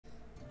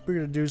we're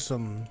going to do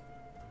some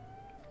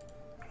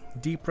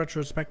deep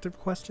retrospective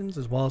questions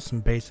as well as some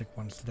basic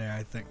ones today,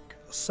 I think.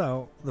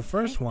 So, the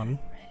first one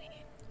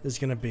is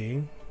going to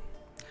be,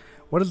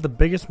 what is the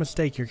biggest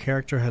mistake your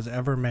character has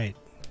ever made?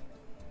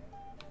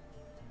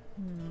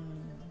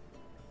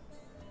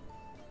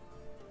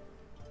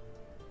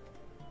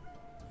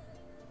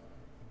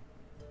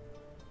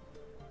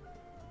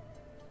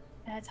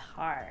 That's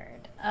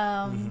hard.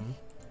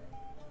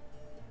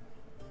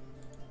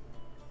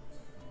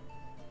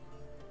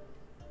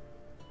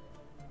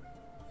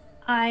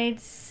 I'd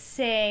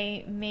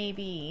say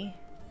maybe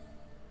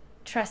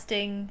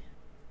trusting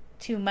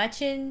too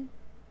much in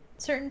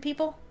certain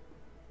people.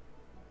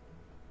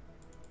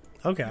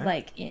 Okay.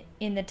 Like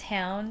in the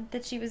town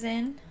that she was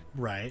in.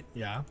 Right,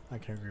 yeah, I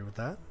can agree with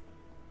that.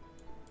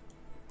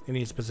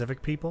 Any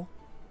specific people?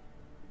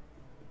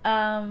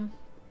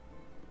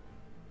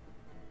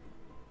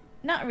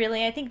 Not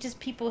really. I think just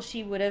people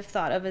she would have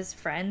thought of as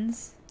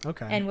friends.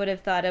 Okay. And would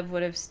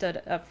have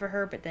stood up for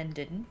her, but then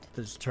didn't.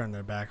 They just turn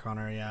their back on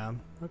her, yeah.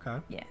 Okay.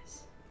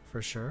 Yes.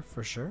 For sure,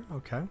 for sure.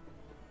 Okay.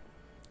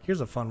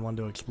 Here's a fun one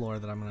to explore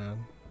that I'm going to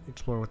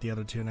explore with the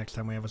other two next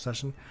time we have a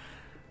session.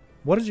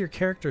 What is your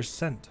character's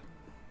scent?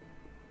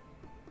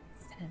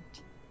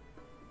 Scent.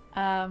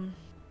 I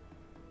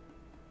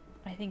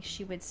think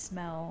she would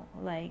smell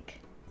like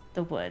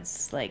the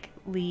woods, like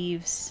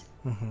leaves.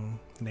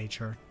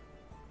 Nature.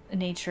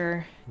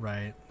 Nature.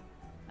 Right.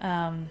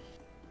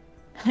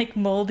 Like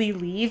moldy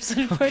leaves,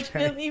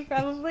 unfortunately,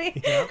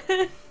 probably. Yeah.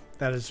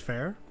 That is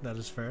fair. That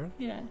is fair.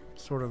 Yeah.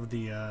 Sort of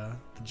the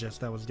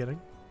gist I was getting.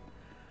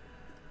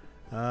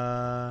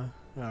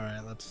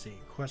 Alright, let's see.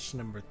 Question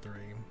number 3.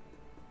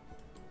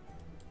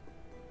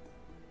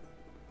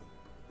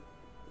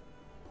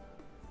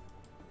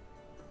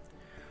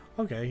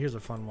 Okay, here's a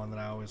fun one that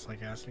I always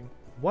like asking.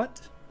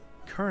 What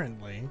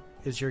currently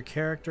is your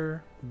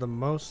character the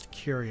most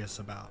curious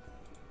about?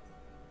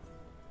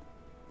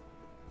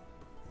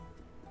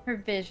 Her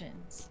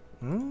visions.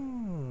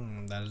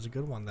 That is a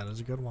good one. That is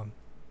a good one.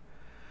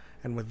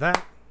 And with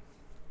that,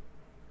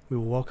 we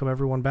will welcome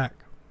everyone back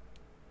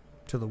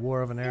to the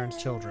War of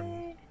Anerin's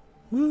Children.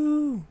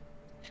 Woo!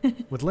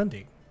 With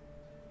Lindy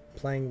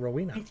playing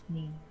Rowena, With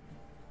me.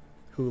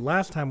 who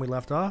last time we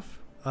left off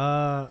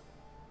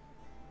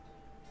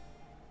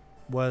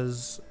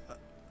was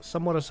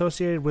somewhat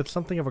associated with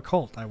something of a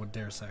cult, I would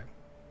dare say.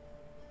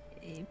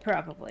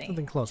 Probably.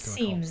 Something close to a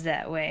cult. Seems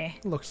that way.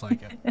 Looks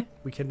like it.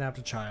 We kidnapped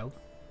a child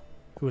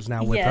who is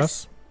now with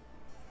us.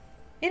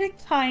 In a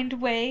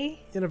kind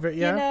way. In a very,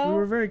 yeah, we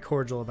were very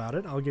cordial about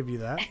it. I'll give you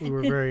that. We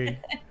were very,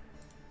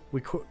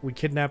 we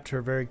kidnapped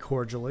her very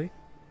cordially.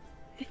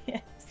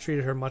 Yes.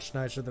 Treated her much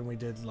nicer than we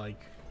did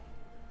like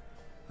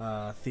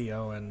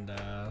Theo and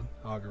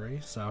Augury.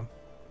 So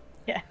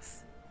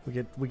Yes. we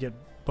get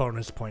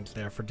bonus points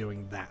there for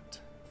doing that.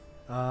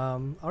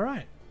 All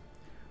right.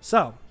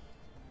 So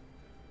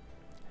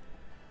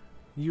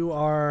you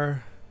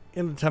are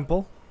in the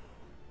temple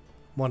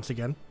once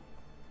again.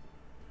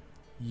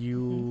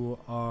 You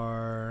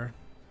are...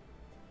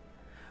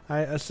 I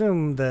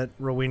assume that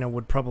Rowena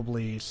would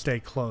probably stay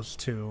close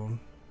to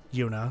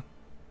Yuna.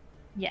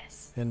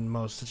 Yes. In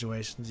most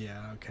situations,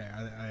 yeah, okay,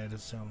 I'd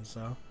assume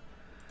so.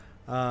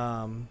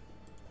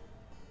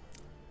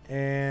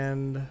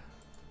 And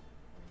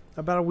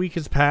about a week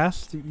has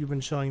passed. You've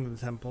been chilling the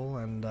temple,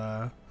 and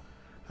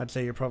I'd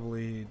say you're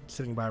probably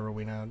sitting by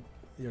Rowena,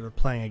 either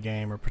playing a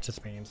game or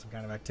participating in some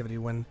kind of activity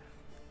when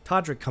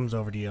Todrick comes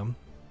over to you.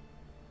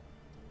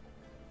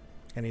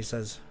 And he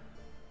says,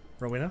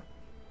 Rowena?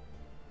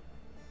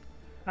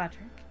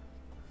 Patrick.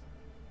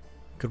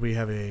 Could we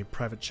have a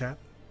private chat?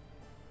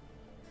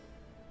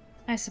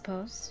 I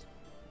suppose.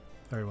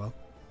 Very well.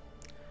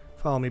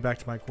 Follow me back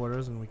to my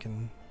quarters and we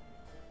can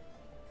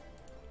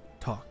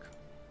talk.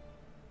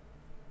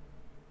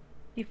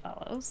 He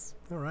follows.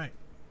 Alright.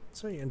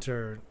 So you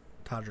enter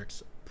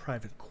Todrick's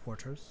private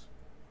quarters.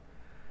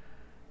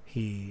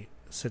 He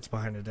sits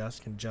behind a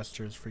desk and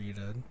gestures for you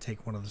to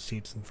take one of the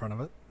seats in front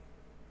of it.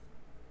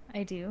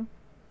 I do.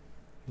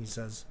 He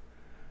says,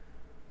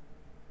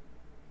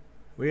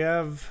 we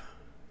have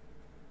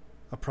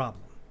a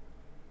problem.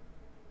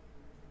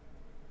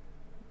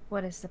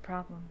 What is the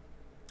problem?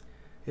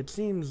 It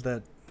seems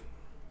that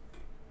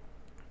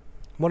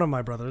one of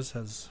my brothers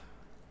has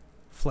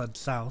fled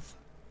south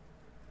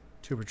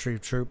to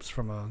retrieve troops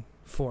from a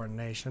foreign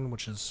nation,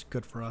 which is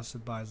good for us.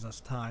 It buys us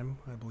time.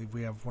 I believe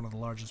we have one of the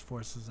largest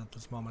forces at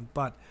this moment,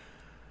 but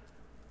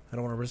I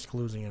don't want to risk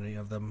losing any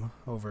of them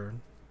over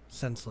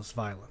senseless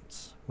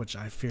violence, which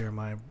I fear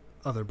my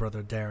other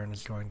brother Darren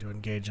is going to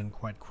engage in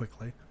quite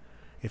quickly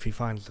if he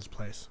finds this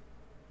place.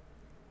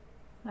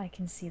 I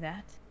can see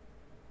that.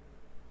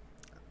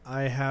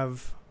 I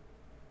have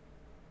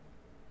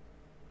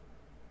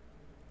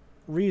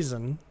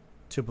reason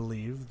to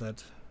believe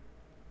that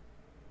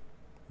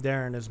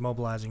Darren is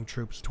mobilizing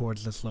troops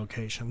towards this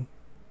location.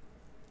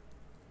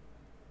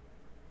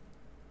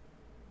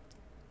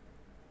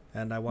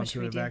 And I want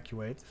to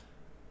evacuate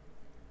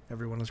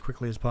everyone as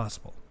quickly as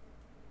possible.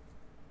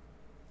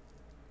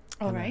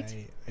 All And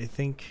right. I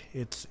think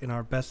it's in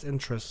our best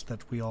interest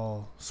that we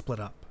all split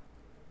up.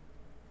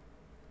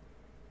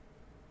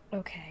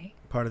 Okay.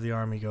 Part of the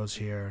army goes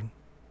here,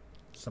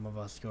 some of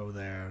us go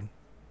there,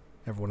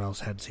 everyone else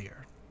heads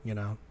here, you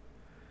know?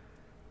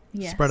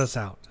 Yes. Spread us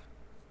out.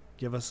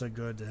 Give us a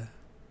good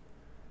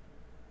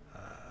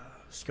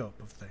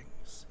scope of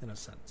things, in a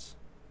sense.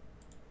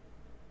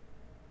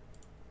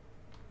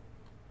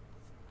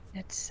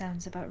 That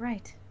sounds about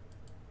right.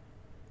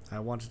 I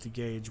wanted to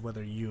gauge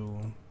whether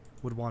you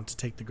would want to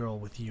take the girl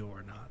with you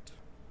or not.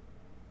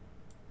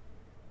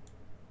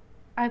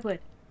 I would.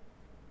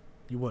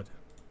 You would.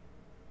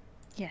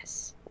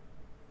 Yes.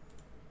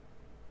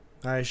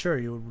 I assure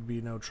you it would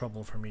be no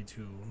trouble for me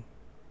to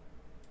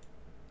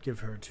give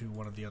her to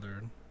one of the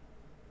other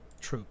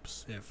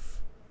troops if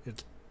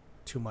it's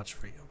too much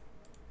for you.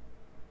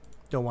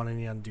 Don't want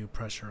any undue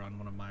pressure on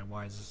one of my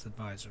wisest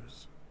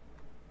advisors.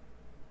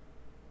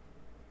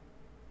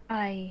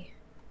 I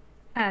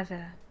have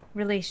a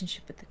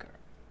relationship with the girl.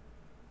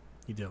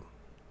 You do.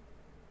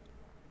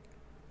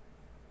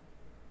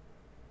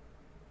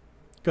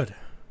 Good.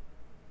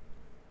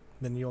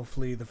 Then you'll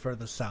flee the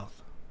furthest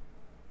south,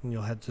 and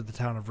you'll head to the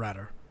town of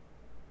Ratter.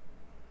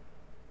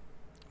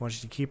 I want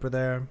you to keep her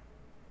there,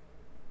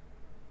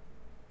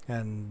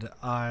 and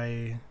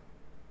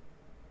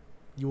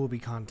you will be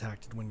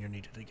contacted when you're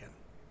needed again.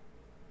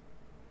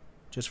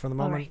 Just for the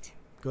All moment, right.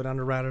 go down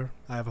to Ratter.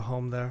 I have a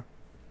home there.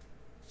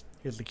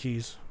 Here's the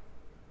keys.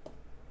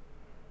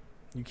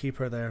 You keep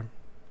her there.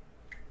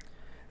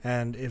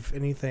 And if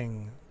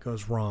anything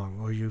goes wrong,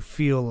 or you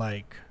feel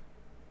like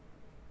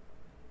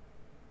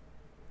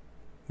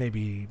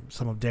maybe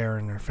some of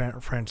Darren or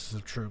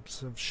Francis'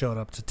 troops have showed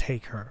up to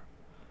take her,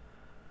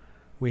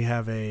 we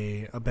have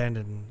a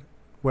abandoned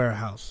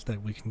warehouse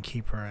that we can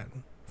keep her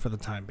in for the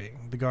time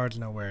being. The guards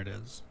know where it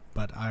is,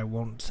 but I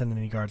won't send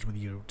any guards with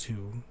you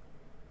to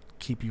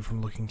keep you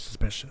from looking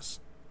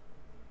suspicious.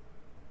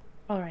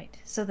 All right.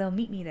 So they'll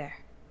meet me there.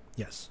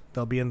 Yes,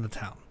 they'll be in the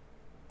town,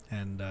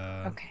 and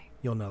Okay.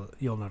 you'll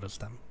notice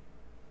them.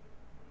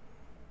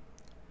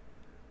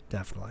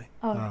 Definitely.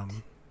 All right.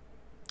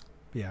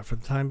 Yeah, for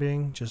the time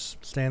being,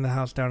 just stay in the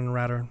house down in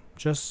Ratter.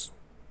 Just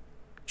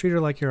treat her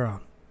like your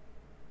own.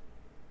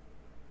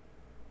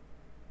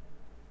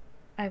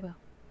 I will.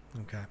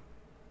 Okay.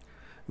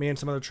 Me and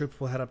some other troops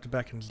will head up to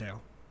Beaconsdale.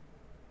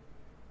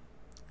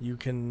 You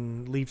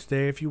can leave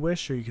today if you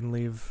wish, or you can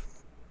leave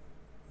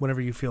whenever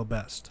you feel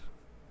best.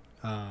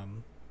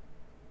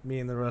 Me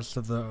and the rest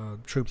of the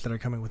troops that are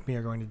coming with me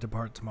are going to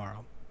depart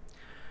tomorrow.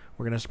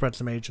 We're going to spread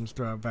some agents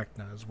throughout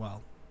Vecna as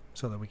well,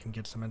 so that we can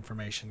get some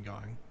information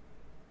going.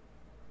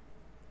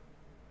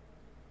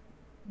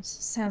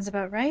 Sounds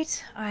about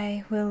right.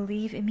 I will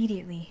leave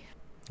immediately.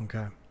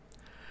 Okay.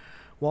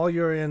 While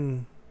you're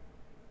in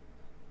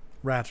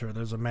Ratter,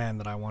 there's a man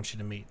that I want you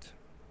to meet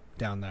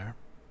down there.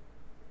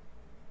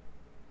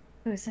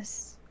 Who is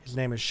this? His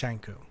name is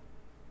Shanku.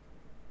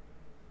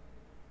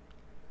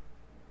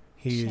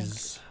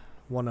 He's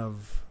one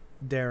of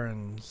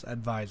Darren's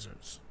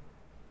advisors.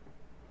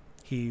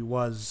 He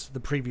was the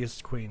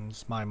previous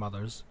queen's, my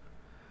mother's,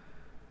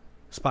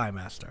 spy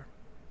master.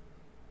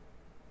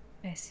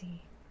 I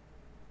see.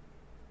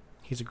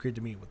 He's agreed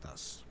to meet with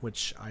us,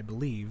 which I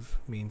believe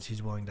means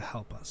he's willing to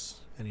help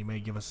us, and he may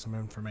give us some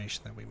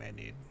information that we may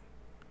need.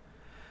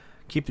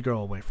 Keep the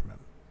girl away from him.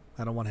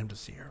 I don't want him to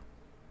see her.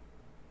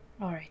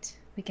 All right.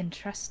 We can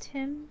trust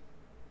him?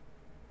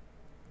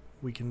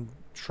 We can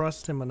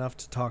trust him enough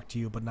to talk to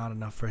you, but not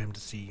enough for him to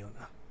see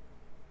Yuna.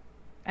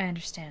 I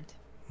understand.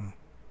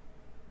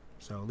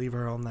 So leave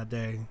her home that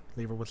day,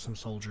 leave her with some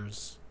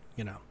soldiers,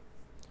 you know.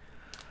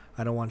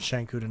 I don't want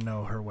Shanku to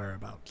know her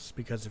whereabouts,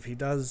 because if he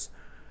does,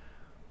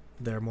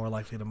 they're more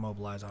likely to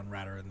mobilize on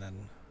Ratter, and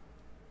then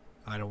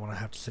I don't want to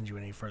have to send you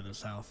any further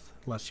south,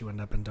 lest you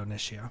end up in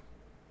Donicia.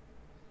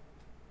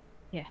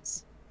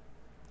 Yes.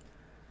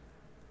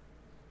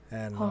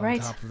 And All on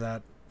right. top of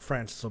that,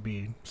 Francis will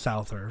be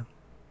souther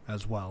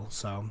as well,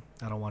 so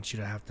I don't want you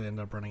to have to end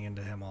up running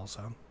into him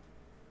also.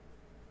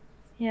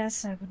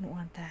 Yes, I wouldn't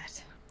want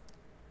that.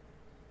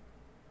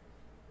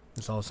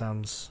 This all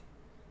sounds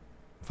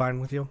fine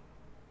with you?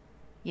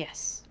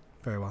 Yes.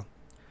 Very well.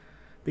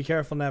 Be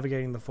careful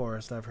navigating the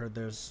forest. I've heard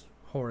there's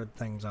horrid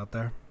things out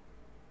there.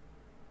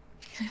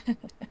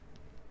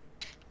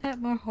 Not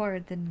more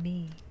horrid than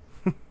me.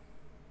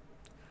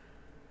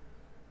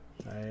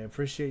 I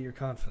appreciate your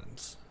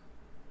confidence.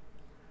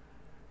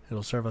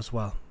 It'll serve us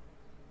well.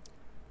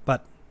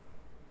 But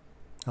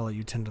I'll let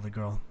you tend to the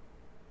girl.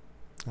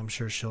 I'm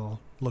sure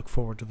she'll look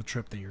forward to the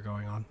trip that you're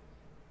going on.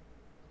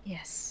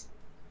 Yes.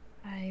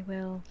 I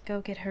will go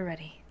get her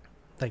ready.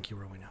 Thank you,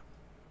 Rowena.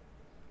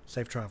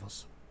 Safe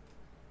travels.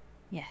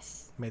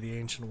 Yes. May the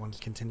Ancient Ones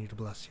continue to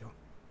bless you.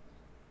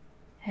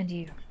 And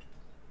you.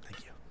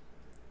 Thank you.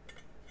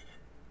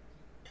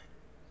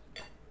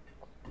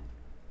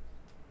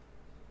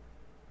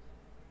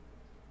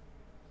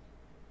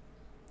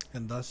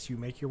 And thus you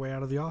make your way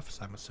out of the office,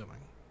 I'm assuming.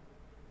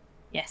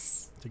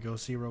 Yes. To go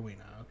see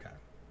Rowena, okay.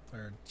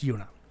 Or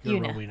Yuna.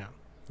 You're Yuna. Rowena.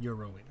 You're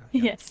Rowena.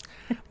 Yeah. Yes.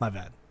 My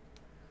bad.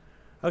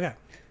 Okay,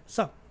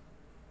 so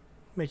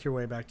make your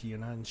way back to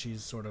Yuna, and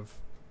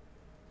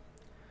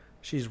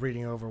she's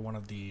reading over one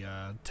of the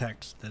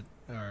texts that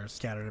are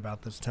scattered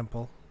about this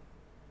temple.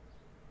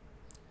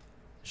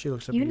 She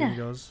looks up at you and Yuna,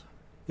 goes,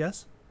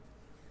 "Yes."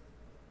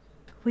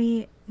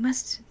 we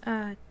must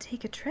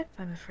take a trip,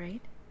 I'm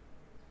afraid.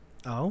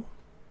 Oh,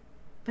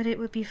 But it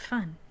would be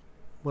fun.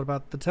 what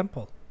about the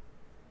temple?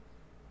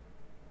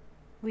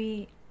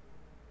 We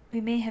we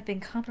may have been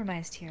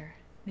compromised here.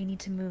 We need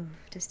to move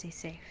to stay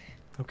safe.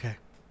 Okay,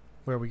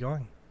 where are we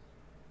going?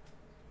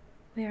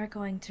 We are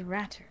going to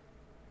Ratter.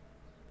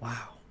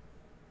 Wow,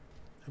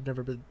 I've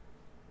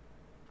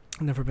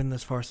never been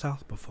this far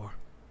south before.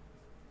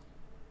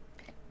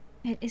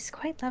 It is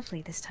quite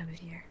lovely this time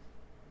of year.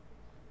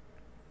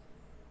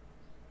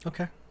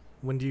 Okay,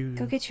 when do you?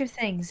 Go get your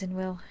things and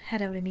we'll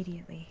head out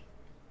immediately.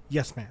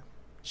 Yes, ma'am.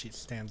 She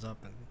stands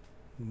up and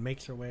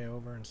makes her way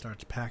over and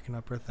starts packing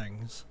up her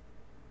things.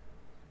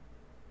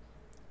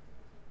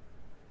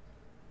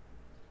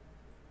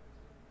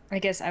 I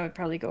guess I would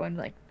probably go and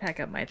like pack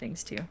up my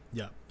things too.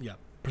 Yeah,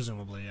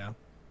 presumably, yeah.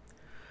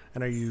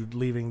 And are you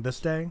leaving this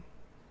day?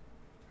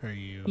 Or are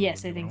you?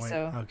 Yes, do I you wanna think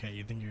wait? so. Okay,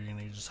 you think you're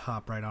gonna just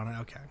hop right on it?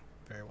 Okay,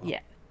 very well. Yeah.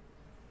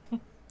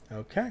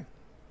 Okay,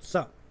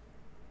 so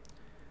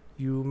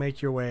you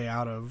make your way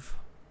out of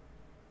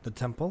the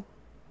temple,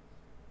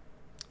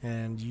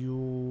 and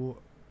you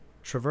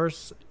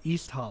traverse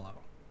East Hollow,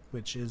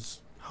 which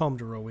is home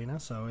to Rowena,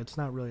 so it's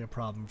not really a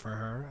problem for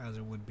her as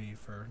it would be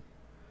for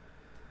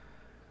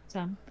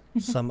Some.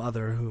 some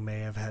other who may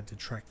have had to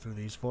trek through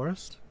these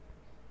forests.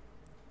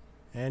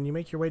 And you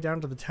make your way down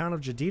to the town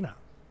of Jadina.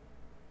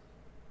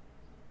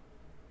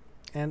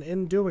 And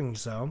in doing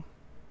so,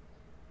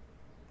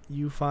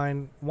 you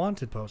find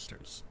wanted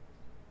posters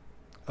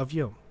of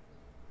you.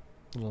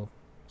 Little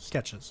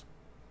sketches.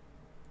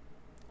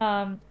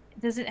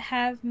 Does it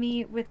have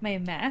me with my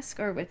mask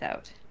or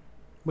without?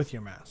 With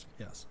your mask,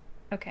 yes.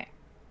 Okay.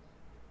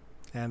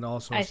 And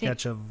also a I think-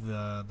 sketch of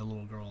the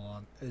little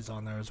girl is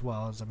on there as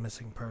well as a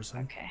missing person.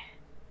 Okay.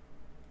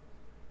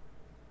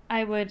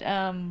 I would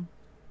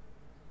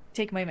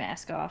take my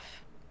mask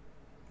off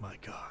My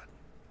God.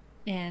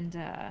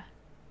 and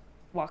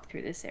walk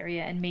through this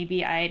area, and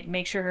maybe I'd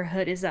make sure her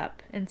hood is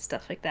up and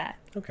stuff like that.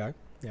 Okay.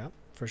 Yeah,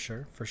 for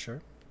sure, for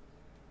sure.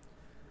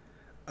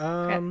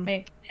 Crap,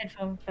 my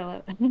headphone fell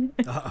out.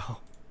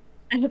 Uh-oh.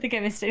 I don't think I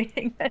missed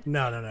anything. But...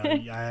 No.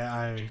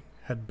 I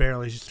had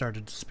barely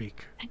started to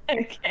speak.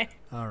 Okay.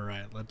 All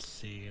right, let's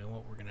see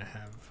what we're gonna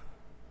have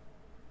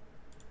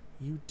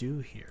you do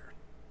here.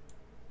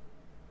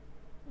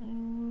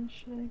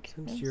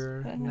 Since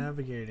you're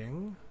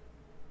navigating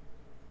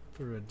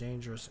through a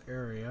dangerous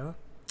area,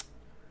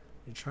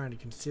 you're trying to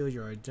conceal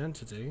your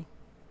identity.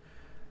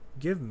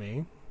 Give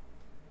me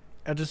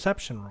a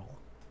deception roll.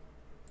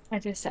 A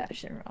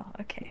deception roll.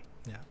 Okay.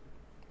 Yeah,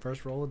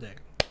 first roll a day.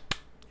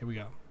 Here we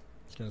go.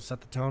 It's gonna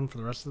set the tone for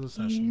the rest of the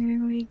session.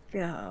 Here we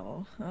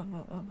go.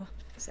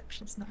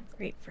 Deception's not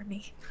great for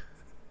me.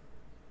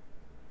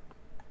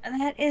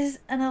 That is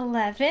an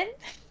 11.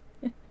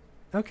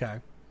 Okay.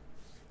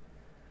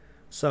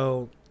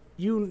 So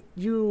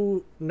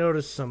you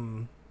notice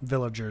some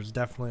villagers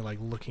definitely like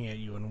looking at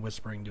you and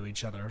whispering to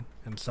each other,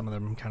 and some of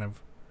them kind of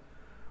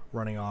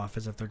running off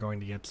as if they're going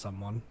to get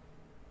someone.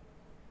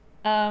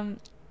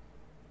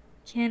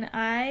 Can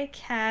I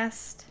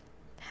cast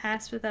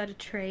Pass Without a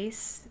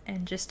Trace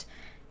and just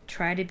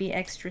try to be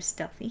extra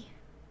stealthy?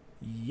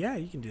 Yeah,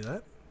 you can do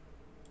that.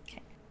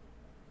 Okay.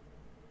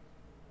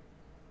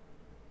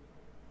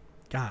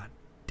 God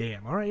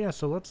damn. All right, yeah.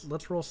 So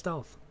let's roll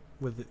stealth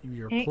with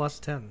your Okay. plus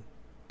 10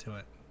 to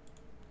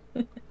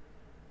it.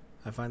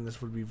 I find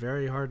this would be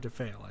very hard to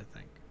fail. I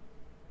think.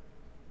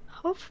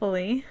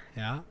 Hopefully.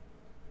 Yeah.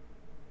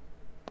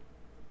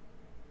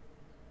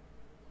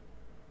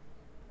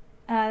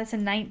 That's a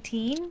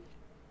 19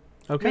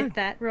 Okay. with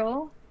that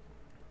roll.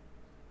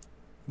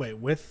 Wait,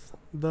 with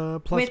the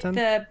plus With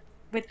 10?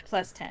 with the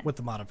plus 10. With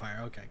the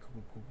modifier. Okay,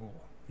 cool.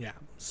 Yeah.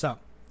 So,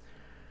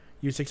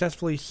 you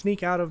successfully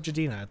sneak out of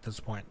Jadina at this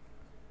point.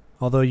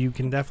 Although you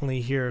can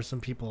definitely hear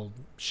some people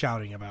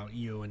shouting about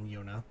you and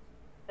Yuna.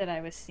 That I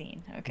was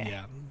seen. Okay.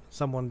 Yeah,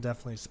 someone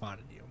definitely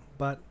spotted you.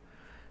 But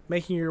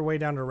making your way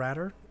down to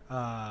Ratter,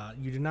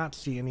 you do not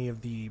see any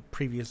of the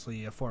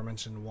previously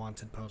aforementioned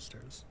wanted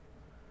posters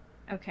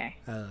Okay.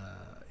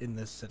 in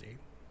this city.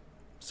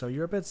 So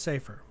you're a bit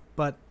safer.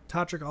 But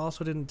Todrick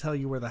also didn't tell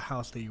you where the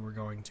house that you were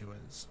going to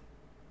is.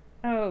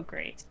 Oh,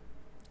 great.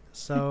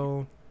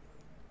 So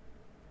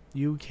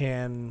you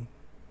can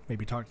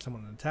maybe talk to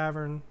someone in the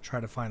tavern, try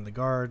to find the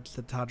guards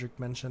that Todrick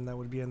mentioned that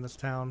would be in this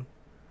town.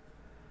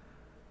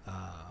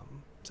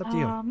 It's up to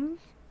you.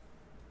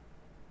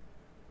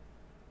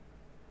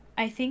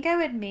 I think I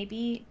would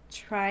maybe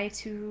try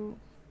to...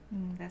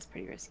 that's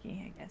pretty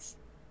risky, I guess.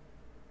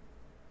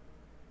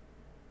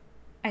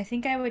 I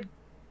think I would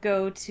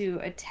go to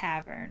a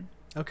tavern.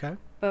 Okay.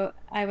 But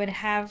I would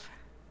have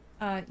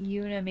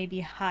Yuna maybe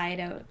hide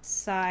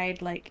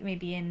outside, like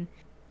maybe in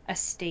a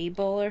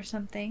stable or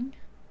something.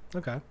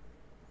 Okay.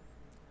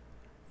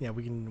 Yeah,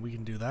 we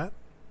can do that.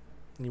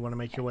 And you want to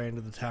make your way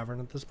into the tavern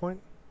at this point?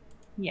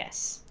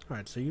 Yes.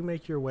 Alright, so you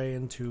make your way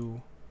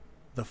into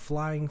the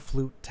Flying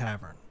Flute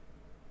Tavern.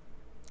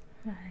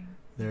 Fine.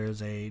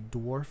 There's a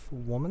dwarf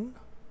woman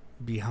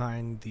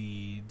behind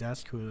the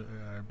desk,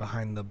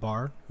 behind the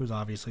bar, who's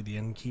obviously the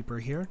innkeeper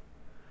here.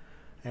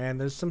 And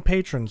there's some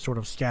patrons sort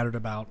of scattered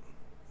about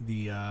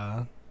the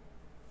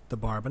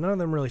bar, but none of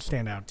them really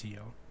stand out to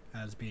you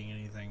as being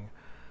anything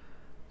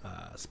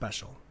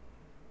special.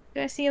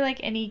 Do I see like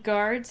any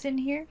guards in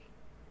here?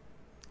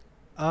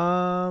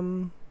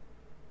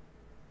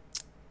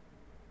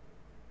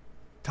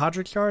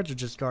 Todrick's guards or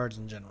just guards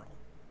in general?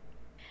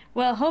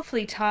 Well,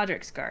 hopefully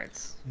Todrick's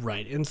guards.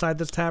 Right. Inside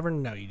this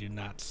tavern, no, you do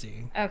not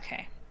see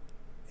Okay.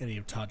 any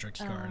of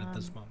Todrick's guard at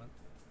this moment.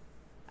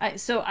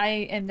 So I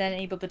am then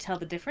able to tell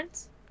the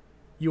difference?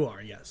 You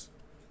are, yes.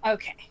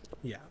 Okay.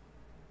 Yeah.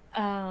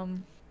 I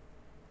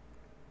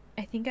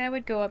think I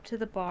would go up to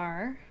the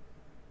bar.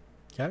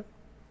 Okay.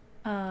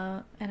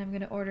 And I'm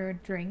gonna order a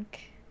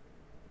drink.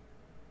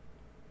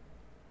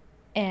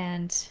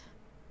 And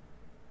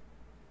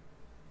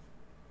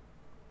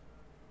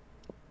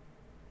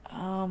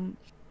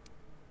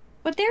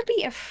would there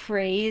be a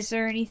phrase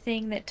or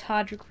anything that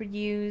Todrick would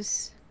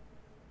use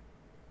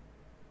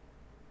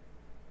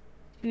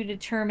to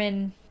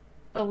determine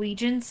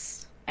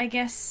allegiance, I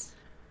guess?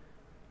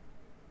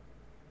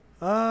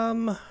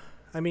 I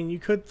mean, you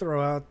could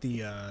throw out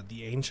the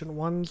Ancient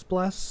Ones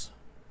Bless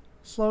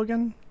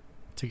slogan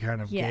to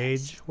kind of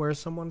gauge where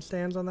someone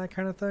stands on that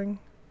kind of thing.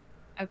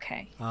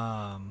 Okay.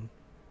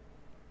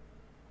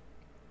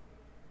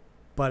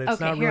 But it's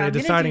not really a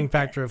deciding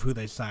factor of who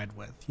they side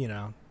with, you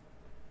know?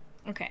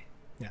 Okay.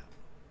 Yeah.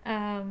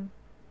 And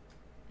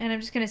I'm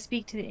just gonna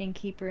speak to the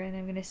innkeeper and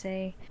I'm gonna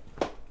say,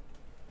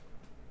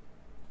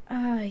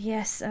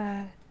 yes,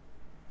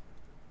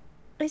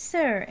 is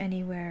there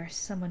anywhere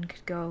someone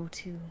could go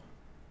to,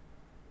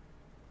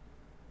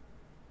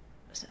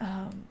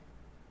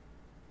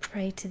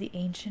 pray to the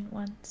Ancient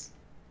Ones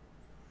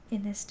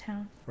in this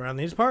town? Around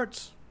these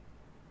parts?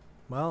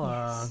 Well,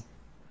 Yes.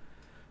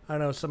 I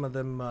know some of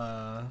them,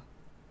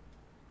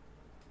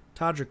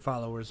 Todrick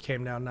followers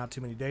came down not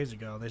too many days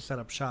ago. They set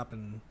up shop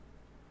in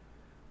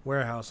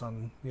warehouse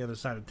on the other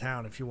side of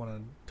town if you want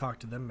to talk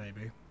to them,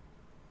 maybe.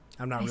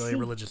 I'm not really a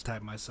religious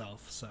type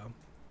myself, so.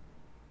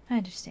 I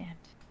understand.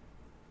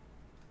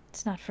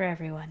 It's not for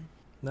everyone.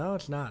 No,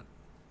 it's not.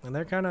 And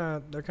they're kind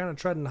of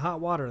treading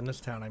hot water in this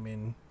town. I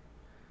mean,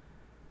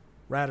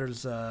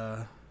 Ratter's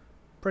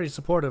pretty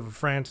supportive of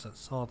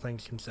Francis, all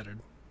things considered.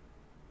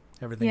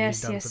 Everything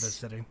he's done for this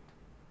city.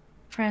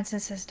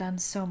 Francis has done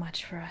so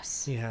much for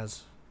us. He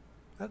has.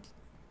 I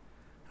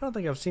don't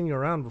think I've seen you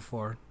around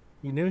before.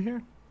 You new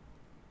here?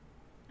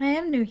 I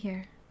am new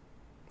here.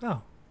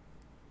 Oh.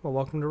 Well,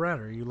 welcome to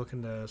Ratter. Are you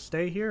looking to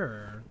stay here,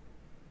 or?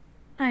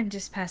 I'm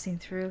just passing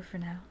through for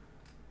now.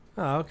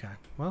 Oh, okay.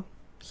 Well,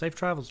 safe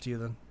travels to you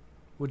then.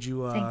 Would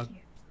you, Thank you.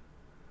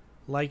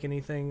 like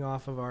anything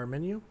off of our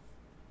menu?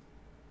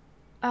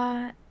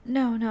 No,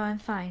 I'm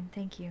fine.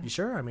 Thank you. You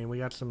sure? I mean, we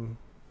got some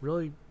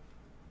really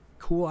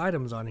cool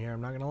items on here,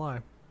 I'm not gonna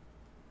lie.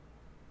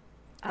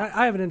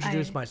 I haven't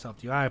introduced myself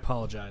to you. I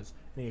apologize.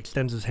 And he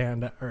extends his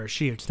hand, or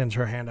she extends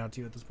her hand out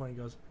to you at this point. He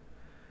goes,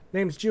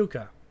 name's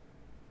Juka.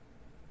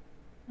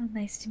 Oh,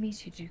 nice to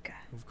meet you, Juka.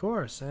 Of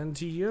course, and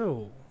to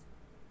you.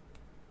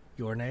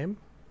 Your name?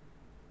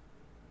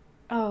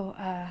 Oh,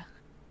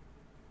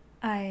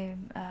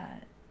 I'm,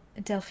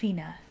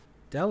 Delphina.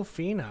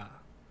 Delphina.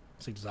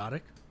 It's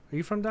exotic. Are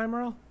you from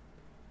Dimerel?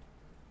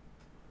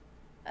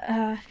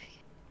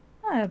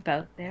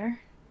 About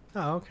there.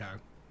 Oh, okay.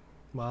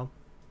 Well,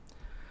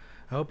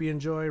 I hope you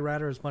enjoy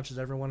Ratter as much as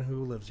everyone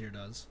who lives here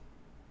does.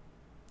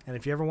 And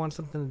if you ever want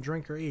something to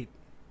drink or eat,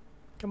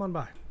 come on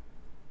by.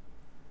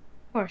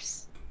 Of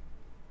course.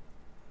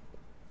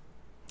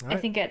 All right. I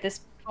think at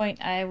this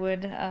point I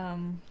would,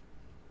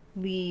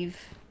 leave.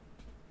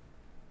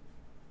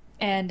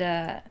 And,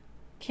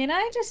 can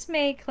I just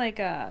make, like,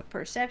 a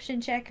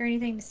perception check or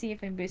anything to see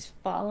if anybody's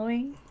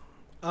following?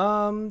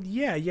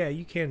 Yeah,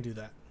 you can do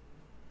that.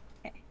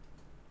 Okay.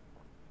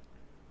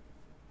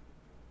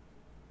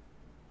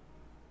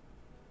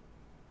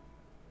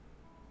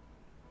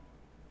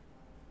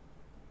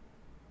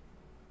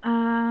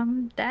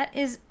 That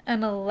is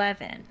an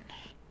 11.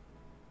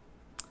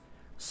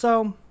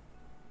 So,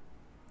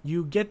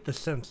 you get the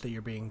sense that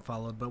you're being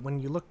followed, but when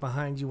you look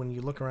behind you, when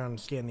you look around and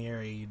scan the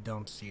area, you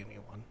don't see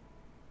anyone.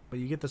 But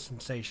you get the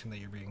sensation that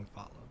you're being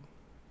followed.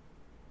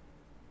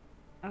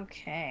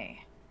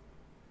 Okay.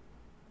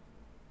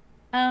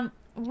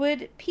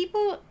 Would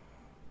people,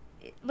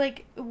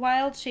 like,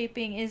 wild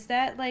shaping, is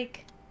that,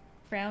 like,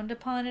 frowned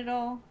upon at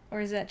all?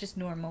 Or is that just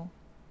normal?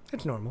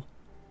 It's normal.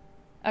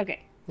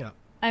 Okay. Yeah.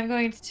 I'm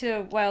going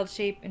to wild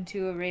shape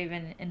into a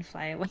raven and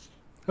fly away.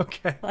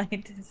 Okay. Fly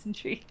into some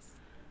trees.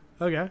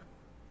 Okay.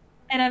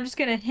 And I'm just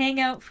gonna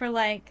hang out for,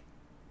 like,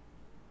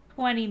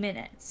 20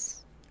 minutes.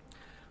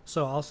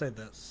 So I'll say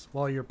this: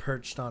 while you're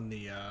perched on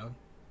the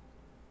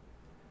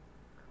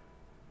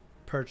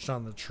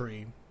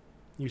tree,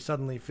 you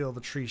suddenly feel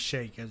the tree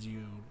shake as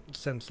you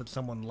sense that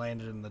someone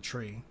landed in the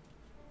tree,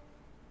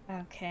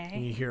 And Okay.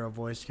 you hear a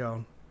voice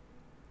go,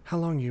 "How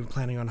long are you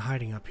planning on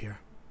hiding up here?"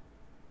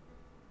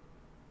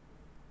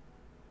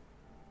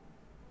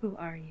 Who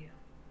are you?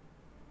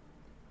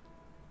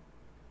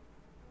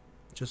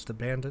 "Just a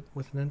bandit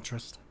with an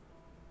interest."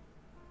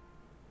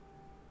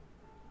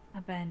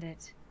 A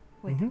bandit.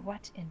 With Mm-hmm.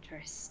 what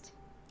interest?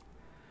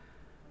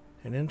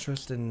 An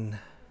interest in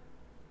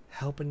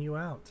helping you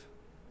out.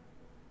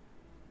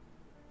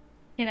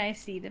 Can I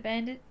see the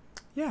bandit?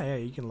 Yeah,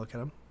 you can look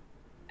at him.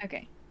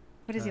 Okay.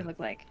 What does he look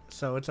like?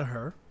 So it's a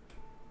her.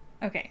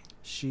 Okay.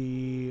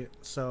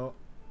 So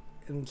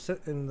in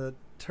the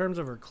terms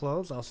of her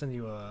clothes, I'll send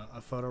you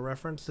a photo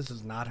reference. This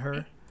is not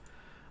her.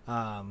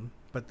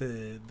 But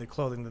the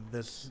clothing that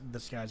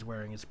this guy's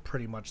wearing is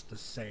pretty much the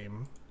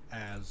same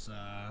as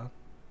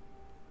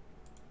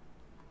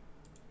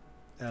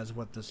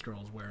what this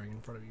girl's wearing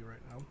in front of you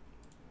right now.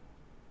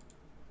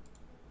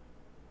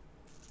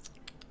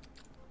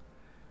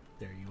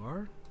 There you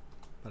are.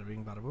 Bada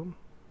bing, bada boom.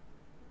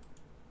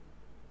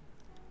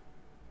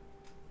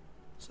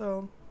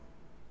 So,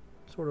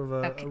 sort of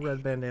a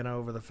red bandana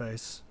over the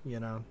face,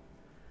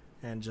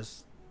 and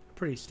just a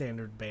pretty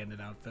standard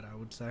bandit outfit, I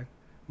would say.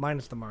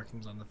 Minus the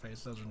markings on the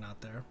face, those are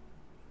not there.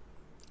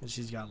 And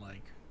she's got,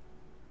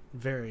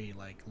 very,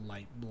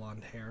 light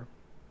blonde hair.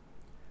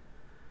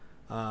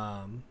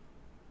 And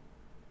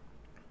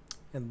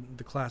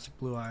the classic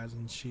blue eyes,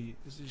 and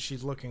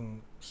she's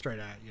looking straight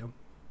at you.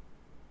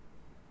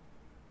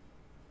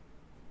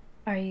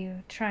 Are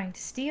you trying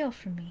to steal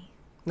from me?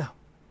 No.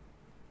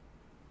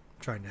 I'm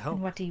trying to help.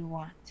 And what do you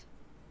want?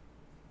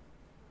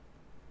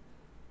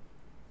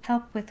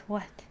 Help with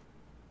what?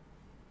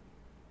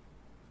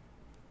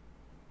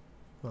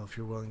 Well, if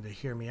you're willing to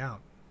hear me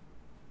out,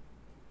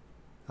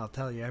 I'll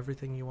tell you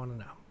everything you want to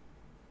know.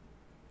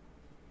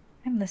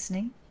 I'm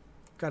listening.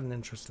 I've got an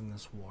interest in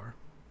this war.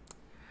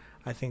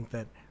 I think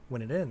that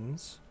when it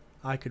ends,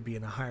 I could be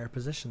in a higher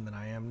position than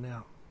I am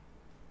now.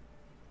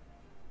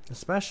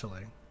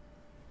 Especially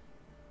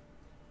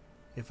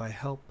if I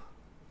help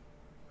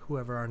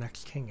whoever our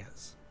next king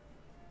is.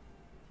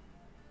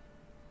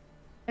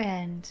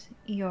 And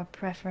your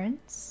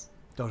preference?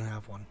 Don't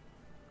have one.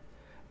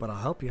 But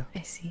I'll help you.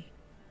 I see.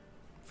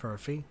 For a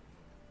fee.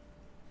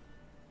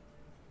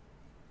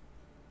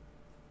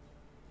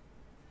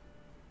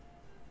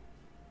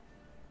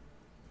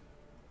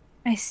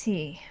 I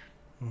see.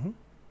 Mm-hmm.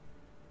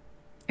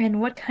 And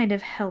what kind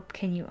of help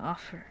can you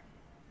offer?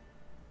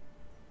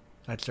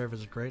 I'd serve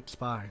as a great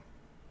spy.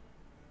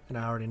 And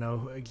I already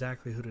know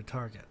exactly who to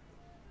target.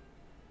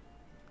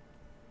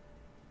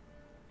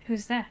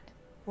 Who's that?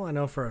 Well, I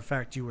know for a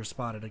fact you were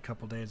spotted a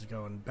couple days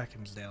ago in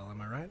Beaconsdale,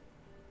 am I right?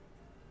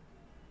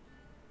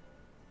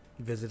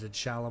 You visited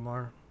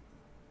Shalimar?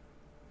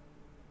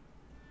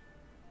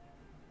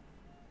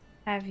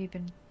 Have you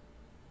been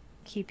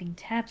keeping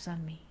tabs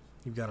on me?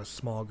 You've got a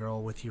small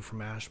girl with you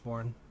from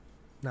Ashbourne.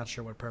 Not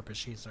sure what purpose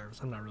she serves.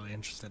 I'm not really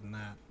interested in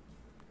that.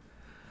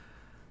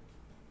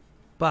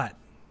 But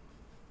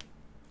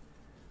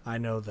I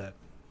know that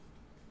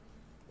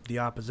the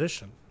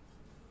opposition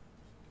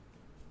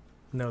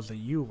knows that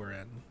you were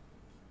in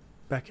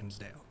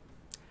Beaconsdale.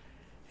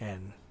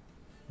 And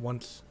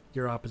once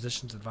your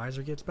opposition's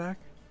advisor gets back,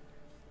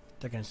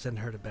 they're going to send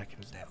her to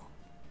Beaconsdale.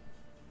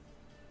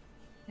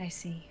 I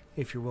see.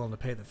 If you're willing to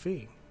pay the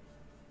fee,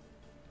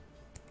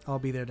 I'll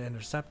be there to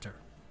intercept her,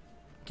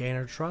 gain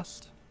her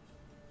trust,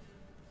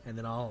 and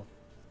then I'll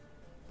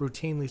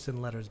routinely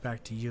send letters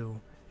back to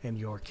you and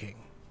your king.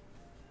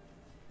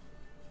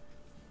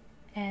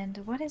 And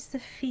what is the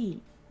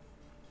fee?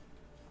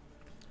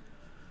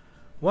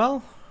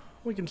 Well,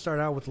 we can start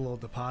out with a little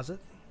deposit.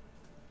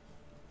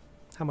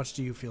 How much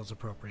do you feel is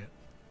appropriate?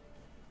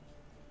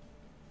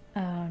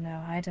 Oh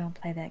no, I don't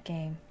play that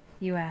game.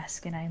 You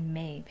ask and I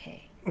may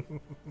pay.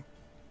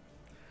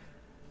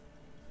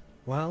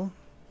 Well,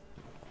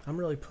 I'm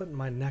really putting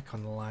my neck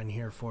on the line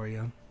here for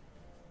you.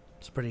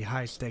 It's a pretty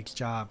high stakes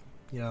job.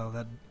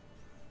 That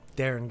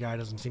Darren guy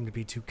doesn't seem to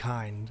be too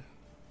kind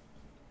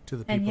to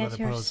the And people yet that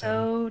you're oppose him.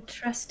 so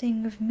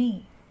trusting of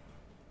me.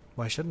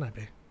 Why shouldn't I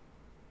be?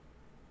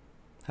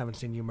 Haven't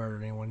seen you murder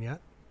anyone yet.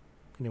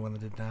 Anyone that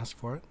didn't ask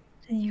for it.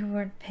 You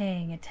weren't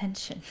paying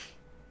attention.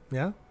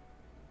 Yeah?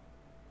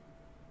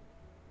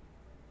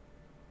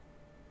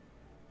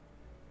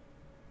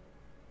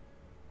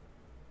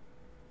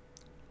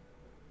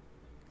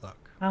 Look.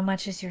 How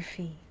much is your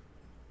fee?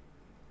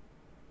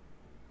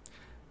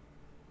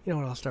 You know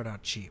what? I'll start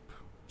out cheap.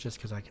 Just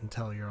because I can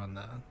tell you're on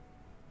the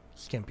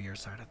skimpier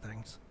side of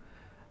things.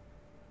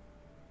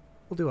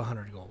 We'll do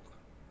 100 gold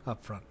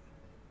up front.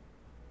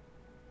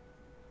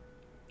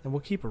 And we'll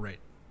keep a rate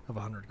of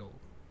 100 gold.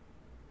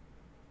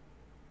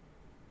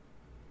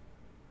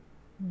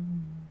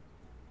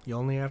 You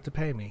only have to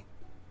pay me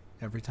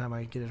every time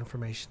I get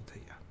information to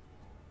you.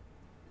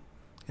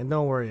 And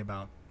don't worry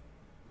about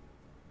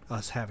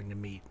us having to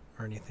meet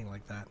or anything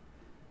like that.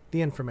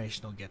 The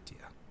information will get to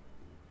you.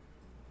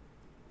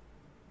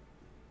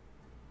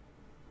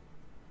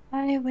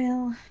 I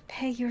will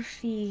pay your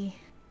fee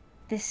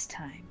this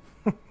time.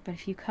 But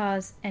if you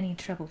cause any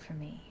trouble for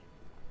me,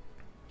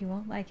 You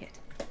won't like it.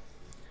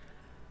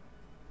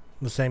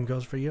 The same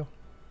goes for you,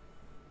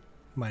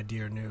 my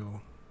dear new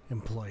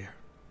employer.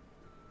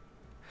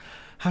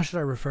 How should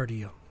I refer to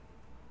you?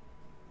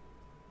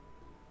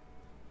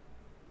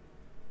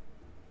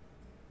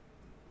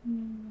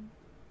 You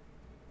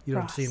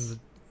don't Cross. seem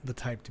the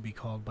type to be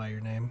called by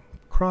your name.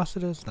 Cross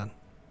it is, then.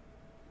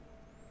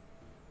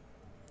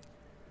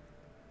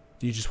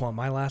 Do you just want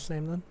my last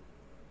name, then?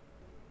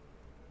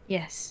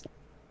 Yes.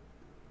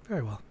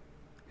 Very well.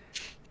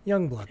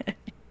 Youngblood.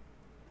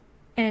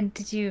 And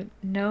did you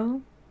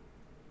know?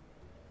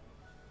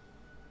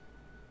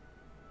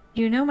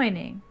 You know my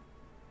name.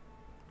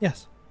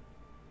 Yes.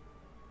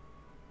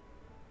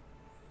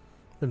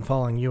 Been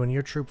following you and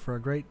your troop for a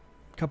great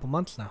couple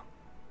months now.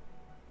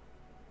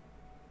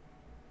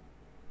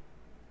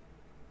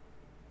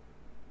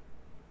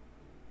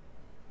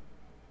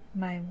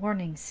 My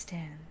warning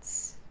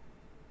stands.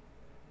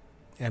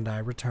 And I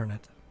return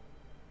it.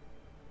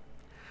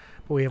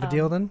 But we have a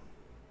deal, then?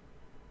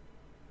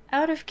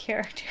 Out of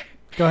character.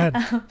 Go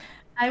ahead.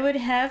 I would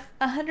have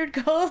 100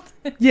 gold.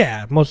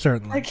 Yeah, most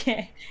certainly.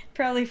 Okay.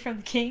 Probably from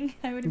the king,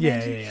 I would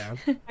Yeah, imagine.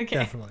 yeah. Okay.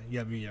 Definitely.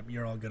 Yep,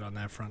 you're all good on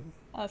that front.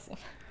 Awesome.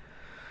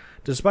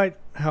 Despite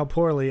how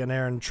poorly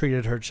Anerin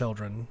treated her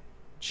children,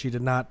 she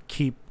did not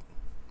keep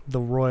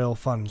the royal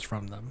funds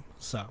from them.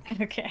 So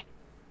Okay.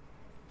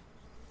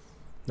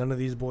 none of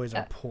these boys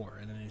are poor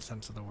in any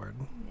sense of the word.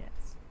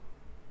 Yes.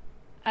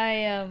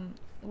 I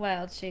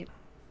wild shape.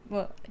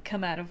 Well,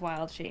 come out of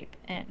wild shape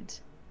and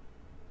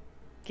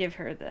give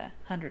her the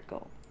 100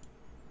 gold.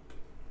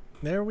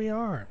 There we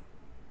are.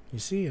 You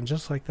see, and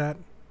just like that,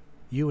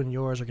 you and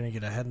yours are going to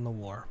get ahead in the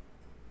war.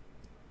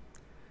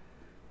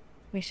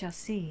 We shall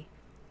see.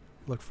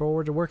 Look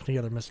forward to working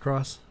together, Miss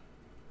Cross.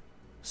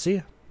 See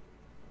ya.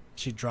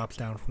 She drops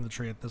down from the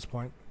tree at this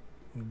point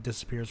and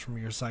disappears from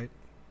your sight.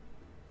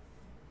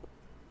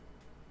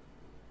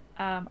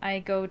 I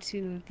go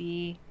to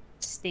the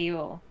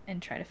stable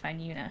and try to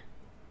find Yuna.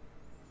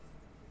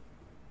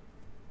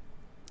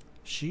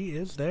 She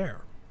is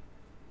there.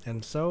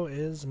 And so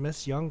is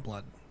Miss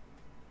Youngblood.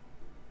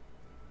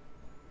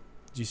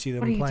 Do you see What are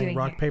them you playing doing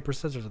rock, here? paper,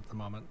 scissors at the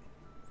moment?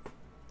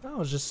 I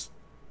was just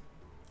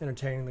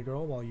entertaining the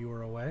girl while you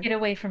were away. Get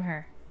away from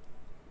her.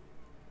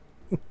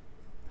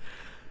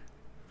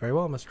 Very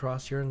well, Miss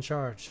Cross, you're in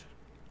charge.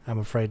 I'm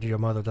afraid your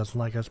mother doesn't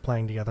like us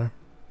playing together.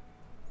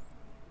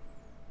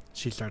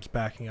 She starts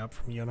backing up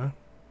from Yuna.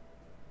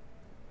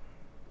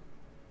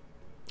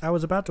 I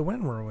was about to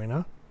win,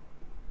 Rowena.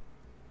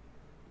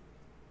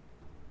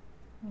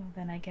 Well,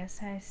 then I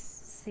guess I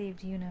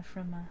saved Yuna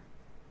from a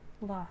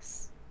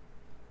loss.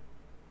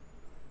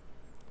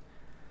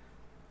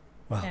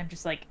 Well, And I'm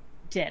just like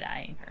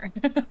dead-eyeing her.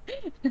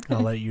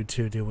 I'll let you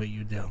two do what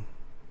you do.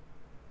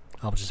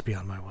 I'll just be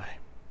on my way.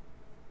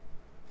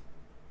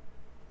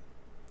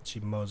 She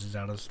moseys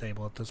out of the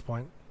stable at this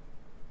point.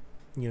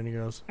 Yuna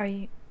goes, Are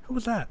you... "Who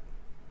was that?"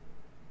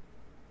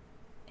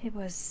 It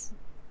was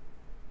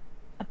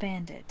a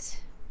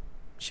bandit.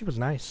 She was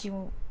nice.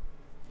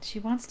 She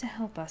wants to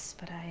help us,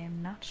 but I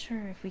am not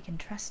sure if we can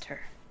trust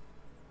her.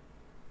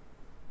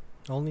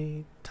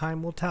 Only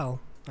time will tell,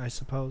 I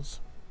suppose.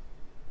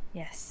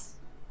 Yes.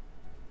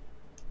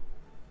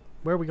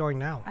 Where are we going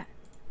now?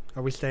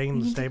 Are we staying in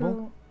the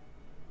stable?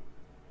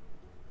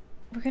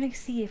 We're gonna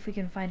see if we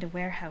can find a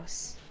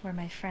warehouse where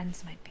my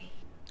friends might be.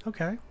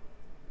 Okay.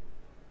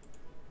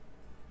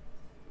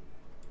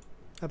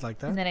 I'd like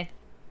that. And then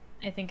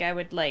I think I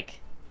would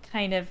like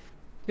kind of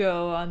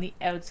go on the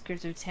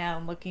outskirts of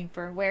town looking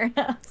for a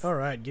warehouse. All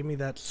right, give me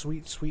that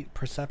sweet, sweet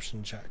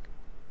perception check.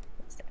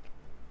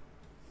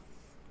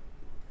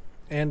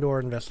 And or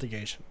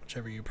investigation,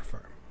 whichever you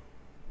prefer.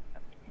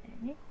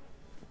 Okay.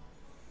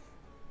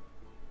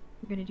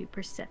 We're gonna do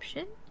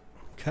perception.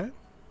 Okay.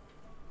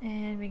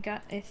 And we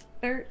got a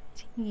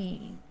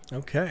 13.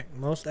 Okay,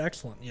 most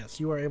excellent. Yes,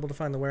 you are able to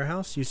find the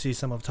warehouse. You see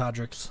some of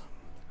Todrick's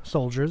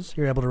soldiers.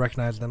 You're able to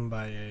recognize them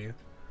by a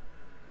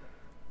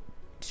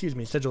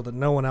sigil that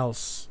no one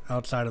else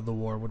outside of the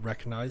war would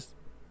recognize.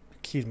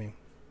 Okay.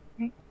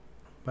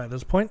 By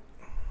this point,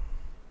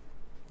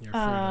 you're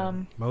free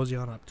to mosey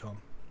on up to them.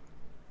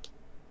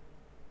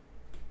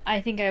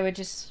 I think I would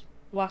just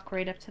walk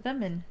right up to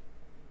them and...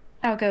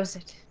 How goes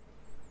it?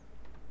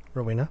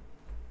 Rowena,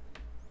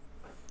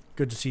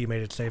 good to see you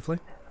made it safely.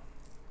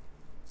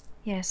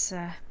 Yes,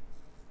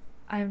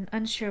 I'm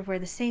unsure of where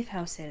the safe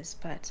house is,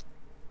 but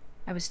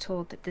I was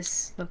told that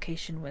this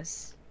location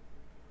was...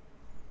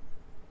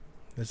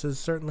 This is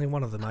certainly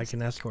one of them. I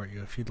can escort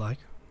you if you'd like.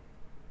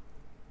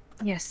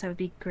 Yes, that would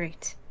be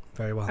great.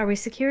 Very well. Are we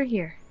secure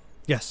here?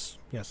 Yes,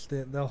 yes.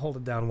 They'll hold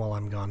it down while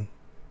I'm gone.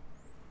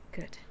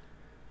 Good.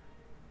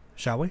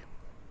 Shall we?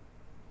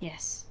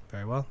 Yes.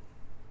 Very well.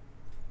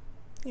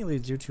 He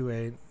leads you to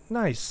a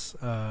nice,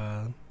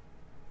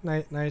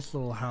 nice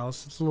little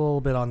house. It's a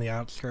little bit on the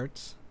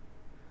outskirts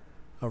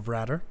of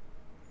Ratter.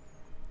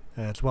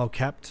 It's well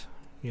kept,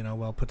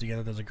 well put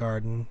together. There's a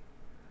garden.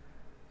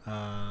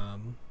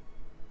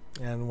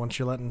 And once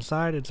you're let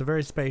inside, it's a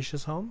very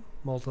spacious home.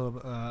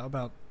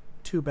 About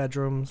 2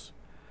 bedrooms.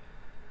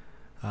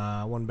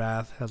 One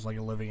bath has like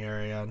a living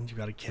area, and you've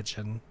got a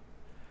kitchen.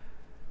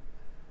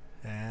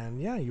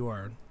 And yeah, you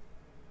are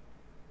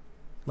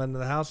led into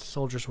the house. The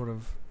soldier sort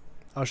of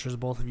ushers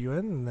both of you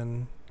in and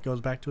then goes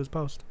back to his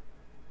post.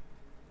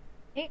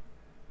 Okay.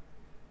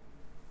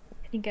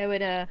 I think I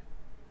would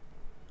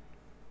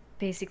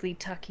basically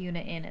tuck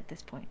Yuna in at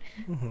this point.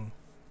 Mm-hmm.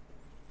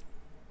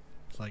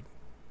 It's like,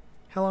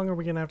 how long are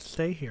we gonna have to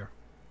stay here?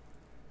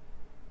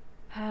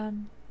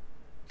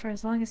 For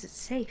as long as it's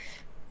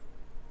safe.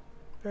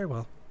 Very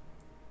well.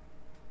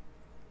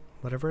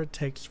 Whatever it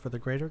takes for the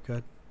greater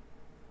good.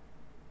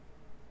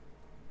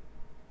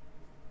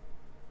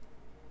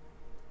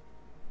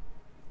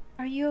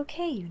 Are you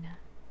okay, Yuna?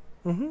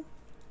 Mm-hmm.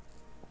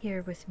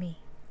 Here with me.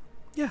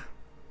 Yeah.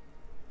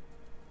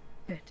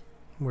 Good.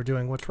 We're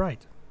doing what's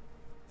right.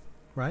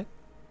 Right?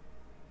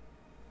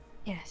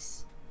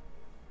 Yes.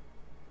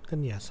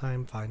 Then yes, I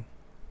am fine.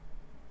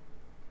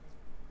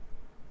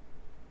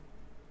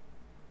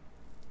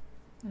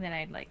 And then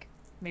I'd like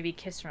maybe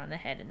kiss her on the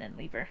head and then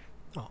leave her.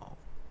 Oh,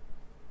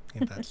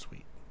 ain't that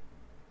sweet?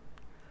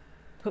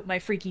 Put my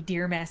freaky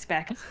deer mask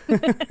back.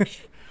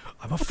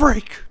 I'm a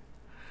freak.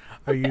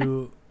 Are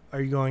you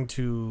going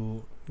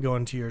to go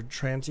into your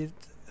transient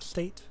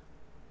state?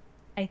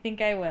 I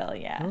think I will,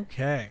 yeah.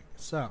 Okay,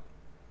 so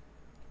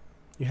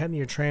you head into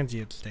your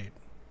transient state,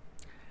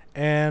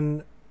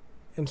 and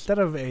instead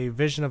of a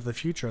vision of the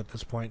future at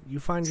this point, you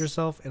find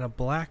yourself in a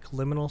black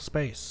liminal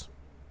space.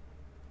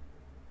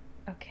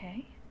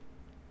 Okay.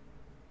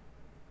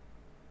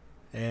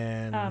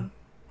 And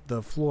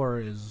the floor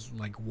is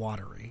like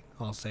watery,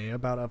 I'll say,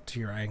 about up to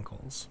your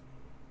ankles.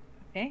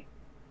 Okay.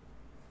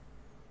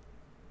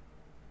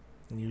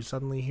 And you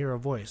suddenly hear a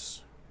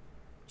voice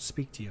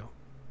speak to you.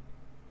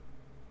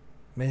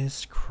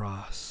 Miss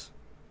Cross,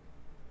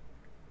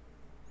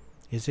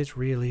 is it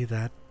really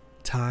that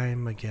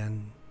time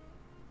again?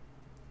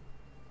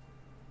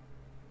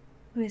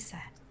 Who is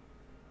that?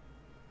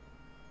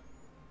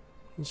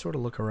 You sort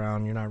of look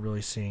around, you're not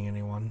really seeing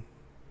anyone.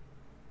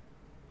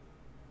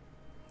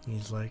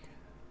 He's like,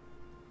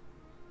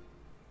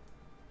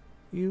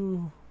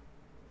 you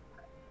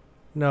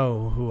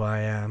know who I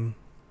am.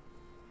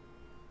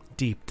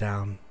 Deep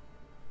down.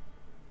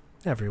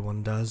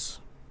 Everyone does.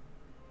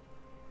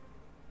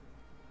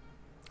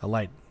 A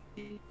light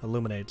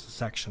illuminates a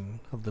section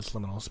of this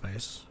liminal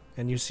space,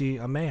 and you see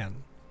a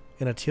man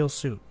in a teal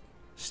suit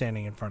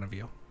standing in front of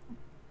you.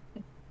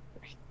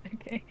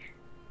 Okay.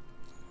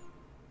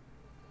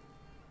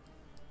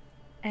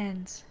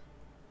 And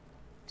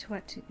to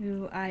what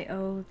do I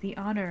owe the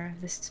honor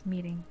of this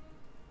meeting?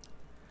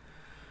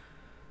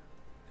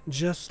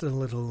 Just a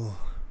little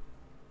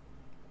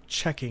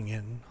checking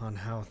in on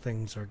how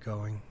things are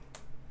going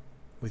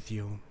with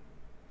you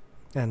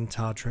and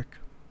Todrick.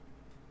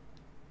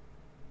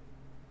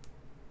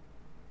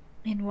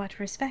 In what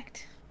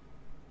respect?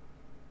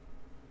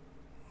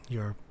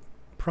 Your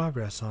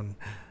progress on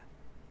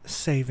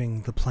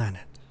saving the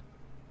planet.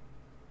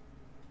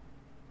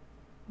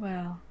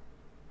 Well,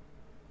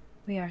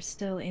 we are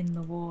still in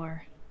the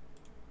war.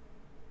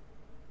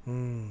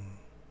 And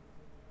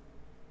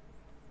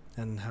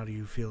how do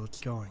you feel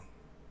it's going?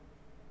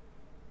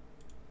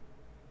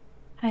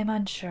 I'm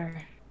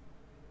unsure.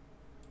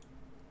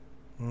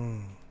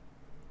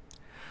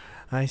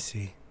 I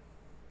see.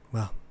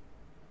 Well,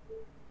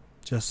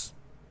 just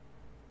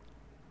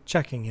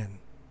checking in.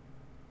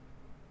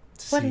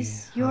 What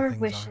is your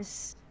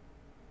wishes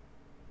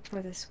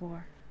for this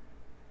war?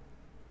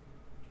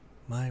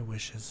 My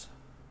wishes.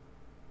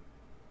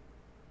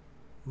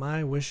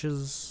 My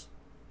wishes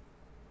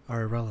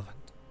are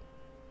irrelevant,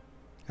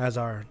 as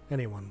are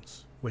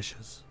anyone's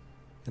wishes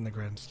in the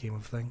grand scheme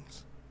of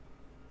things.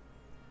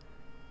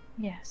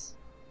 Yes.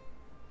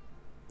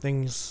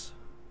 Things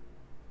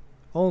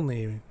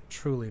only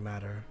truly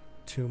matter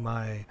to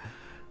my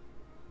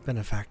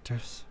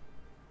benefactors.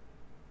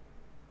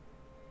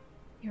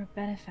 Your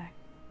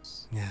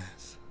benefactors.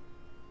 Yes.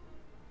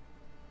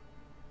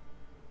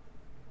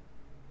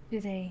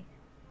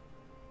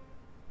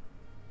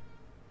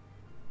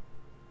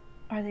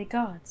 Are they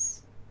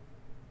gods?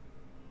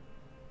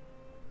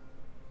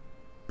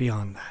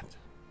 Beyond that,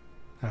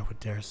 I would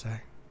dare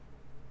say.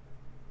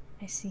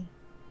 I see.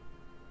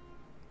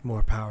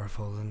 More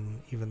powerful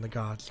than even the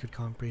gods could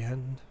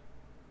comprehend.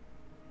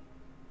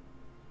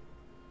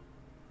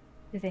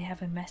 Do they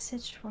have a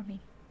message for me?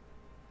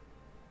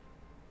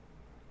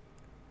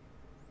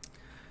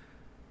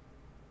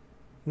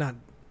 Not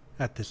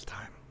at this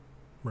time,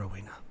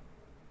 Rowena.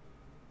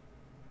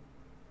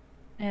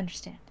 I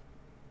understand.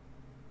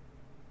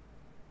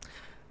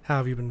 How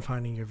have you been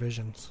finding your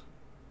visions?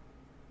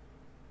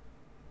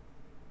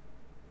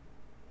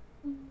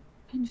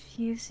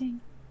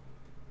 Confusing.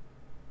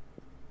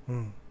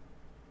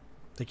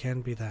 They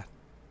can be that.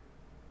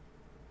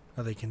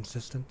 Are they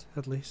consistent,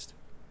 at least?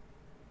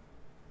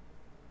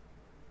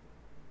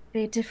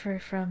 They differ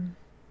from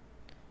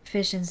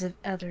visions of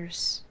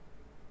others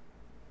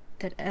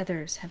that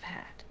others have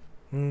had.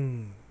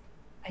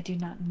 I do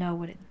not know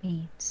what it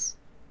means.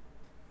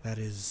 That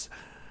is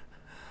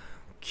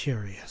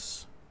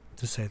curious,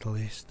 to say the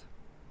least.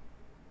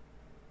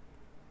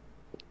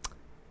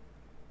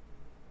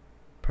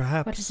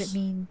 Perhaps. What does it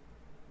mean?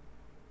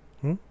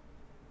 Hmm?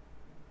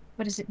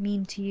 What does it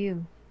mean to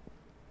you?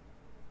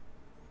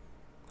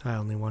 I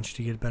only want you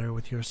to get better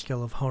with your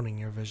skill of honing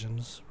your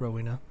visions,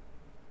 Rowena,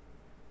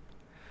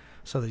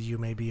 so that you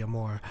may be a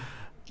more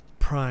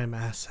prime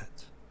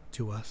asset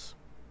to us.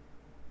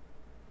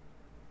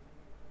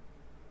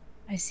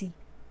 I see.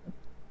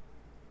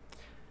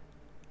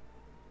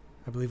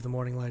 I believe the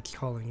morning light's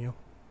calling you.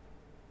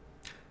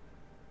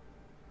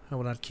 I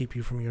will not keep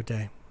you from your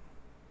day.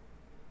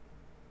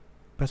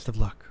 Best of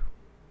luck,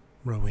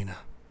 Rowena.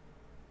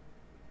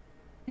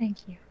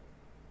 Thank you.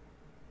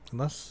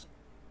 Unless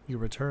you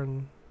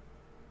return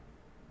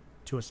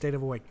to a state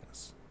of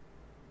awakeness.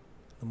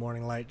 The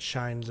morning light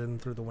shines in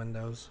through the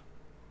windows.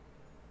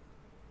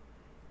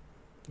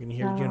 You can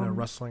hear Yuna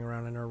rustling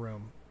around in her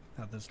room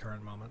at this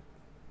current moment.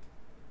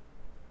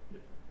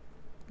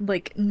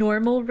 Like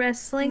normal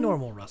wrestling?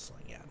 Normal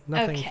rustling, yeah.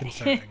 Nothing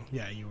concerning.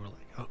 Yeah, you were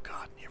like, oh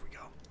god, here we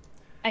go.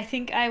 I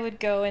think I would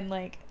go and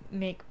like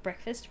make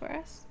breakfast for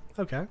us.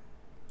 Okay.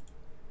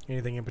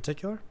 Anything in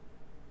particular?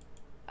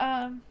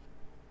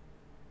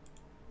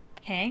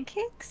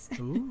 Pancakes?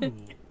 Ooh.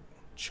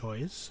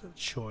 Choice.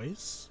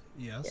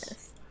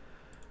 Yes.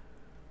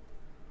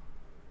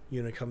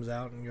 Yuna comes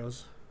out and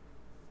goes,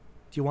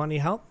 do you want any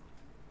help?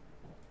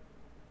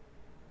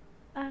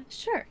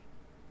 Sure.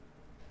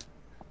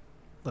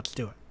 Let's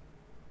do it.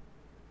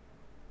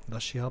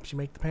 Thus she helps you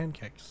make the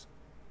pancakes.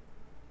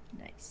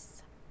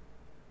 Nice.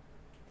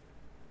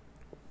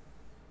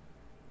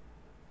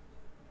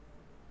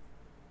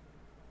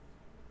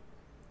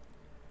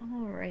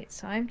 Alright,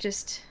 so I'm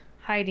just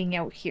hiding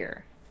out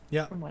here.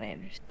 Yeah. From what I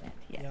understand,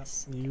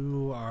 yes. Yeah.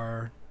 You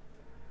are...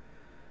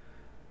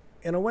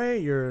 In a way,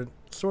 you're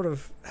sort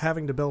of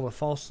having to build a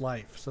false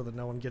life so that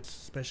no one gets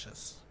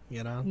suspicious,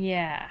 you know?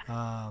 Yeah.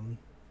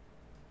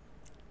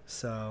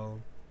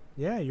 So,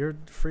 yeah, you're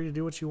free to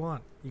do what you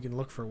want. You can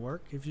look for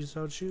work if you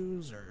so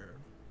choose, or...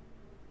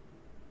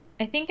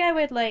 I think I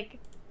would, like,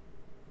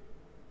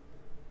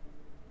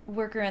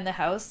 work around the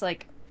house,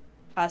 like,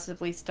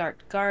 possibly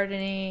start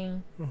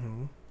gardening.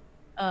 Mm-hmm.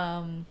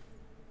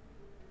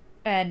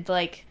 And,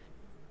 like,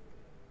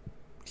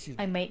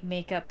 I might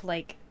make up,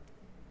 like,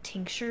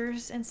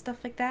 tinctures and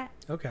stuff like that.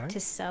 Okay. To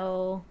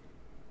sell.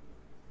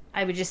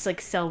 I would just,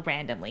 like, sell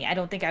randomly. I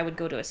don't think I would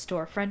go to a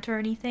storefront or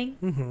anything.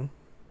 Mm-hmm.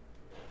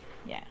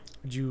 Yeah.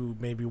 Would you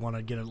maybe want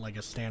to get it like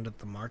a stand at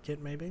the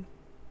market, maybe?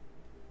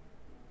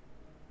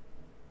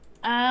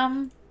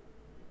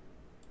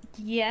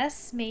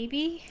 Yes,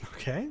 maybe.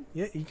 Okay.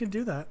 Yeah, you can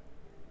do that.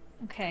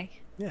 Okay.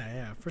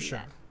 Yeah, for sure.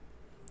 That.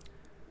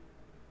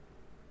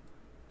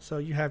 So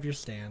you have your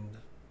stand.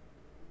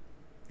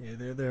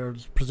 Yeah,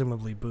 there's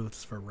presumably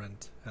booths for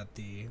rent at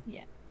the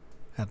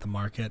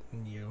market,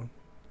 and you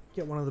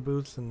get one of the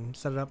booths and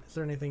set it up. Is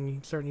there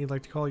anything certain you'd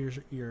like to call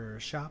your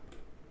shop?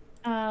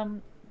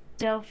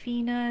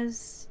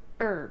 Delphina's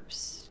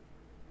Herbs.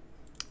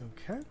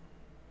 Okay.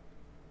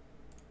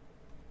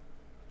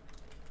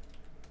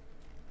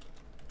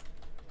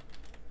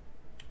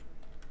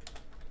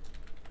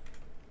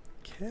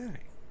 Okay.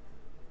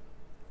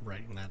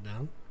 Writing that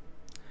down.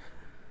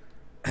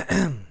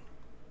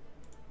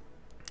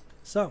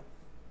 So,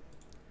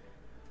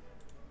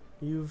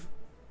 you've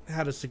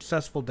had a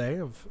successful day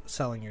of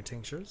selling your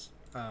tinctures.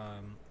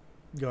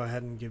 Go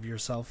ahead and give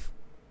yourself...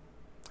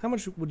 How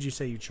much would you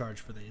say you charge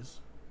for these?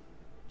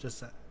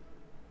 Just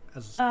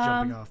as a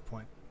jumping off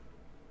point.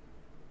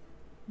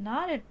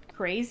 Not a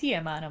crazy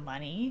amount of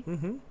money.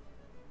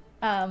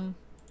 Mm-hmm.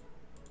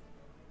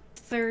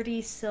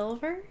 30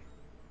 silver?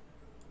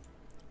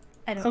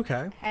 I don't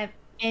have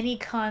any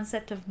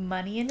concept of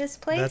money in this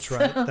place. That's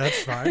right. So.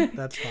 That's fine.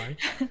 That's fine.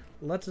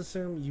 Let's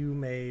assume you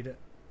made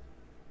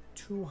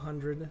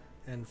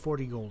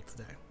 240 gold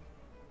today.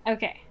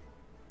 Okay.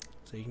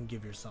 So you can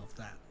give yourself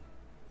that.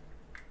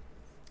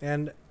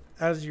 And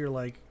as you're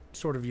like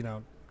sort of,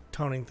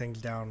 toning things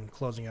down,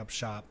 closing up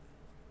shop,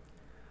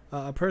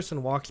 a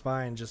person walks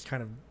by and just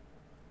kind of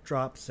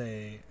drops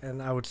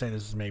and I would say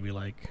this is maybe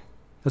like,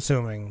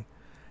 assuming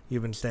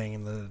you've been staying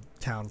in the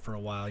town for a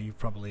while, you've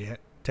probably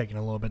taken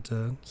a little bit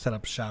to set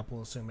up shop.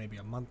 We'll assume maybe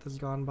a month has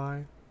gone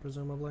by,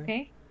 presumably.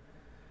 Okay.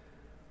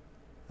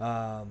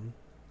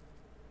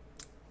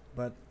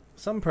 But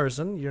some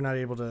person, you're not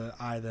able to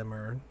eye them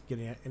or get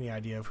any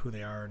idea of who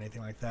they are or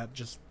anything like that,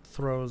 just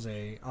throws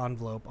a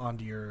envelope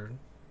onto your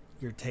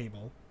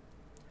table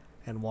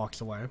and walks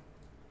away.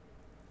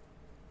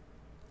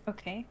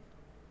 Okay.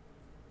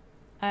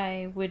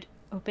 I would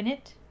open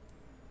it.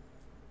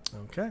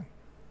 Okay.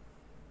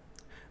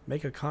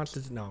 Make a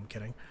constant... No, I'm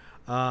kidding.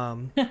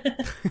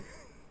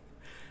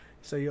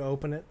 So you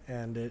open it,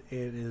 and it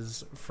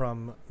is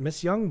from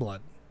Miss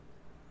Youngblood.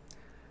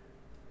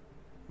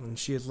 And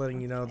she is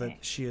letting you know that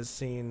she has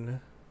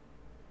seen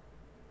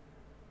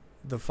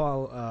the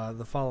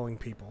following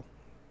people.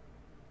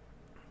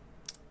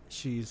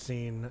 She's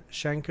seen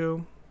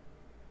Shanku,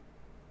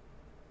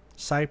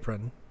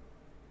 Cyprin,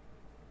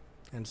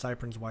 and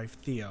Cyprin's wife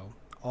Theo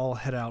all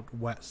head out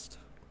west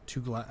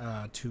to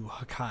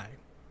Hakai,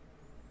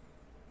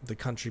 the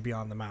country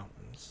beyond the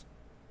mountains.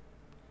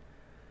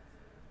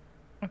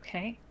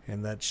 Okay.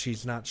 And that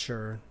she's not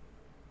sure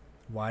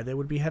why they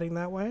would be heading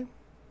that way,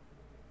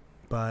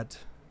 but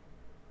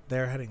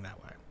they're heading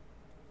that way.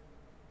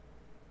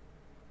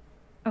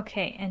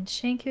 Okay, and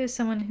Shanku is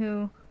someone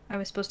who I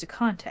was supposed to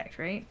contact,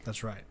 right?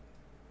 That's right.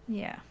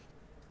 Yeah.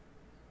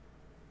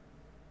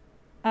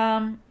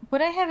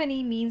 Would I have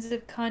any means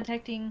of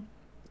contacting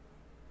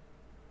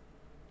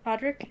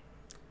Podrick?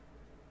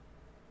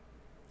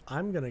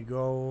 I'm gonna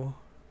go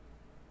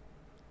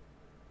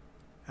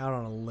out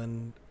on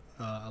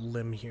a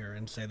limb here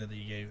and say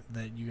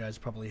that you guys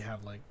probably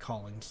have like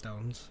calling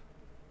stones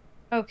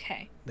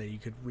Okay. that you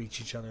could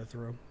reach each other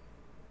through.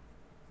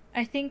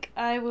 I think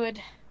I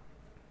would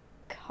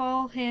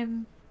call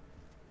him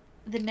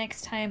the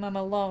next time I'm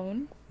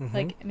alone,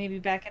 like maybe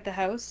back at the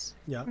house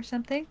or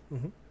something,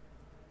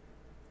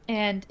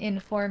 and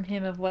inform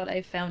him of what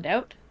I found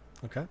out.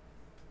 Okay.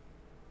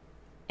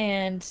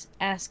 And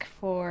ask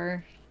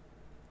for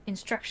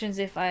instructions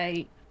if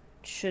I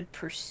should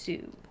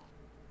pursue.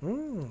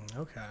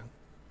 Okay.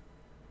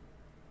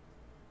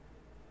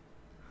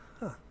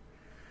 Huh.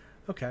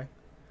 Okay.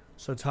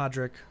 So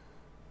Todrick,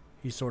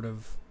 he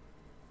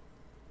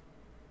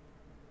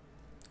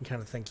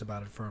kind of thinks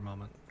about it for a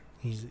moment.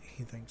 He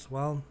thinks,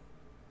 well,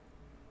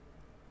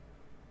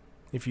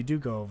 if you do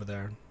go over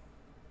there,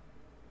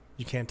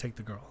 you can't take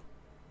the girl.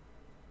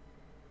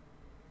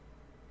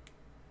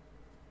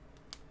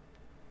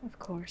 Of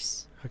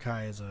course.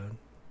 Hakai is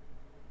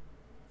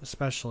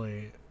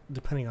especially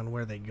depending on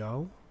where they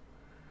go,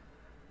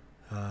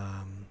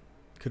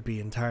 could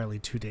be entirely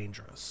too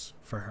dangerous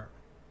for her.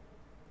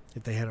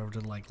 If they head over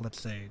to, like,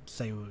 let's say,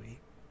 Seui,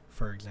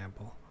 for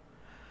example.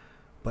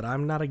 But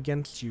I'm not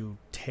against you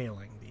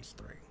tailing these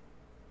three.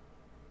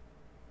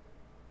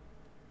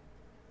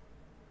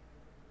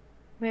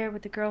 Where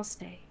would the girl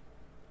stay?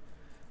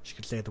 She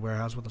could stay at the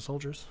warehouse with the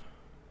soldiers.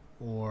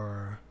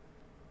 Or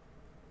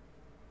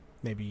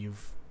maybe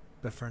you've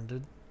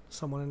befriended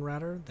someone in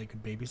Ratter. They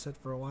could babysit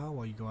for a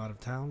while you go out of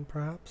town,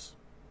 perhaps.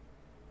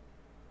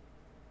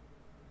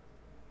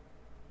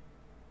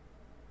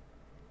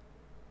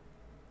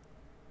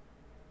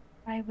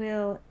 I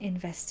will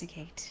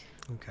investigate.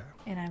 Okay.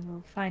 And I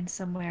will find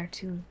somewhere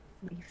to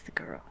leave the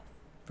girl.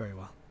 Very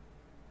well.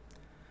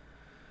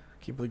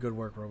 Keep up the good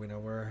work, Rowena.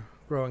 We're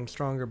growing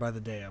stronger by the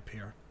day up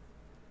here.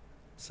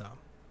 So.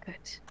 Good.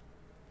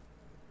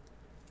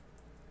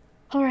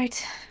 All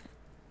right.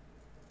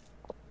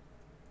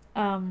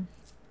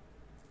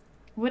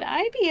 Would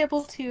I be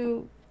able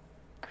to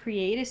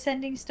create a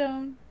sending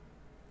stone?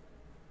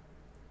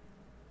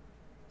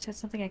 Is that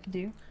something I can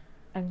do?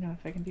 I don't know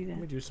if I can do that.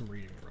 Let me do some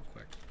reading real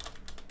quick.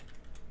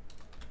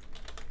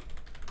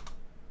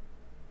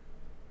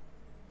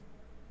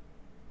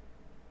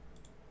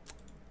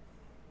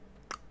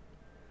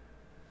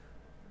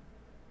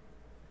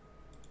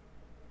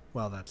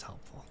 Well, that's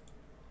helpful.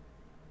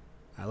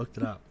 I looked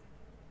it up.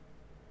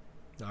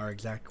 Our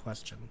exact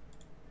question.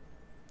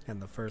 And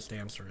the first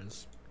answer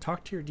is,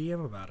 talk to your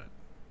DM about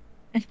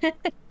it.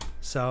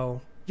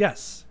 So,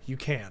 yes, you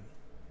can.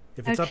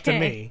 If it's up to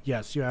me,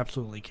 yes, you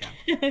absolutely can.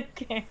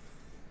 Okay.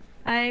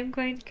 I'm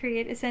going to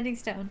create a sending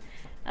stone.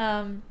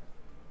 And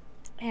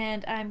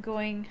I'm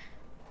going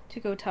to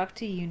go talk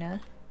to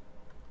Yuna.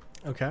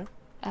 Okay.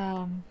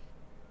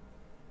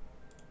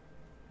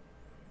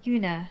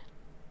 Yuna,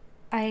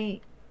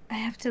 I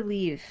have to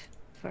leave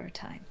for a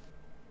time.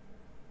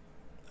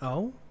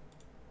 Oh?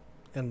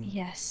 And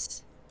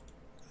yes.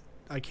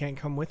 I can't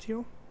come with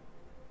you?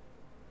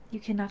 You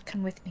cannot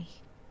come with me.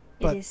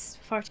 But, it is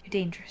far too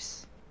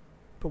dangerous.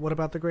 But what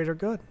about the greater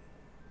good?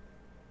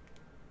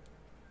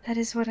 That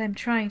is what I'm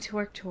trying to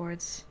work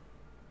towards.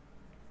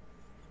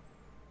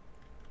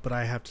 But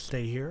I have to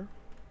stay here?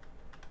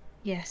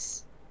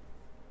 Yes.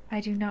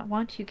 I do not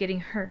want you getting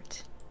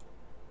hurt.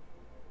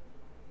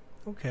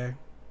 Okay.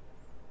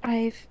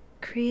 I've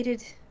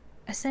created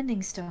a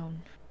sending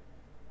stone.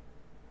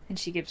 And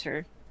she gives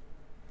her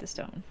the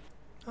stone.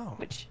 Oh.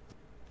 Which,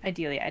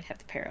 ideally, I'd have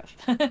the pair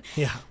of.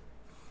 Yeah.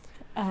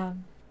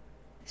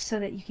 So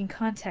that you can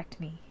contact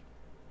me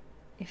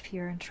if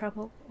you're in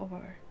trouble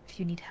or if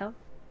you need help.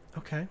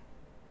 Okay.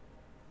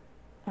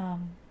 Who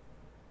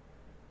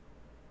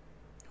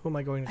am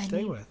I going to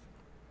stay with?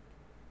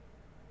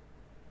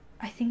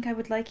 I think I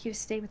would like you to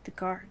stay with the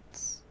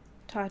guards.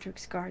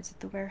 Todrick's guards at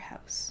the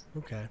warehouse.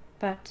 Okay.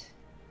 But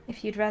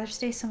if you'd rather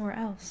stay somewhere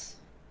else...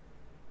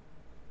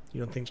 You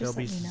don't think they'll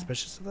be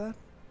suspicious of that?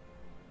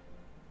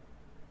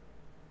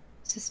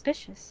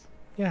 Suspicious?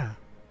 Yeah.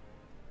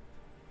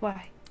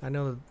 Why? I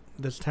know that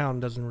this town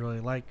doesn't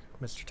really like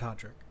Mr.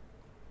 Todrick.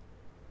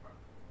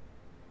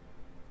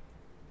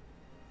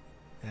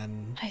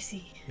 And I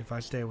see. If I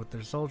stay with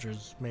their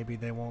soldiers, maybe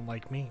they won't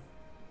like me.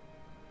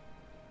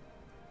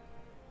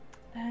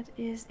 That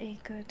is a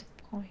good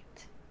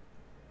point.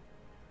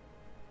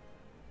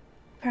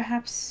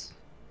 Perhaps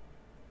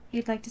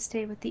you'd like to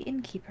stay with the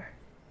innkeeper.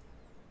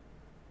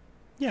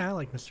 Yeah, I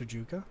like Mr.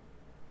 Juka.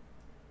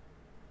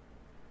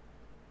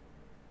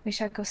 We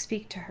shall go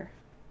speak to her.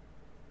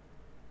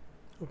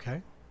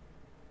 Okay.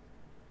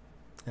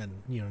 And,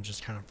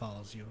 just kind of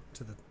follows you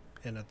to the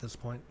inn at this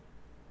point.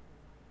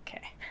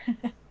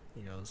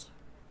 He goes,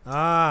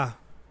 ah,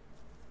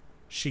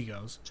 she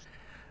goes,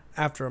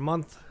 after a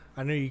month,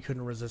 I knew you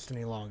couldn't resist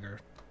any longer.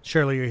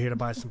 Surely you're here to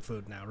buy some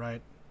food now,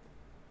 right?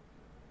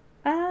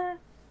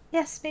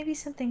 Yes, maybe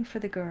something for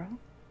the girl.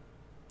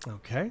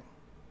 Okay.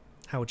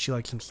 How would she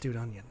like some stewed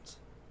onions?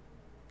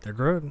 They're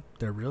good.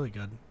 They're really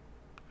good.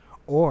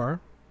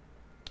 Or,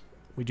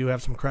 we do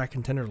have some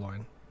Kraken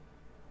tenderloin.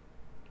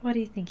 What do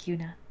you think,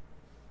 Yuna?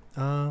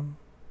 Can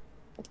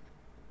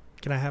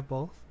I have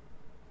both?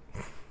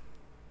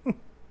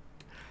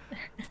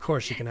 Of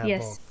course you can have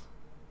Yes, both.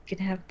 you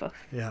can have both.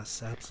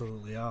 Yes,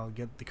 absolutely. I'll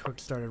get the cook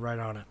started right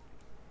on it.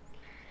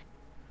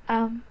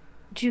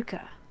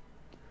 Juka.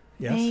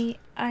 Yes? May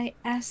I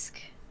ask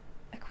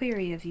a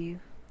query of you?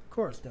 Of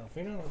course,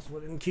 Delphina. That's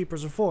what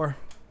innkeepers are for.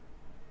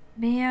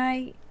 May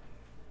I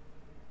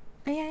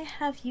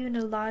have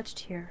Yuna lodged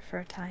here for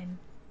a time?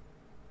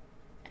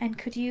 And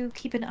could you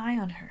keep an eye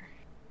on her?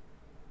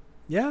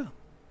 Yeah.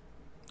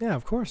 Yeah,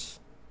 of course.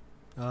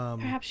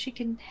 Perhaps she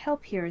can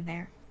help here and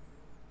there.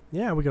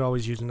 Yeah, we could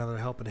always use another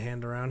helping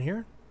hand around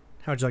here.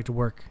 How'd you like to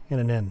work in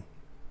an inn,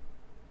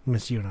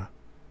 Miss Yuna?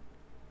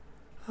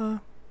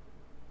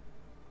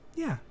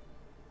 Yeah.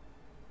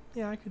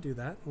 Yeah, I could do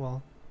that.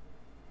 Well,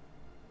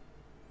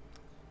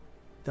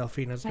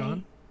 Delphina's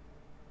gone.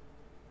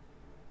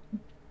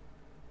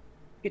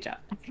 Good job.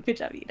 Good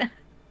job, Yuna.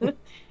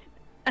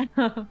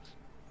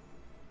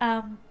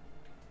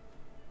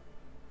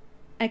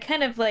 I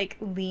kind of like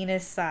lean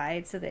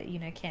aside so that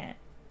Yuna can't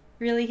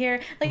really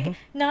hear. Like,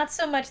 not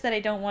so much that I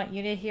don't want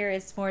Yuna to hear,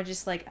 it's more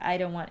just like I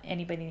don't want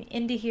anybody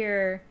in to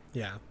hear.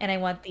 Yeah. And I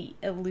want the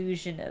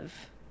illusion of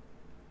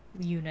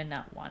Yuna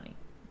not wanting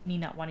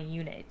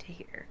Yuna to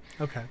hear.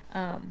 Okay.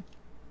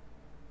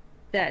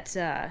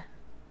 That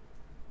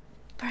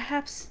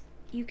perhaps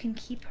you can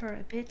keep her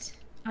a bit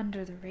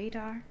under the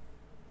radar.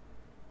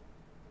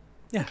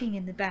 Yeah. Looking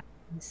in the back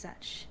and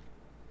such.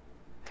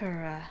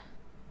 Her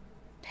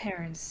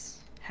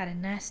parents had a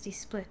nasty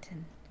split,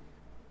 and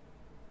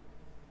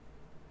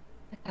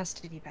the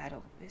custody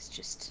battle is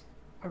just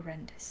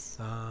horrendous.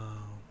 Oh,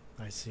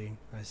 I see.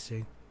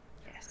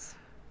 Yes.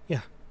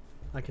 Yeah,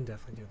 I can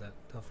definitely do that,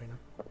 Delphina.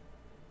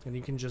 And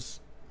you can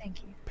just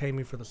Thank you. pay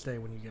me for the stay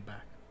when you get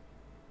back.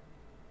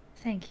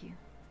 Thank you.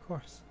 Of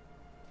course.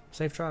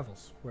 Safe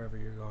travels, wherever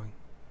you're going.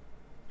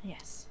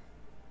 Yes.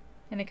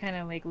 And I kind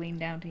of like lean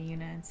down to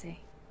Yuna and say,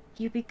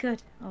 "You be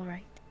good, all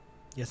right?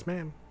 Yes,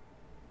 ma'am.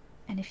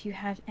 And if you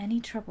have any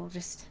trouble,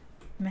 just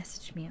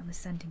message me on the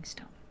sending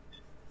stone."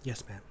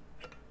 Yes, ma'am.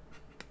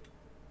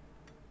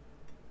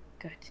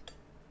 Good.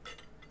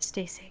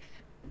 Stay safe.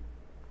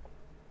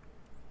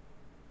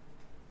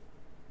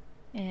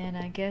 And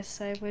I guess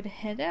I would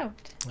head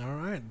out. All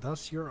right,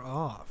 thus you're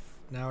off.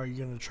 Now are you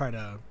going to try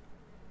to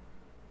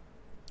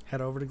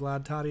head over to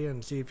Glad Tadia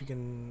and see if you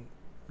can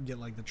get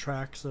like the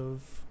tracks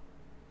of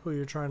who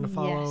you're trying to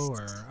follow? Yes.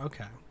 Or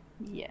okay.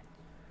 Yeah.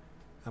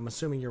 I'm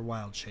assuming you're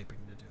wild shaping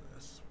to do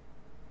this.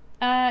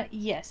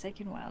 Yes, I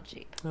can wild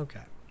shape.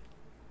 Okay.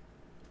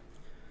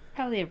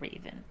 Probably a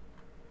raven.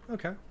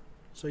 Okay.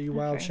 So you Not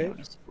wild very shape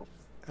noticeable.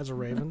 as a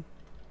raven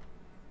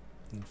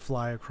and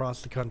fly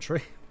across the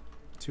country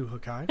to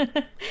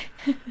Hokai.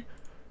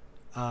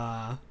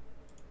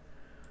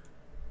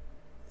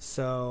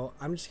 So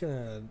I'm just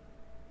gonna,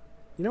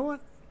 you know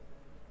what?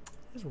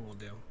 Here's what we'll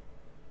do.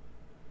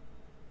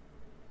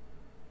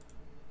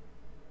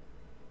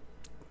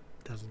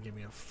 Doesn't give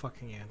me a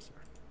fucking answer.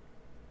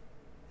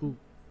 Ooh,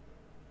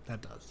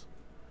 that does.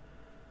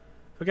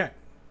 Okay.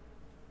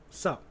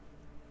 So,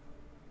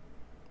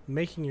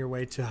 making your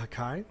way to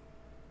Hokai,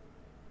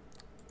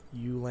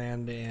 you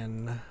land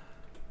in.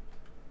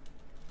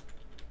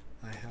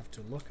 I have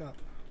to look up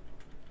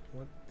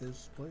what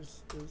this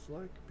place is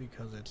like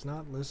because it's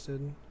not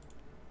listed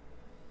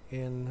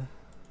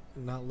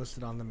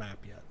on the map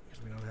yet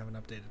because we don't have an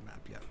updated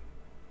map yet.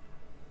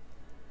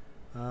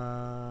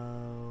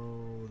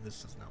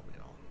 This does not help me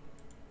at all.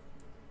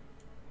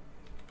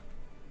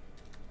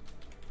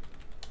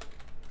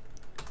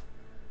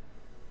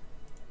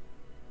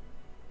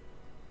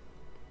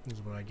 This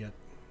is what I get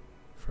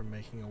for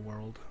making a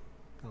world.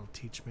 That'll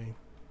teach me.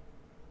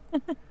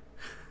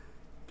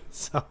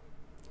 So,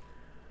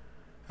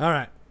 all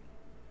right.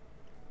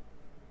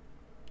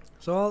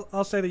 So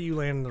I'll say that you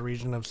land in the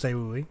region of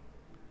Seui.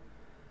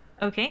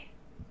 Okay.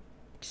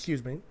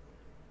 Excuse me.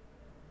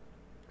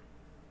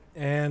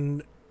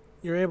 And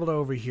you're able to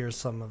overhear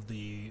some of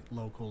the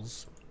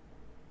locals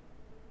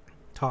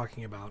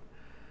talking about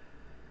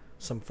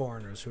some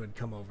foreigners who had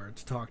come over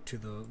to talk to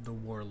the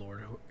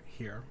warlord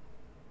here,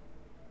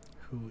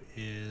 who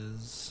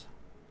is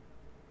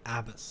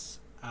Abbas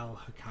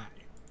al-Hakai.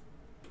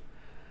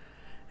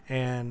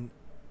 And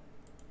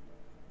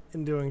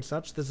in doing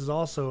such, this is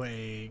also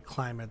a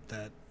climate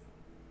that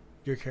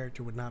your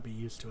character would not be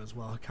used to as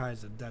well. Hakai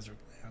is a desert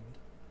land.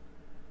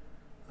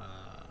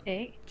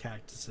 Okay.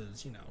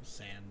 Cactuses,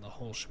 sand, the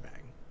whole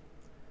shebang.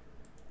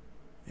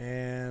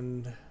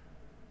 And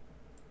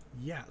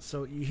yeah,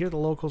 so you hear the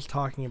locals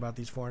talking about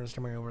these foreigners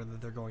coming over, that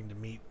they're going to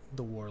meet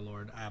the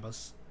warlord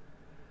Abbas.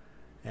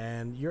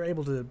 And you're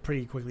able to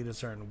pretty quickly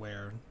discern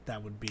where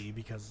that would be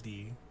because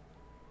the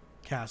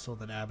castle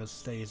that Abbas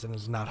stays in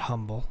is not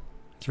humble.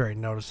 It's very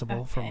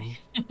noticeable from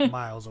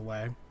miles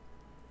away.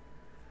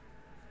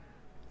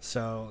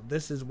 So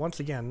this is once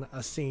again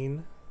a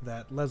scene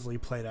that Leslie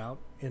played out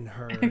in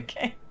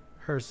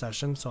her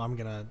session, so I'm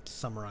gonna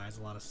summarize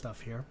a lot of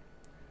stuff here.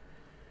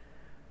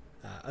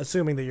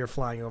 Assuming that you're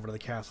flying over to the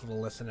castle to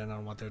listen in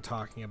on what they're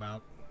talking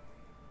about.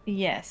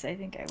 Yes, I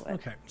think I would.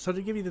 Okay, so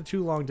to give you the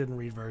too long didn't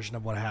read version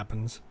of what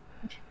happens,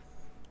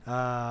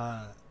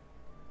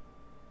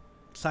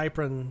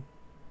 Cyprin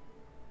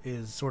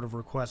is sort of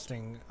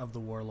requesting of the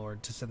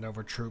warlord to send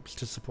over troops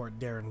to support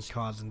Darren's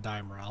cause in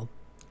Daimarel.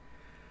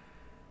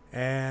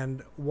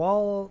 And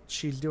while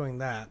she's doing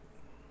that,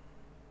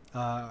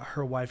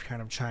 her wife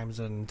kind of chimes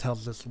in and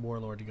tells this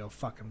warlord to go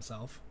fuck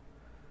himself,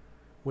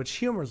 which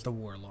humors the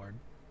warlord.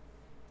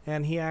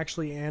 And he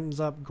actually ends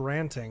up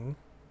granting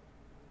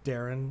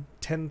Darren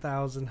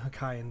 10,000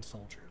 Hakayan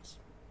soldiers.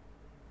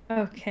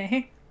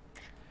 Okay.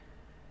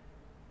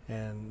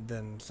 And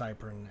then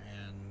Cyprin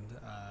and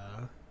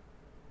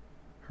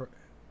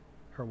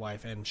her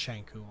wife and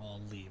Shanku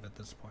all leave at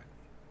this point.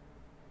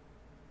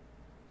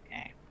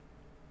 Okay.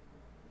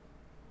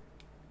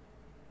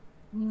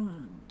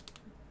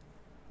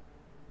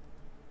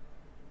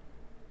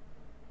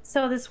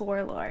 So this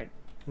warlord.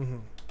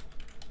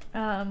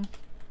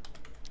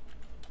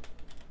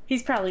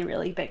 He's probably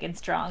really big and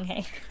strong,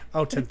 hey?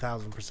 Oh,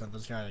 10,000%.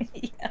 This guy.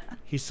 Yeah.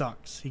 He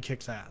sucks. He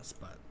kicks ass,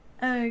 but.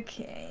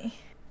 Okay.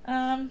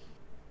 I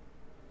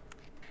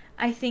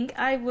think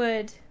I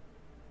would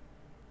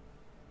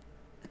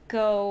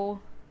go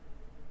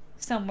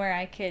somewhere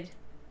I could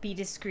be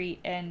discreet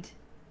and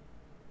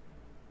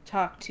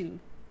talk to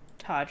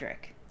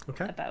Todrick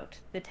about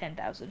the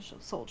 10,000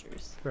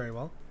 soldiers. Very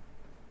well.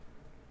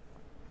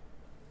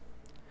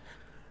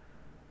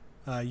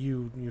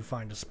 You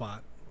find a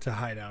spot to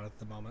hide out at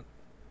the moment.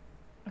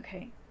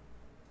 Okay.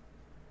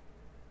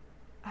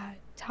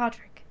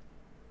 Todrick.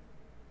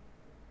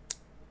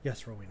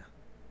 Yes, Rowena.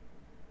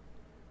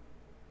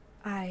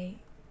 I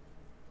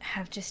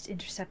have just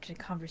intercepted a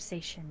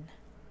conversation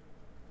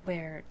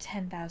where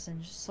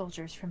 10,000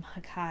 soldiers from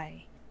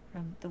Hakai,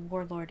 from the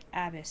warlord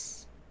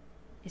Abbas,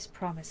 is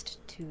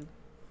promised to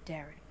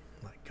Darren.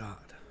 My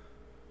God.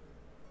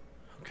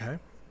 Okay.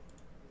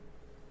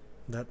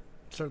 That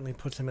certainly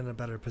puts him in a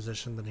better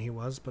position than he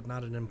was, but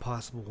not an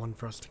impossible one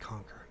for us to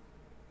conquer.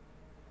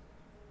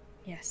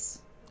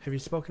 Yes. Have you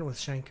spoken with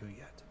Shanku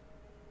yet?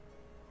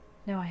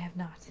 No, I have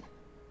not.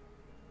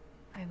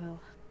 I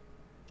will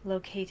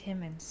locate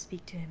him and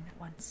speak to him at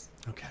once.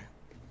 Okay.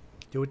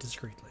 Do it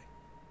discreetly.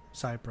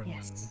 Cyprin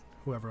yes. and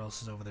whoever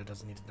else is over there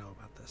doesn't need to know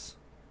about this.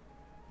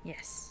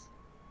 Yes.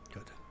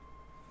 Good.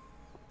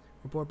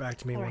 Report back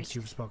to me All once right.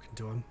 you've spoken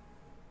to him.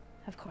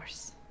 Of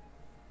course.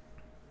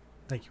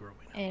 Thank you,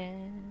 Rowena.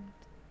 And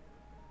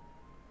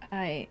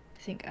I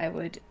think I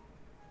would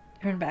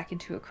turn back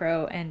into a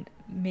crow and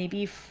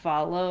maybe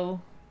see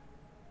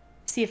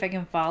if I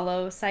can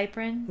follow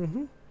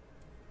Cyprin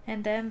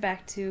and then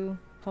back to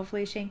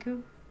hopefully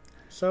Shanku.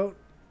 So,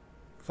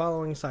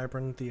 following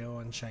Cyprin, Theo,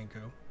 and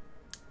Shanku,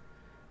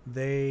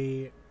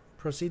 they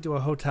proceed to a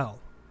hotel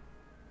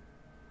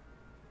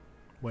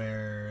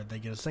where they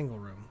get a single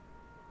room.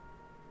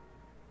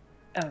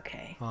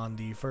 Okay. On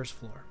the first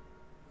floor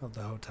of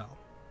the hotel.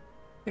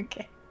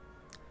 Okay.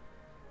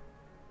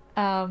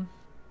 I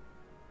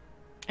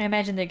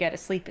imagine they gotta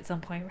sleep at some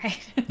point, right?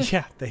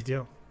 Yeah, they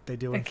do. They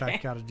do, in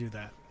fact, gotta do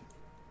that.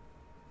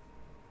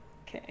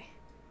 Okay.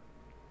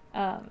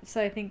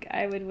 So I think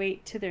I would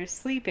wait till they're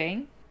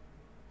sleeping.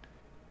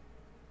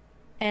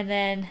 And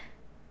then,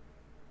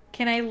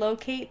 can I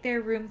locate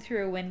their room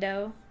through a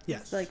window?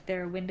 Yes. It's like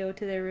their window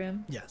to their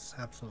room? Yes,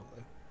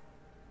 absolutely.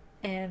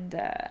 And,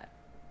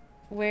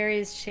 where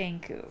is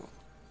Shanku?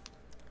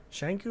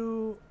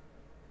 Shanku,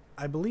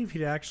 I believe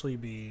he'd actually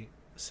be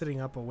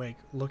sitting up awake,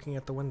 looking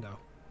at the window.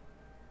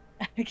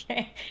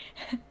 Okay.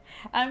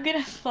 I'm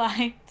gonna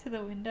fly to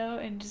the window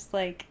and just,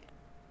 like,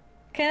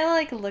 kind of,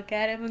 like, look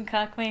at him and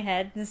cock my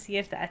head and see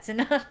if that's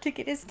enough to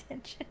get his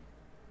attention.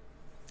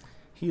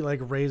 He, like,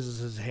 raises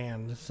his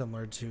hand,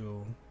 similar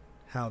to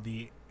how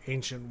the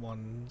Ancient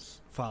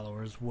One's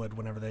followers would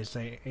whenever they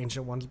say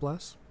Ancient One's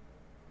bless.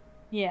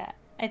 Yeah.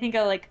 I think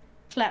I'll, like,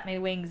 flap my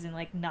wings and,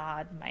 like,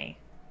 nod my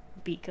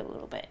beak a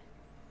little bit.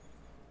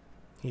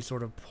 He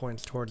sort of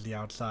points towards the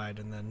outside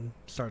and then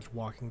starts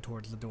walking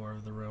towards the door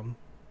of the room.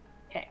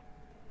 Okay.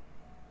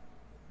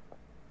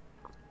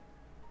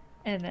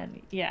 And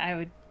then, yeah, I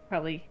would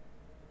probably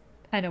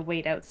kind of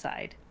wait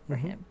outside for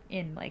him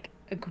in, like,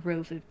 a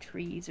grove of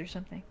trees or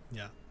something.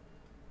 Yeah.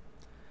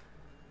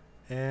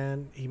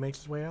 And he makes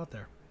his way out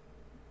there.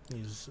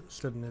 He's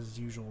stood in his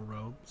usual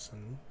robes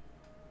and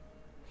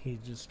he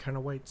just kind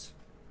of waits.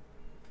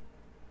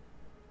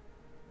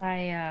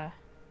 I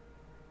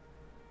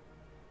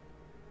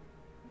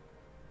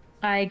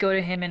go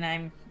to him and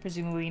I'm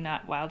presumably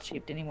not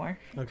wild-shaped anymore.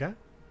 Okay.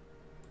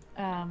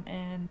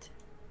 And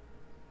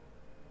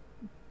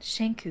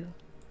Shanku.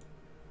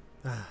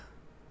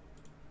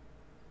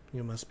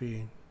 You must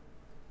be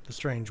The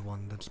strange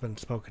one that's been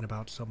spoken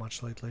about so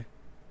much lately.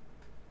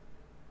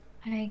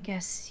 I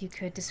guess you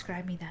could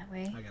describe me that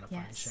way. I gotta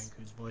find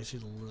Shanku's voice.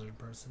 He's a lizard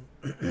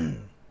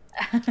person.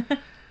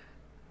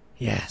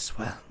 Yes,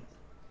 well.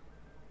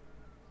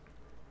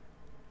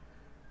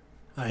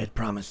 I had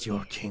promised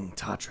your King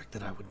Todrick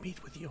that I would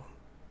meet with you.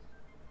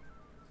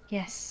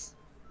 Yes.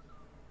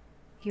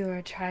 You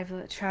are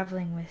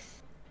traveling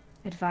with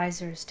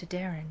advisors to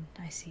Darren,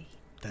 I see.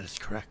 That is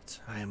correct.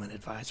 I am an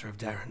advisor of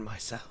Darren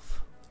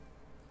myself.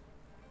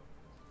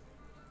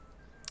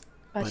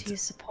 But you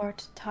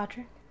support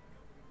Todrick?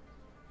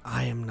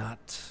 I am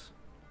not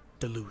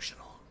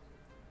delusional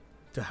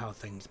to how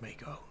things may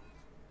go.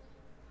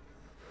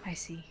 I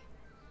see.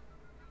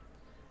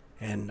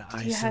 And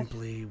I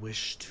simply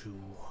wish to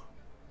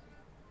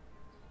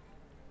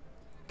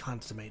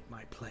consummate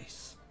my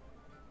place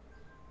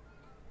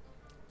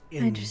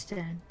in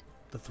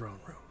the throne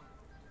room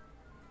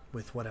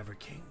with whatever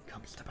king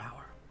comes to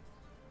power.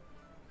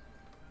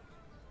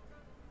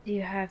 Do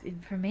you have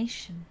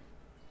information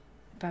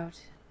about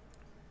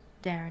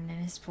Darren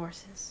and his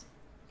forces?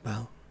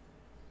 Well,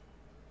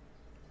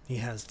 he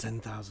has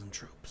 10,000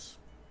 troops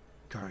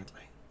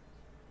currently,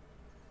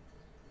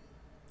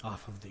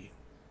 off of the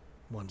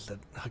ones that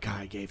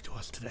Hakai gave to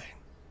us today.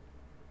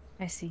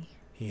 I see.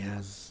 He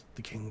has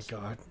the King's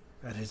Guard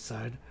at his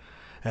side,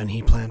 and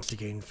he plans to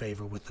gain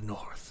favor with the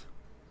North.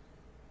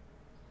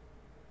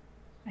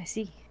 I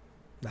see.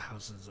 The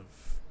houses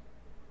of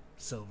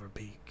Silver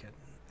Peak and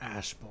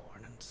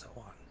Ashbourne and so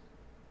on.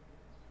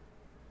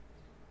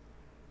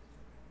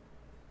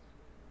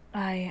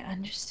 I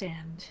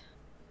understand.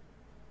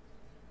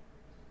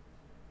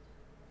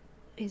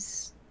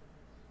 Is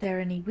there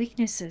any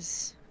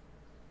weaknesses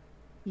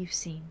you've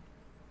seen?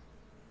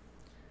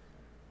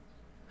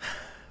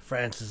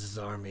 Francis's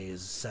army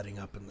is setting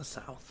up in the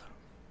south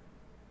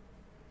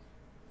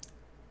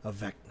of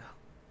Vecna,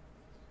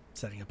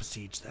 setting up a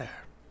siege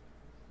there.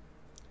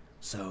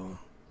 So,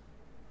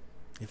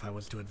 if I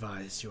was to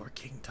advise your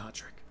King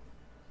Todrick,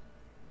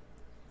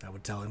 I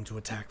would tell him to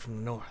attack from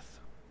the north,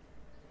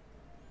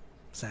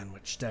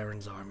 sandwich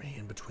Darren's army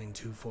in between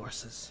two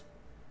forces.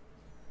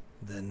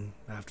 Then,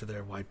 after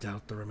they're wiped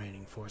out, the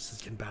remaining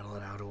forces can battle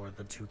it out, or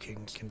the two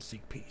kings can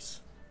seek peace.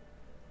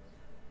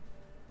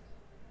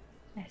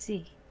 I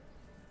see.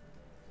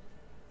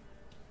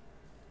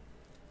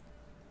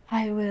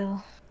 I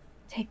will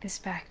take this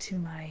back to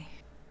my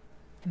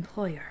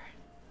employer.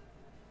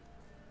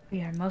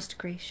 We are most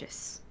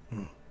gracious.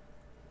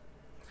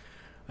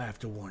 I have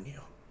to warn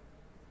you.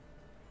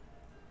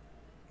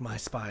 My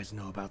spies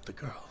know about the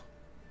girl.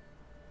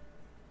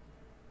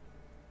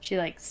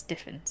 She,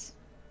 stiffens.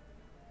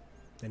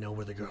 They know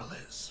where the girl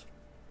is.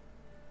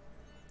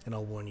 And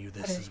I'll warn you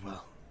this as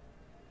well.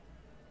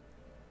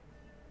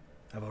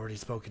 I've already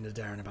spoken to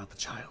Darren about the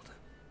child.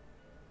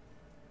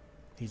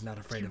 He's not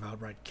afraid of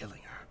outright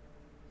killing her.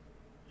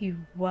 You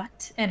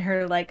what? And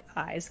her,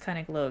 eyes kind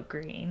of glow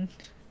green.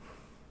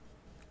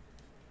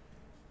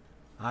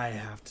 I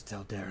have to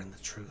tell Darren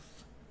the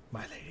truth,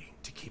 my lady,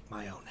 to keep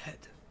my own head.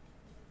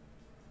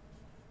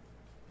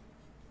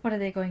 What are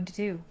they going to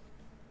do?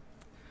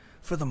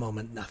 For the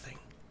moment, nothing.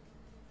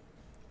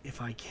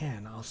 If I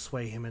can, I'll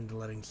sway him into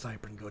letting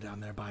Cypern go down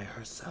there by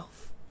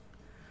herself.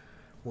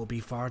 We'll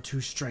be far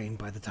too strained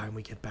by the time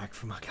we get back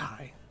from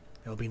Hakai.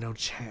 There'll be no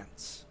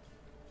chance.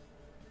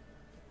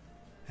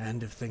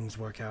 And if things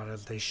work out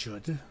as they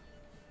should,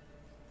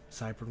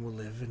 Cypern will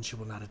live and she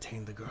will not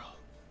attain the girl.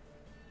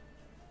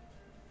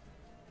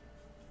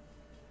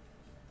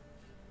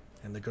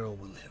 And the girl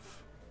will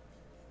live.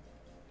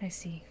 I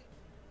see.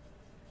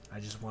 I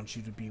just want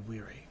you to be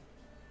weary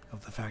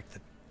of the fact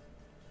that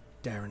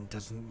Darren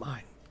doesn't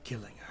mind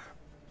killing her.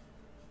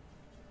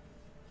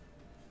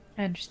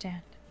 I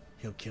understand.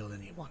 He'll kill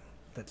anyone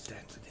that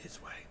stands in his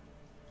way.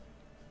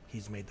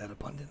 He's made that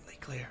abundantly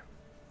clear,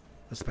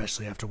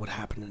 especially after what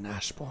happened in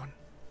Ashbourne.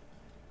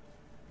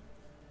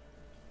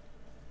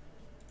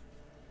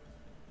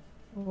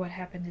 What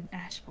happened in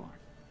Ashbourne?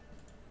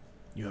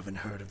 You haven't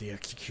heard of the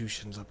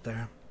executions up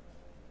there?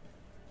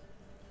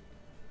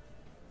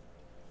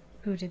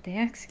 Who did they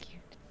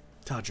execute?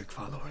 Todrick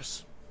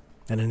followers,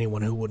 and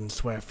anyone who wouldn't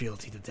swear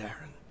fealty to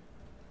Darren.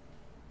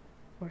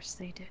 Of course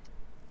they did.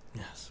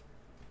 Yes.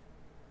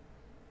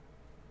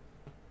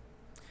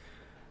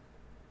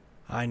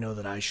 I know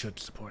that I should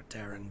support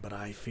Darren, but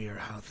I fear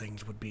how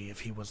things would be if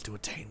he was to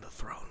attain the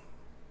throne.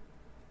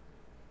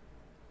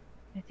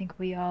 I think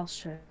we all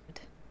should.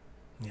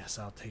 Yes,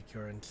 I'll take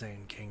your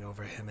insane king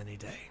over him any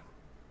day.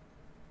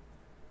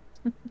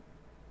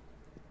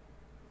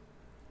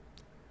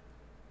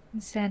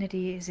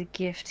 Insanity is a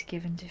gift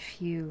given to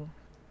few,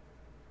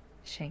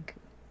 Shanku.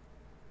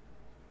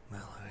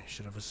 Well, I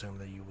should have assumed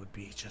that you would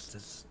be just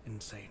as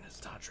insane as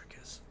Todrick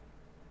is.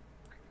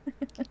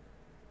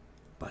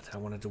 But I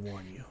wanted to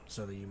warn you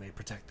so that you may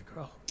protect the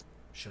girl,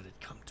 should it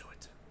come to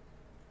it.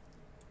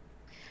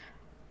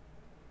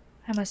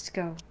 I must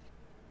go.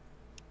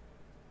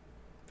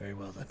 Very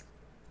well then.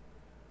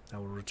 I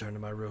will return to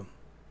my room.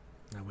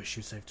 I wish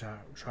you safe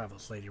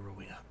travels, Lady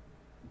Rowena.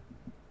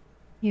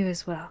 You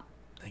as well.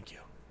 Thank you.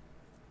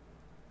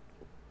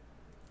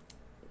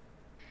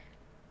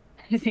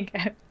 I think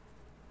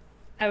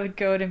I would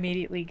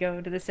immediately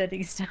go to the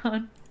setting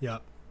stone. Yeah.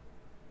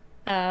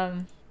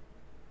 Um,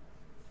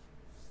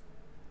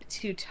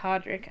 to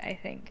Todrick, I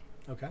think.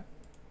 Okay.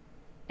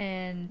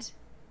 And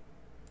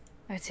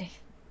I'd say,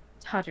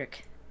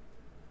 Todrick.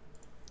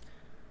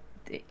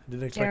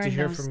 Didn't expect to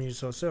hear from you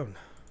so soon.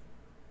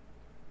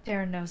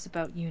 Darren knows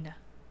about Yuna.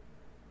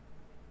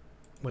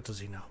 What does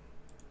he know?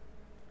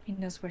 He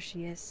knows where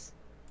she is.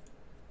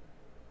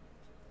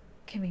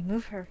 Can we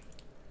move her?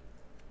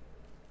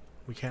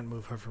 We can't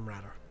move her from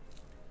Radar.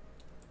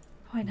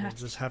 Why not? We'll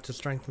just have to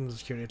strengthen the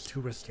security. It's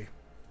too risky.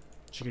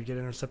 She could get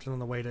intercepted on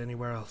the way to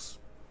anywhere else.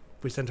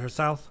 If we send her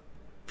south,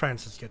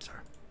 Francis gets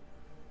her.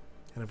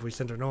 And if we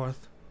send her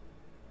north,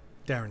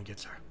 Darren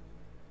gets her.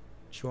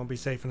 She won't be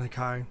safe in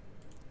Hakai, and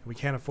we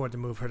can't afford to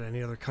move her to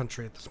any other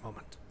country at this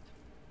moment.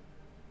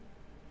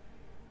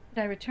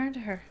 Did I return to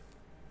her?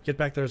 Get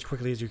back there as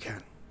quickly as you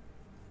can.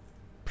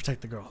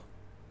 Protect the girl.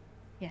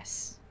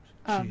 Yes.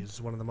 She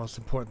is one of the most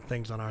important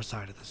things on our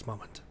side at this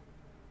moment.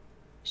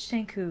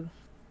 Shanku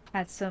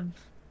had some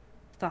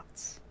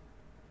thoughts.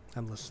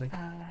 I'm listening.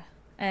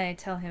 And I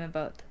tell him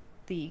about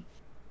the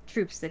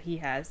troops that he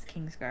has, the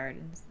Kingsguard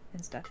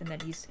and stuff, and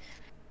that he's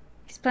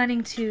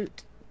planning to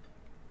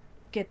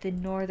get the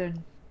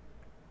northern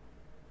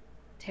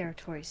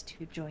territories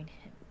to join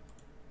him.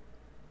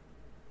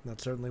 That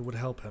certainly would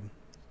help him.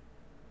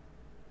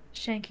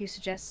 Shanku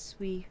suggests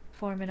we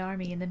form an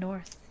army in the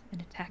north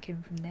and attack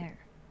him from there.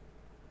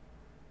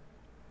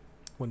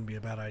 Wouldn't be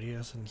a bad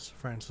idea since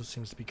Francis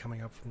seems to be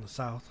coming up from the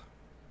south.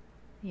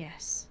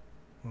 Yes.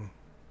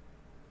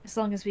 As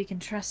long as we can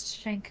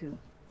trust Shanku.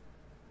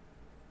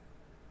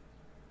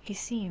 He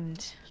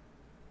seemed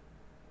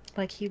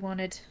like he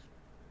wanted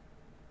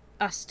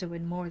us to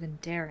win more than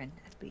Darren,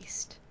 at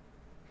least.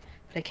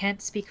 But I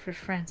can't speak for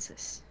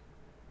Francis.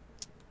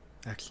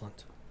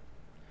 Excellent.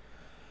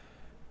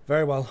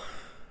 Very well.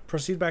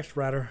 Proceed back to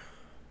Radar.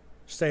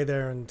 Stay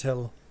there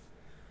until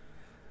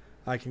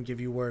I can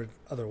give you word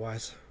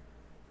otherwise.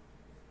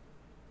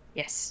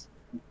 Yes,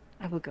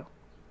 I will go.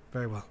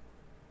 Very well.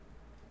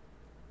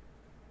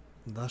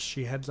 And thus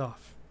she heads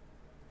off.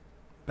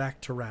 Back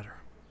to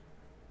Radar.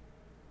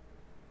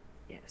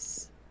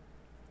 Yes.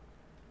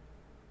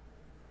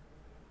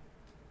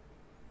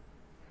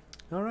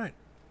 Alright.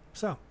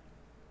 So,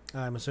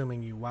 I'm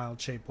assuming you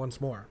wild shape once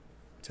more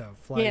to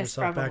fly yes,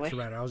 yourself probably. back to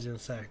Radar. I was going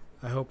to say,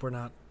 I hope we're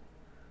not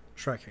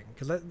trekking,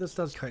 because this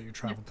does cut your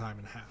travel time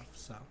in half.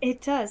 So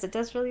it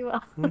does really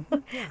well.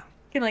 Yeah. You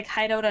can like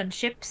hide out on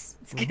ships.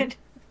 It's good.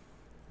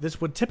 This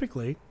would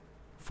typically,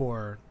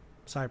 for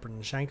Cypern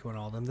and Shanku and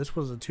all of them, this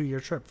was a 2-year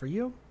trip. For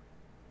you,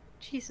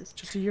 Jesus.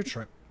 just a year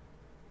trip.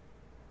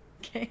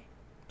 Okay.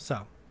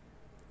 So,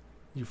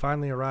 you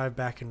finally arrive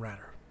back in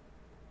Radar.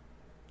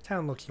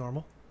 Town looks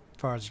normal, as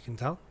far as you can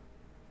tell.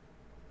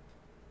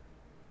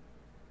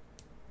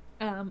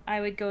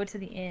 I would go to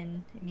the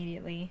inn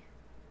immediately.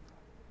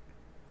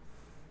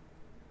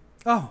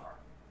 Oh,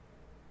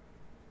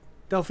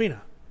 Delphina.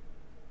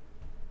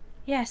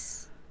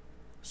 Yes.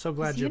 So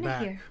glad you're Yuna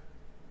back. here?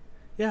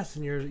 Yes,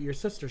 and your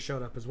sister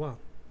showed up as well.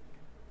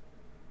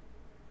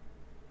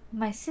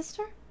 My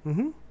sister?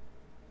 Mm-hmm.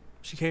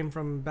 She came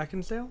from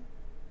Beckinsdale.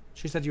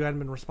 She said you hadn't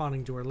been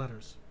responding to her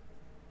letters.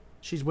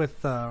 She's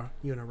with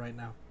Yuna right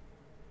now.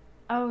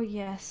 Oh,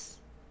 yes.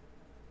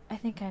 I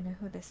think I know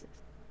who this is.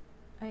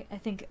 I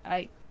think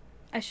I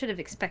should have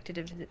expected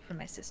a visit from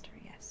my sister,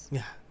 yes.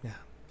 Yeah.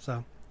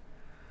 So,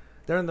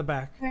 they're in the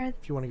back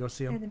if you want to go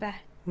see them. They're in the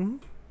back. Mm-hmm.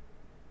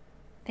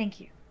 Thank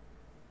you.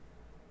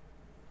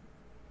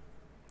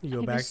 You go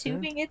I'm back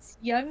assuming there. it's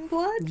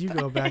Youngblood? You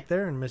go back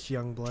there, and Miss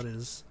Youngblood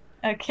is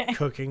Okay.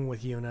 cooking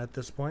with Yuna at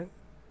this point.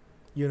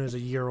 Yuna's a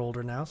year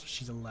older now, so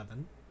she's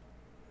 11.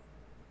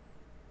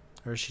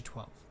 Or is she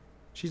 12?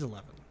 She's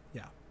 11,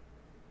 yeah.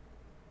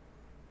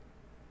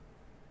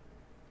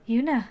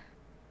 Yuna.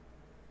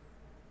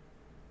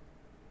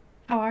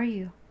 How are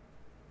you?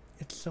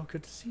 It's so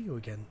good to see you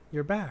again.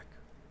 You're back.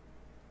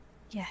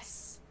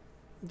 Yes.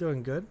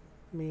 Doing good.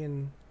 Me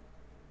and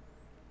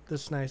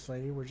this nice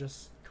lady were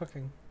just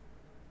cooking,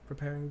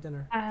 preparing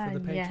dinner for the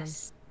patrons.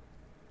 Yes.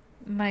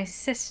 My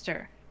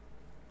sister.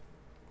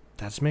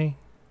 That's me.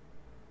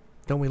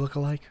 Don't we look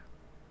alike?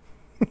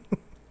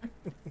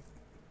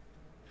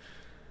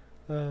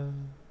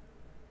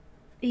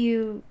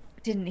 You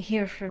didn't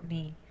hear from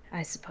me,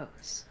 I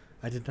suppose.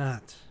 I did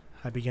not.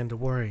 I began to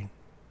worry,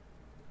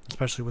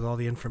 especially with all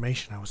the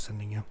information I was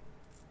sending you.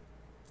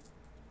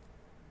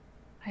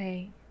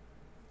 I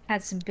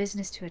had some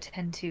business to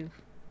attend to.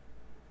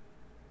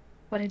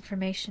 What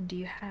information do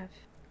you have?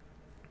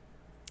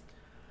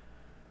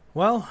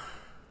 Well,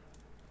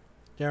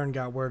 Darren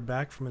got word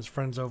back from his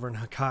friends over in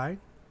Hakai.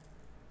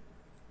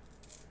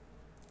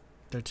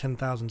 They're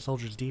 10,000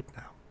 soldiers deep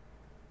now.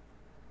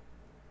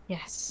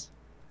 Yes.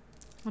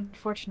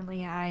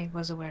 Unfortunately, I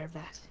was aware of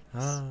that.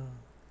 Ah,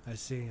 I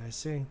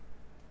see.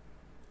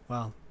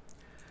 Well,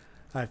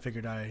 I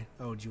figured I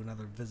owed you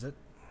another visit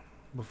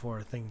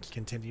before things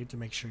continued to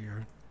make sure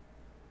you're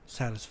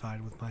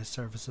satisfied with my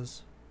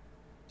services.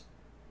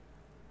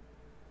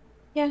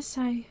 Yes,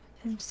 I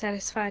I'm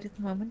satisfied at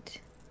the moment.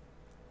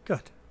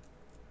 Good.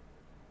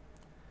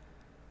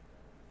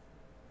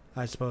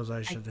 I suppose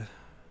I should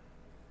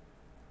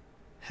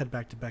head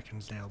back to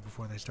Beaconsdale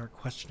before they start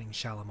questioning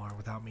Shalimar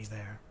without me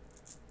there.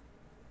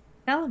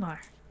 Shalimar?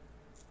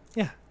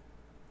 Yeah.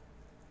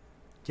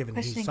 Given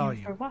he Questioning saw him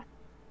you. for what?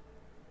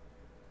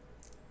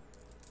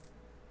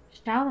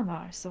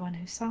 Shalimar's the one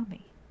who saw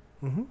me.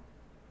 Mm-hmm.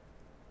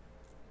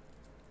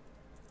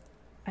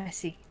 I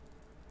see.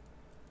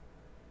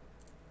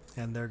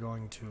 And they're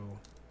going to,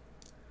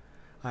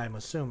 I'm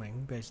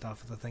assuming, based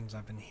off of the things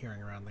I've been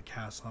hearing around the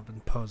castle, I've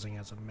been posing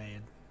as a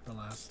maid the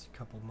last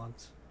couple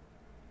months.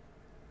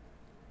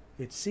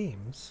 It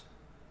seems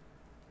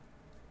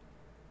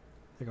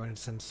they're going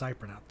to send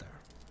Cyprin out there.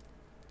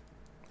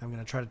 I'm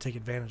going to try to take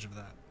advantage of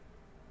that.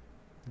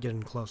 Get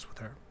in close with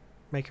her.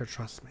 Make her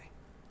trust me.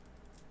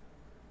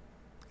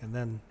 And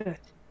then Good.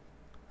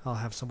 I'll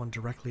have someone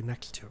directly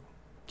next to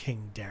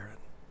King Darren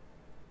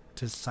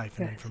to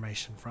siphon Good.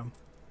 information from.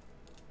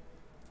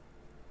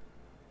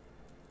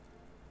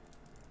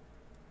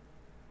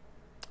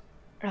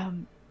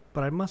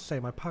 But I must say,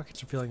 my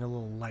pockets are feeling a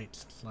little light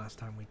since the last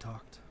time we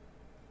talked.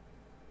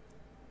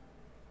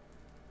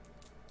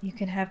 You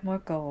can have more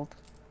gold.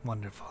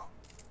 Wonderful.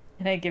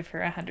 And I give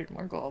her 100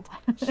 more gold.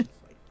 She's like,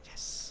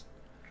 yes.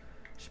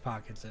 She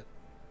pockets it.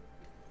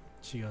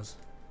 She goes,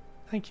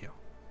 thank you,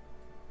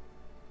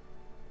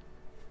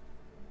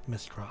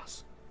 Miss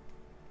Cross.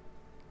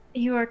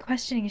 You are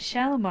questioning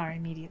Shalimar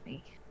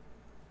immediately.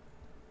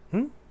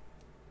 Me?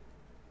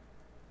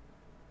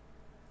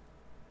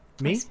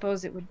 I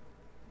suppose it would...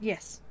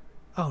 Yes.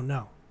 Oh,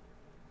 no.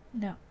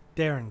 No.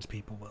 Darren's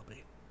people will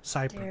be.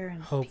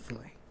 Cyprin, hopefully.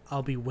 People.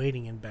 I'll be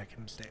waiting in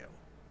Beaconsdale.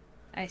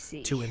 I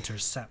see. To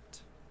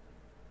intercept.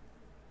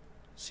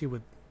 See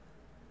what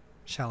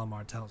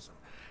Shalimar tells them.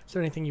 Is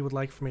there anything you would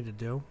like for me to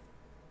do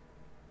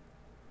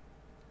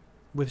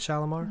with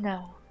Shalimar?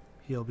 No.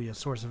 He'll be a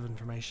source of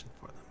information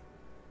for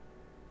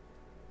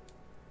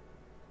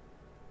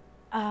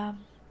them.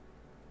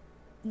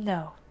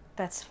 No.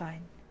 That's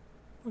fine.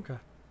 Okay.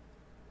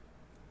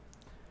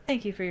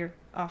 Thank you for your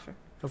offer.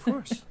 Of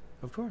course.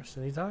 Of course.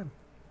 Anytime.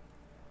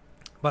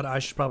 But I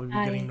should probably be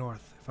getting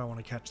north if I want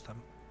to catch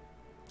them.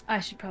 I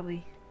should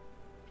probably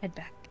head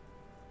back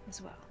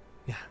as well.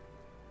 Yeah.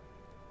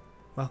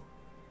 Well,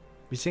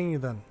 be seeing you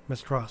then,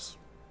 Miss Cross.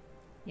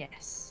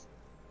 Yes.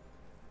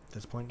 At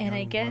this point, and I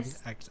young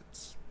guess blood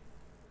exits.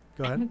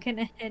 Go ahead. I'm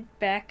gonna head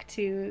back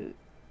to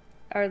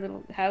our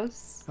little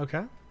house.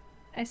 Okay.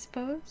 I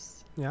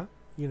suppose. Yeah.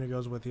 Una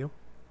goes with you.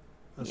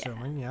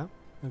 Assuming, yeah.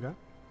 Okay.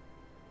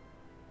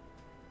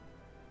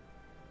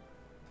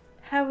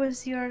 How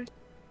was your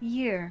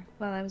year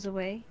while I was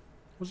away?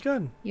 It was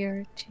good.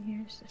 Year, 2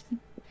 years.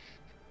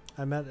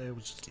 It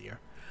was just a year.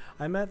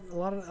 I met a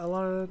lot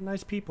of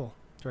nice people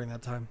during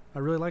that time. I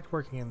really liked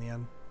working in the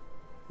inn.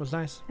 It was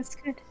nice. That's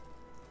good.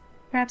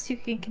 Perhaps you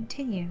can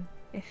continue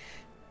if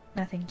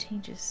nothing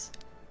changes.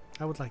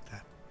 I would like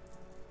that.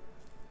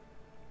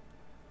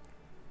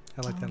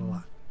 I like that a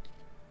lot.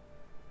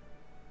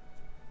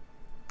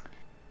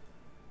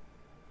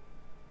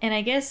 And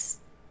I guess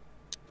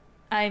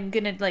I'm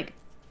gonna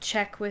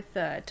check with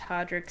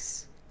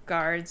Todrick's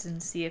guards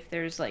and see if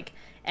there's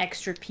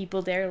extra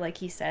people there, like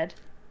he said.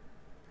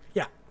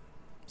 Yeah.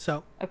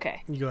 So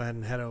okay, you go ahead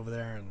and head over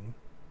there, and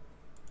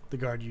the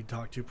guard you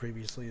talked to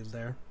previously is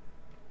there.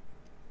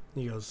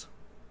 He goes,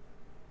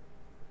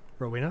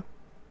 Rowena?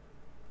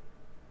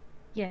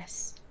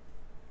 Yes.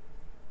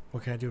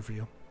 What can I do for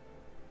you?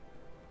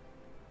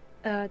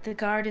 The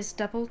guard is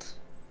doubled?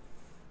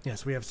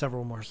 Yes, we have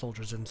several more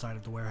soldiers inside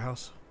of the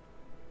warehouse.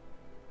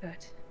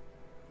 Good.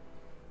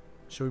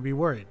 Should we be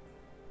worried,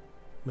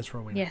 Miss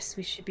Rowena? Yes,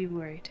 we should be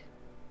worried.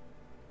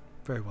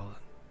 Very well then.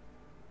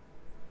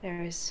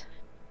 There is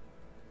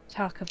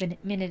talk of an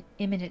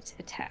imminent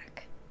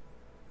attack.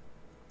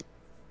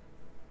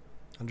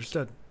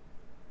 Understood.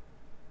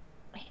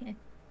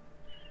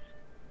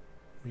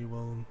 We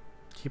will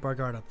keep our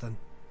guard up then.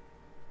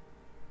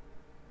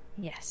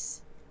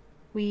 Yes.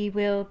 We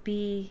will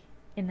be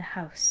in the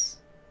house.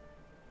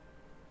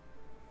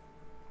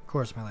 Of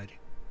course, my lady.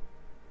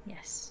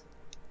 Yes.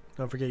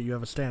 Don't forget you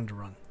have a stand to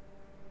run.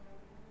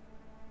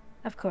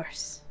 Of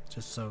course.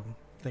 Just so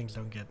things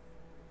don't get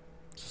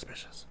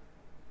suspicious.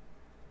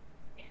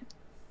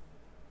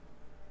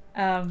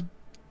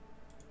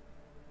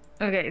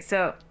 Okay,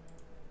 so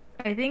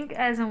I think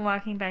as I'm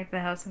walking back to the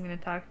house, I'm going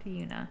to talk to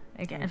Una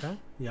again. Okay,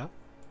 yeah.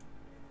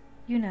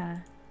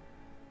 Una,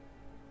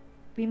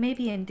 we may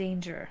be in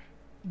danger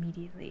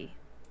immediately.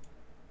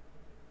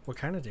 What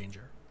kind of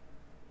danger?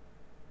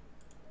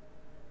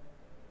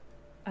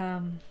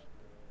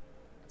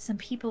 Some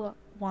people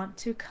want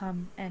to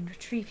come and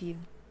retrieve you.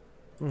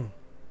 Hmm.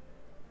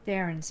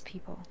 Darren's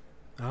people.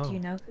 Oh. Do you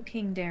know who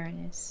King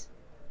Darren is?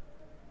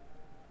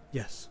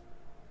 Yes.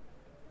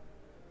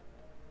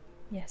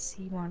 Yes,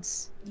 he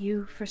wants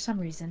you for some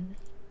reason.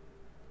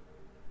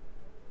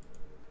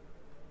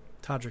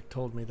 Todrick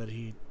told me that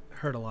he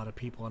hurt a lot of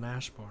people in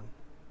Ashbourne.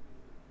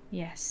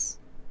 Yes.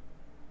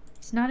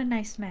 He's not a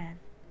nice man.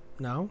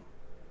 No?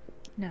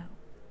 No.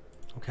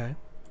 Okay.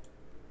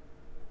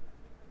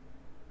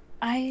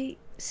 I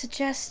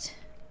suggest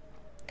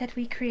that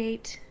we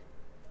create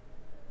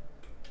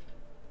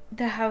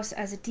the house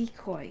as a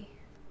decoy,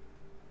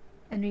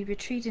 and we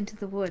retreat into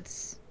the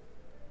woods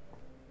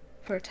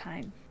for a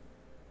time.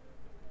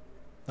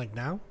 Like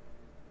now?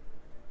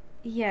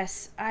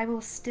 Yes, I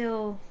will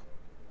still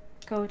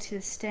go to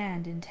the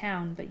stand in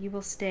town, but you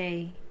will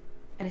stay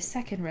at a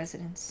second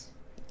residence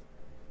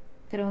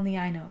that only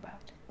I know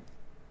about.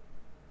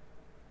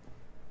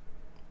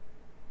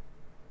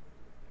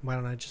 Why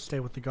don't I just stay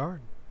with the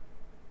guard?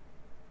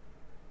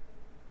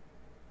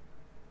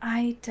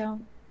 I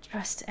don't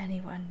trust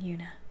anyone,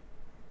 Yuna.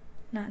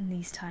 Not in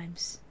these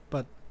times.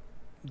 But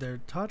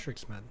they're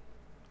Todrick's men.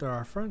 They're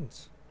our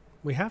friends.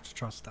 We have to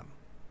trust them.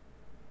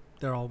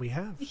 They're all we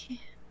have.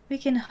 We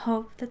can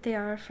hope that they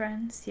are our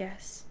friends,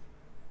 yes.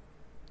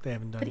 They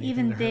haven't done but anything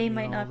even to they hurt me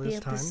might all not be this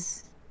able time.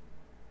 to.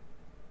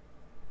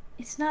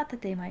 It's not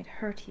that they might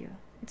hurt you.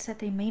 It's that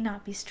they may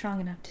not be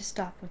strong enough to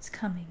stop what's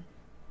coming.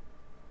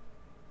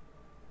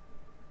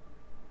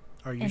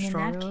 Are you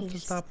strong enough to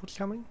stop what's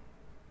coming?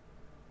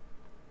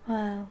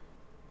 Well,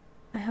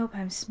 I hope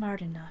I'm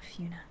smart enough,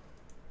 Yuna.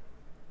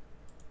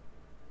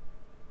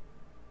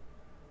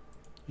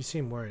 You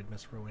seem worried,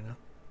 Miss Rowena.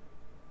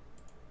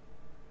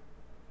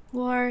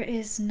 War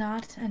is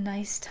not a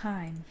nice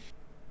time.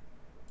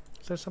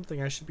 Is there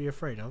something I should be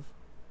afraid of?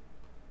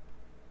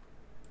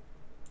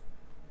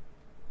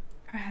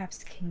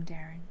 Perhaps King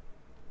Darren.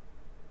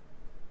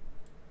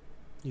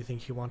 You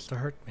think he wants to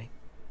hurt me?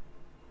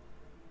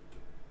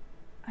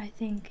 I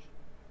think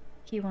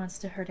he wants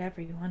to hurt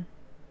everyone.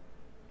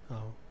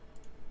 Oh.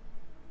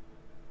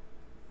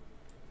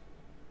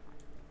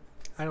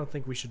 I don't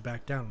think we should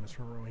back down, Miss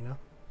Rowena.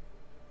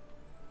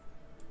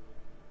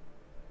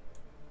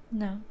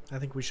 No. I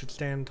think we should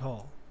stand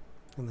tall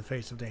in the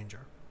face of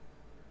danger.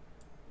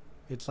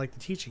 It's like the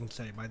teachings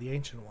say by the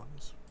Ancient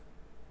Ones.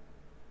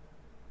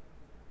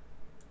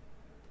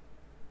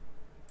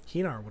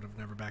 Hinar would have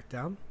never backed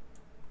down.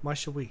 Why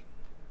should we?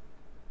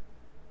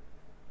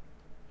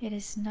 It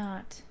is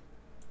not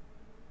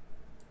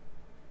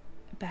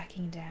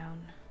backing down.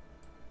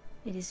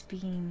 It is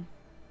being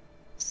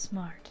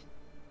smart.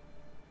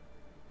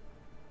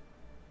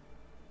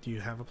 Do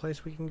you have a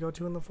place we can go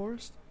to in the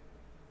forest?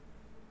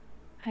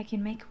 I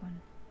can make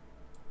one.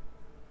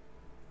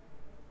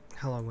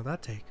 How long will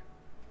that take?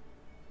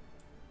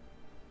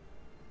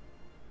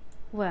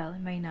 Well,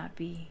 it may not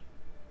be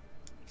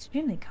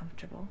extremely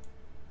comfortable.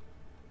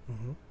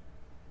 Mm-hmm.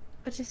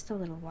 But just a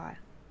little while.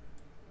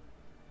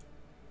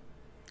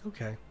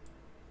 Okay.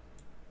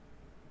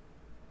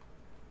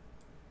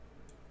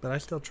 But I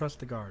still trust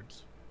the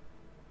guards.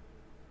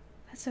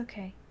 That's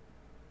okay.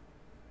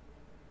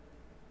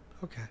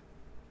 Okay.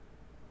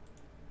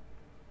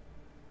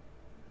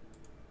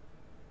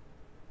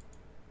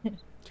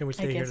 Can we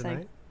stay here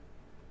tonight?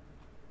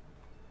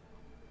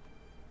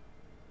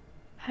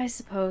 I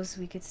suppose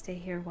we could stay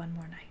here one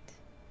more night.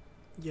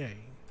 Yay.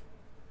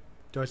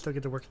 Do I still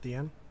get to work at the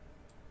inn?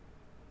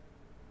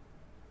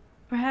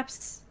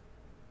 Perhaps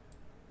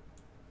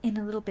in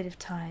a little bit of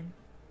time.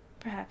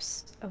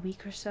 Perhaps a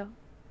week or so.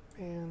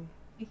 Man.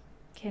 We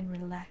can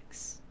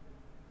relax.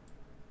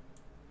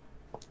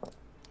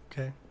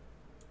 Okay.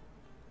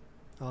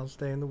 I'll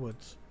stay in the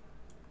woods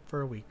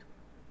for a week.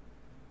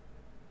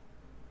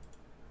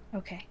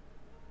 Okay.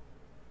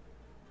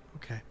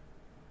 Okay.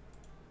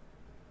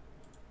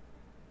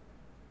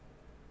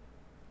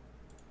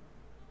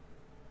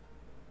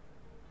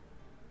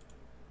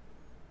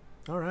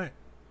 All right.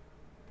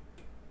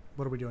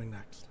 What are we doing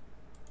next?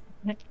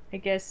 I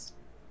guess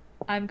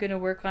I'm gonna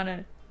work on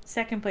a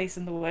second place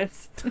in the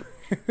woods.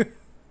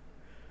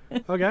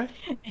 Okay.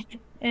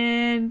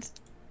 And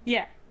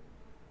yeah,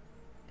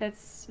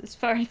 that's as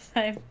far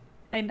as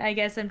and I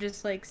guess I'm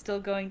just like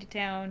still going to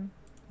town.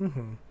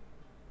 Mm-hmm.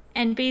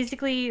 And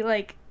basically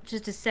like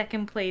just a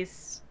second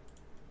place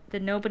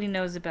that nobody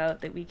knows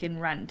about that we can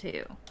run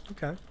to.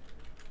 Okay.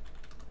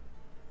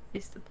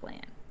 Is the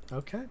plan.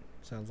 Okay.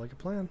 Sounds like a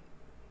plan.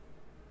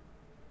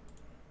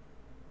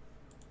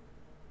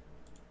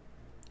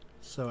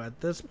 So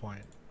at this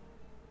point,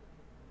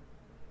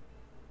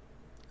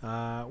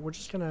 we're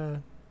just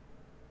gonna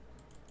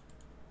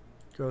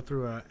go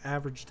through an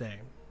average day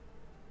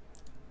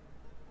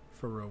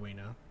for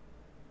Rowena.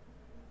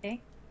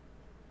 Okay.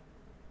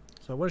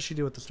 So what does she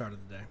do at the start of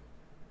the day?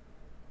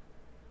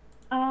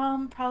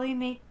 Probably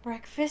make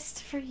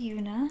breakfast for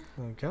Yuna.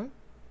 Okay.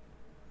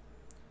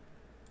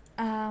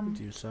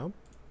 Do so.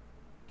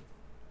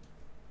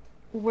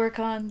 Work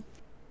on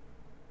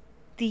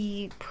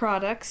the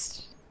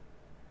products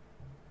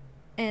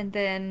and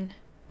then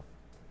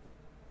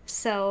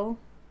sell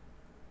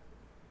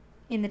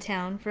in the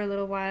town for a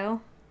little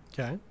while.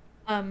 Okay.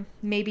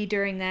 Maybe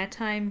during that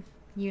time,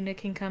 Yuna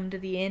can come to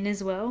the inn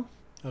as well.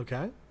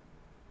 Okay.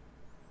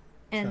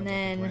 And Sounds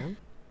then like a plan.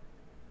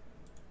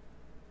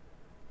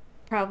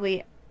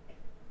 probably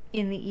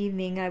in the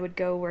evening, I would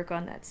go work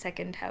on that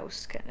second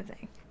house kind of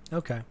thing.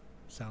 Okay.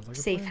 Sounds like a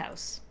Safe plan.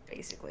 house,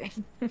 basically.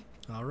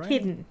 All right.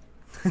 Hidden.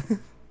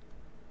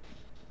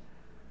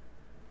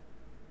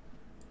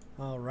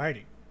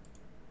 Alrighty.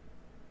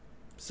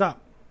 So,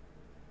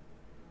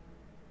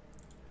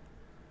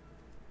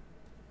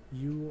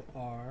 you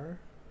are...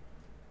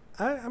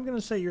 I'm going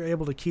to say you're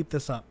able to keep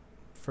this up.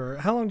 For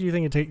how long do you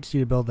think it takes you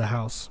to build the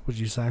house, would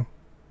you say?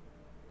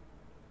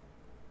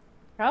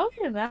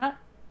 Probably about,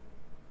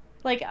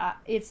 like,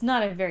 it's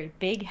not a very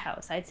big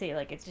house. I'd say,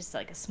 like, it's just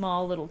like a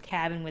small little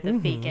cabin with a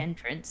fake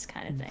entrance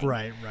kind of thing.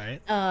 Right,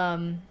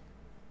 right.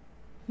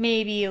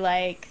 Maybe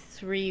like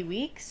 3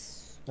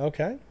 weeks.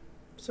 Okay.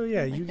 So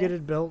yeah, you get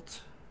it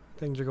built.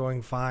 Things are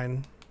going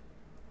fine.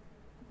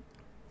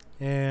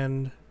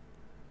 And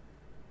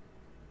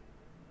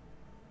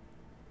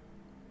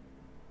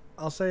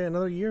I'll say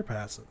another year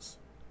passes.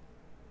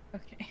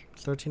 Okay.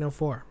 It's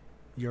 1304.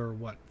 You're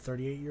what,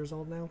 38 years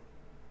old now?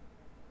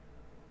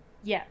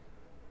 Yeah.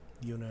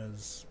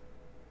 Yuna's...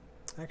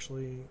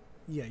 Actually,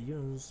 yeah,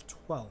 Yuna's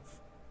 12.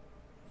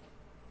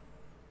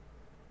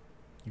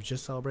 You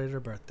just celebrated her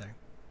birthday.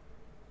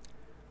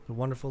 A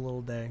wonderful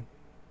little day.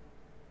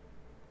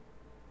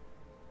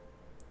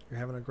 You're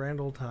having a grand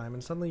old time,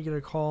 and suddenly you get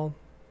a call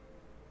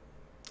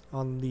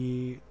on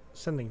the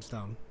sending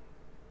stone.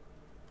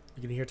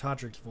 You can hear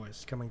Todrick's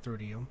voice coming through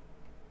to you.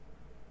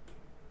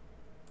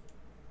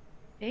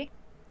 Hey?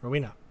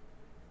 Rowena.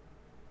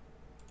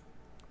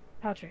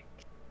 Todrick.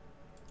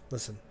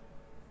 Listen.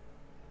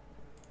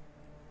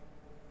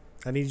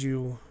 I need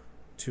you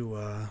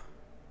to,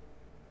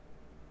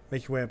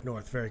 make your way up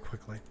north very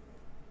quickly.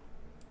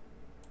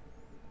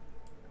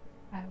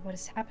 What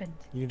has happened?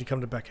 You need to come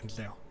to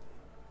Beckinsdale.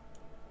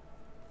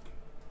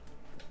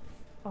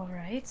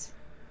 Alright.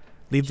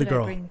 Leave the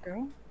girl. I bring the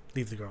girl?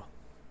 Leave the girl.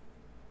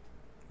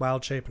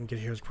 Wild shape and get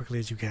here as quickly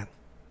as you can.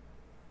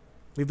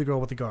 Leave the girl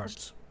with the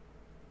guards.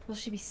 Will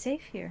she be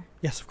safe here?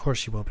 Yes, of course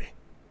she will be.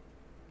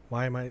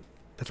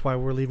 That's why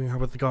we're leaving her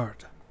with the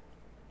guard.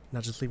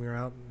 Not just leaving her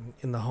out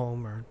in the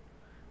home or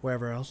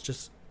wherever else.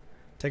 Just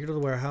take her to the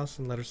warehouse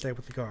and let her stay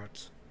with the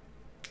guards.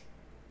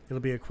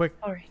 It'll be a quick...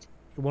 Alright.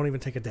 It won't even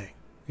take a day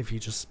if you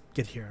just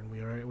get here and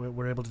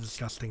we're able to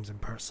discuss things in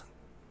person.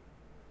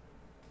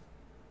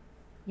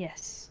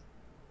 Yes.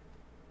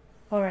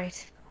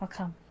 Alright, I'll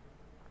come.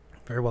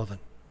 Very well then.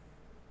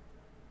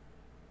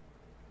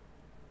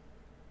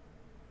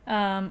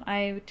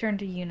 I turn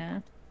to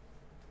Yuna.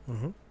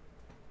 Mm-hmm.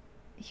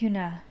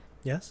 Yuna.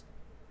 Yes?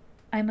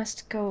 I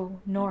must go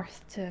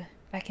north to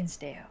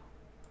Beckinsdale.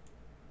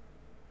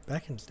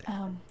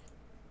 Beckinsdale?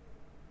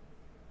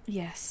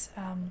 Yes,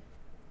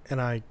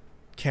 And I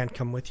can't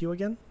come with you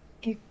again?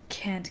 You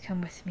can't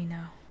come with me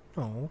now.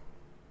 Oh.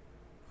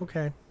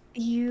 Okay.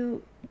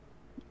 You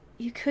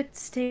could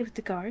stay with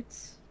the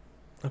guards.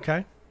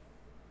 Okay.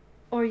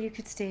 Or you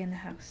could stay in the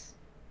house.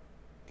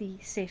 The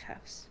safe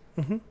house.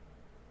 Mm-hmm.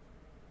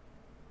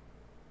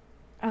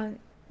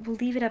 We'll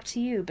leave it up to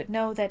you, but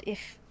know that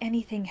if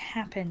anything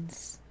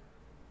happens,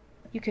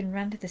 you can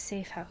run to the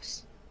safe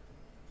house.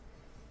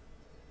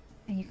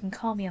 And you can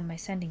call me on my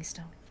sending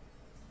stone.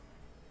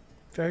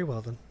 Very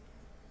well then.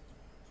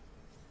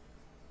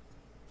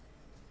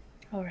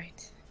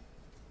 Alright.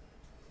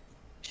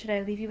 Should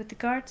I leave you with the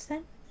guards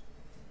then?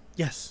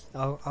 Yes,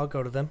 I'll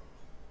go to them.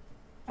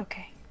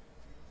 Okay.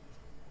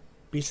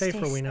 Be safe,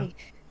 Stay Rowena. safe.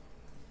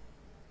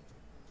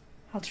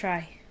 I'll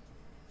try.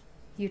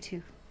 You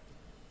too.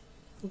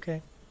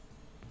 Okay.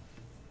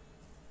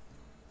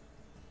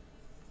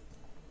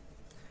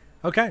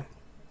 Okay.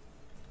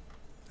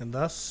 And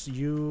thus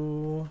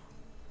you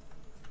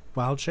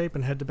wild shape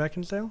and head to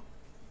Beckinsdale?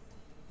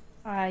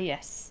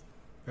 Yes.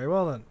 Very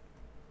well then.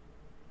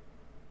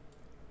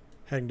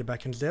 Heading to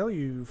Beckinsdale,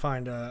 you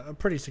find a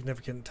pretty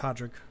significant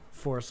Todrick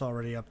force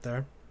already up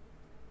there.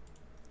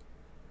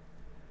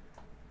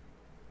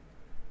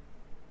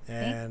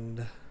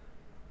 And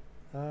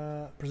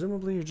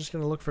presumably you're just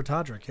going to look for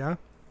Todrick, yeah?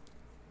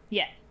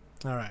 Yeah.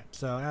 Alright,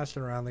 so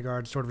asking around, the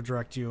guards sort of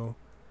direct you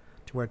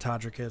to where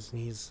Todrick is, and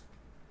he's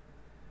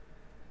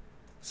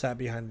sat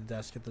behind the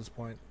desk at this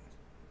point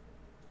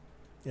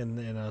in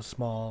a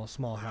small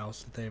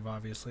house that they've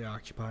obviously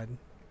occupied.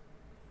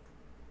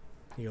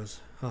 He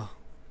goes, "Oh,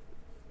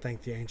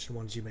 thank the Ancient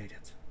Ones you made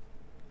it.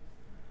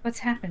 What's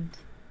happened?"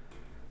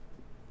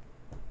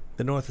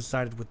 The North has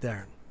sided with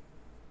Darren.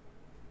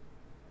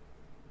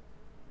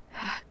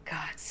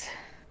 Gods.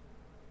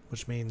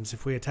 Which means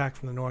if we attack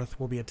from the North,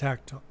 we'll be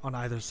attacked on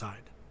either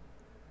side.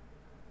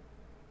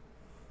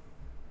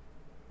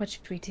 What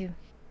should we do?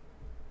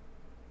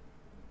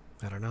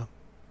 I don't know.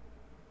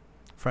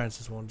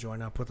 Francis won't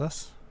join up with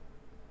us.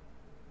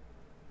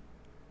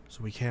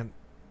 So we can't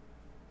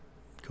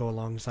go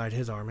alongside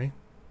his army.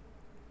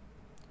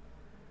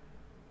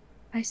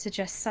 I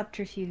suggest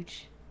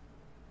subterfuge.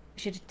 We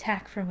should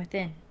attack from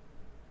within.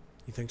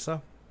 You think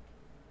so?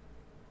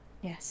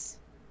 Yes.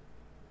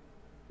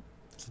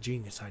 It's a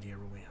genius idea,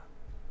 Rowena.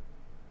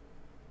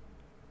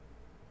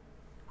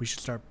 We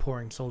should start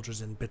pouring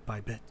soldiers in bit by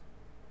bit.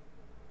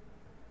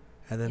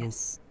 And then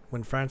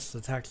when Francis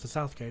attacks the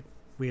south gate,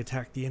 we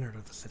attack the inner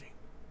of the city.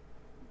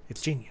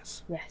 It's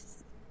genius.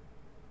 Yes.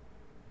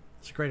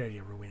 It's a great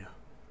idea, Rowena.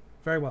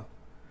 Very well.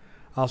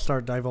 I'll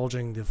start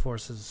divulging the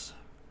forces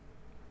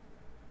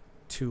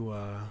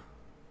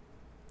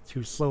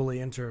to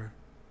slowly enter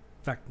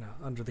Vecna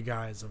under the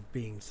guise of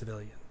being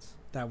civilians.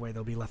 That way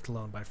they'll be left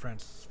alone by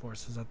Francis'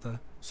 forces at the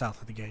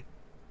south of the gate.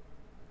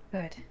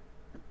 Good.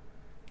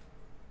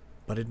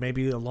 But it may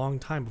be a long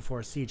time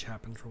before a siege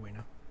happens,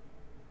 Rowena.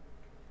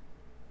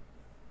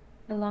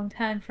 A long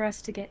time for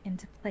us to get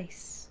into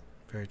place.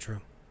 Very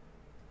true.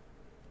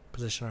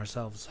 Position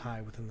ourselves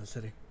high within the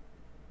city.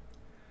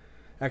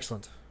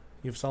 Excellent.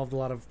 You've solved a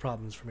lot of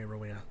problems for me,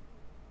 Rowena.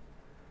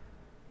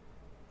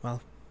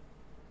 Well,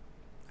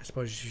 I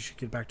suppose you should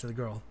get back to the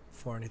girl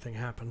before anything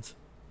happens.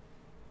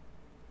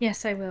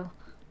 Yes, I will.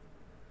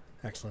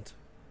 Excellent.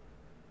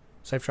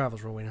 Safe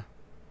travels, Rowena.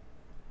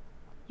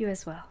 You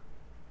as well.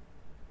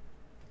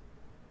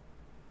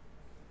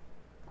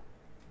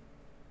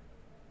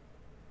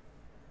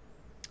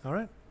 All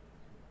right.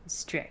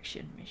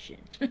 Distraction mission.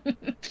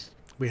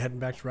 We heading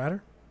back to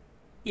Ratter?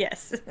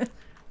 Yes.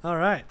 All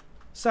right.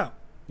 So,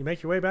 you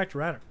make your way back to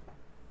Ratter.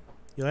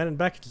 You land in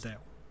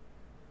Beckinsdale.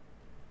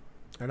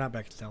 Or not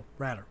Beckinsdale,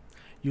 Ratter.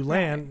 You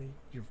land...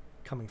 You're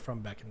coming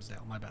from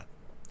Beckinsdale, my bad.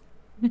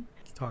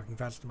 Talking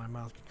faster than my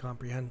mouth can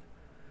comprehend.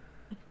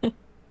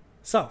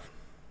 So,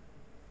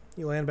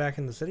 you land back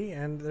in the city,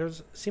 and there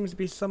seems to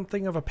be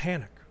something of a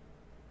panic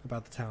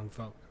about the town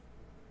folk.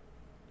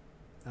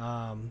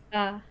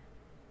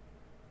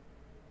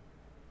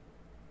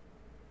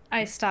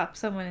 I stop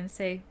someone and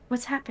say,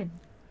 "What's happened?"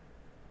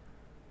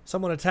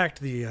 Someone attacked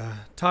the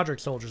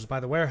Todrick soldiers by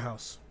the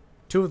warehouse.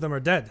 2 of them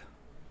are dead.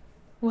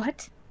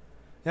 What?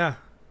 Yeah.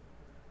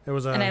 There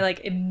was a... And I,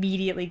 like,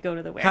 immediately go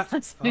to the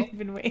warehouse. I've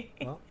been waiting.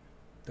 Well,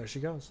 there she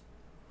goes.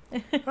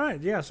 All right,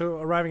 yeah, so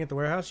arriving at the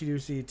warehouse, you do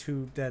see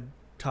 2 dead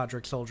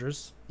Todrick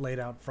soldiers laid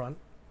out front.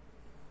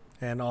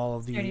 And all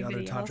of the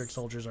other Todrick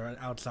soldiers are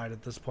outside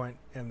at this point,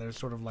 and they're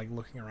sort of, like,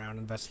 looking around,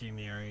 investigating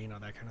the area, you know,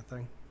 that kind of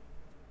thing.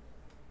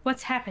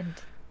 What's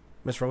happened?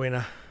 Miss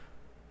Rowena,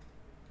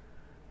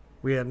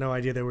 we had no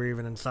idea they were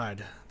even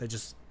inside. They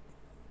just...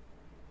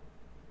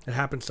 It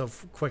happened so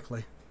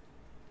quickly.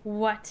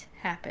 What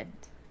happened?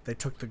 They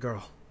took the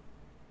girl.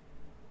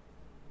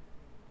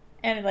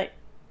 And, like,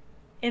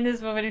 in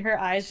this moment, her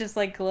eyes just,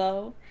 like,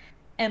 glow.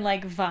 And,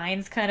 like,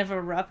 vines kind of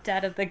erupt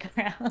out of the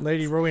ground.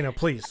 Lady Rowena,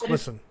 please,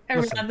 listen.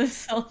 Around the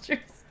soldiers.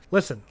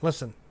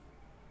 Listen.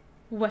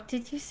 What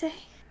did you say?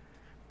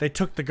 They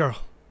took the girl.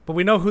 But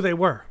we know who they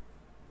were.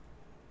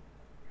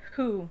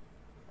 Who?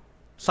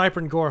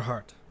 Cypern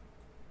Gorehart.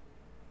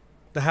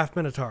 The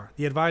Half-Minotaur.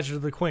 The advisor to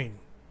the Queen.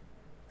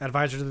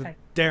 Advisor to the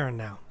Darren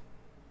now.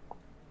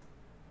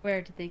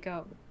 Where did they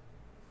go?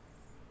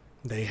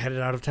 They headed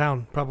out of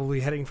town,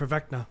 probably heading for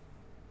Vecna.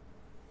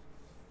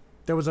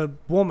 There was a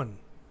woman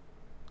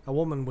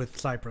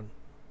with Cypern.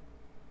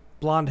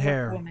 Blonde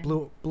hair,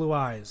 blue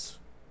eyes.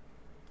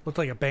 Looked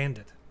like a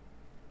bandit.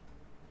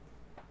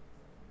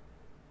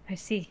 I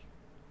see.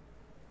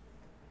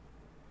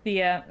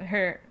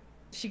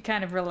 She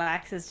kind of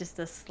relaxes just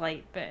a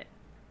slight bit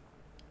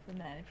from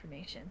that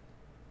information.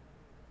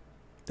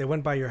 They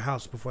went by your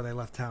house before they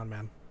left town,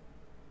 ma'am.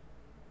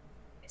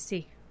 I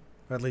see.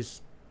 Or at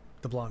least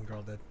the blonde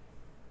girl did.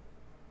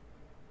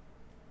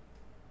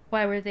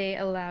 Why were they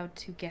allowed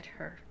to get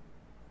her?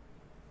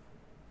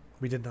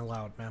 We didn't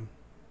allow it, ma'am.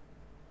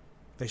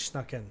 They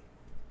snuck in.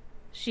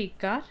 She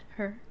got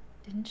her,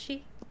 didn't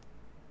she?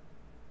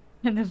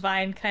 And the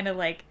vine kind of,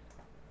 like,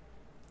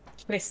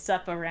 twists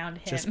up around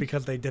him. Just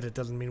because they did it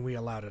doesn't mean we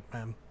allowed it,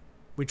 ma'am.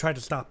 We tried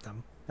to stop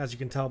them, as you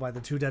can tell by the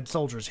 2 dead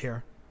soldiers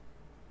here.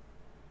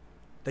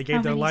 They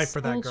gave their life for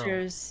that girl. How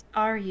many soldiers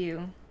are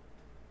you?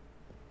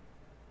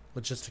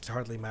 Logistics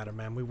hardly matter,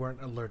 ma'am. We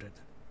weren't alerted.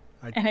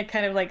 And I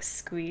kind of, like,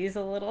 squeeze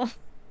a little.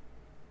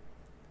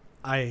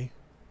 I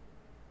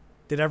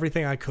did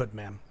everything I could,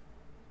 ma'am.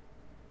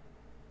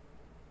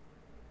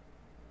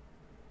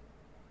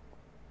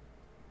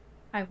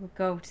 I will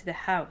go to the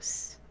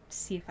house to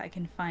see if I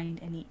can find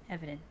any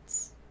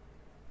evidence.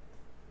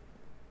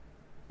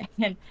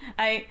 And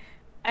I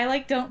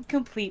like, don't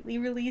completely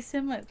release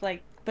him,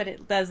 like, but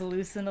it does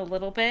loosen a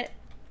little bit.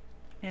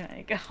 And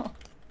I go.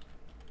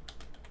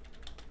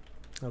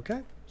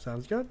 Okay,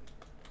 sounds good.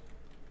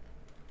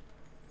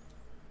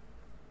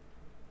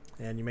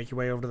 And you make your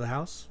way over to the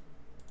house?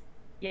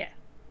 Yeah.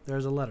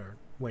 There's a letter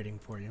waiting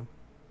for you.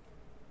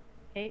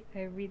 Okay,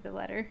 I read the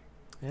letter.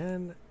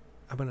 And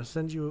I'm going to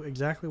send you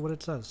exactly what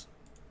it says.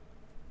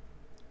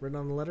 Written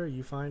on the letter,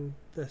 you find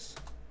this.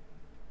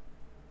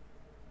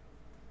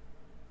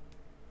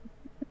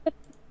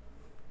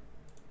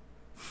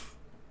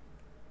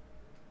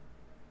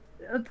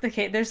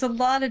 Okay, there's a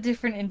lot of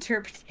different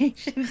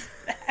interpretations.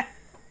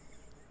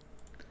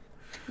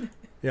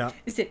 Yeah.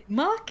 Is it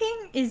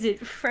mocking? Is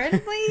it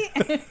friendly?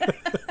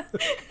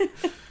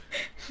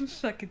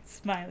 Fucking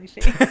smiley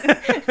face.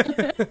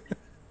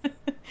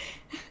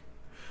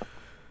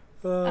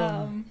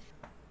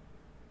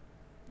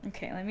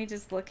 Okay, let me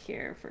just look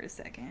here for a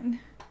second.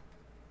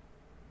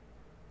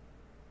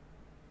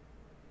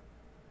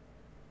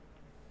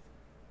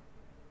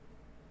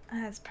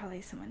 That's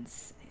probably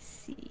someone's... I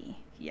see.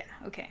 Yeah,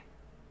 okay.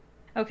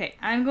 Okay,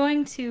 I'm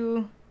going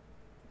to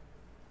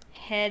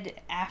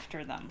head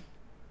after them.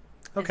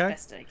 Okay. as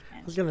best I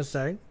can. I was going to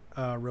say,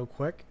 real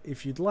quick,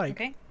 if you'd like,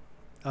 Okay.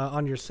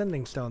 on your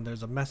sending stone,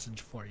 there's a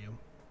message for you.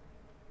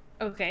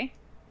 Okay.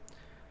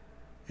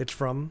 It's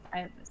from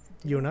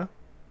Yuna.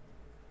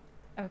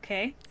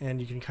 Okay. And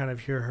you can kind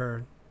of hear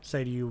her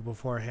say to you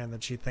beforehand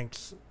that she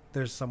thinks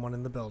there's someone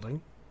in the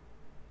building.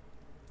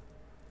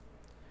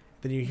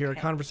 Then you hear a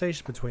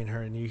conversation between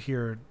her, and you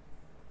hear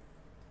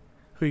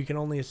who you can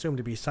only assume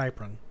to be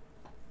Cypern,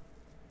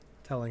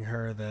 telling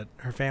her that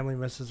her family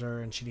misses her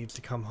and she needs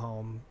to come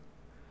home,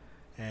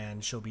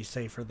 and she'll be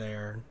safer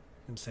there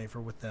and safer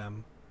with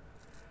them.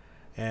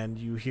 And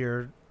you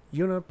hear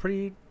Yuna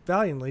pretty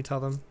valiantly tell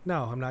them,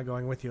 no, I'm not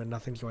going with you, and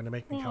nothing's going to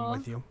make me come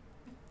with you.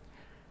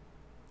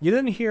 You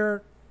then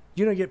hear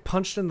Yuna get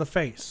punched in the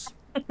face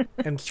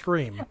and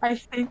scream. I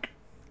think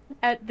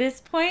at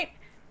this point,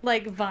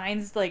 like,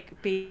 vines,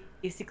 like,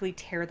 basically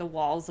tear the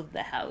walls of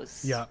the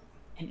house. Yeah.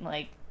 And,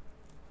 like,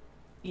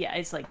 yeah,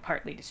 it's, like,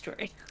 partly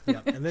destroyed.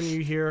 Yeah. And then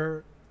you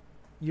hear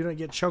Yuna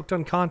get choked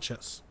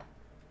unconscious.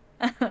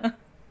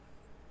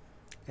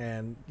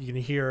 And you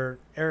can hear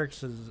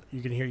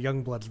you can hear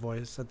Youngblood's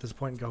voice at this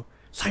point go,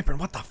 Cypern,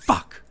 what the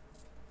fuck?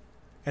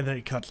 And then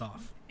he cuts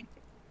off.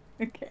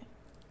 Okay.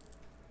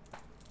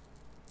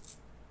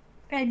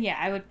 And yeah,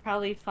 I would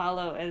probably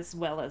follow as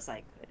well as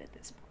I could at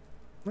this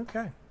point.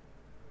 Okay.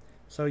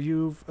 So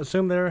you've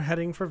assumed they're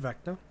heading for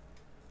Vecna.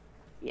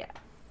 Yeah.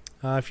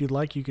 If you'd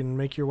like, you can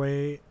make your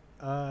way.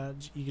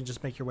 You can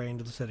just make your way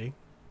into the city.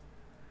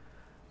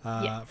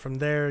 From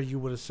there, you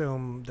would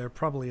assume they're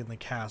probably in the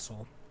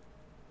castle.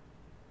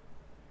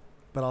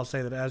 But I'll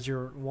say that as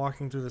you're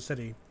walking through the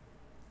city,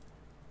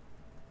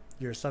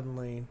 you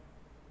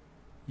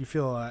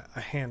feel a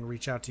hand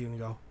reach out to you and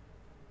go,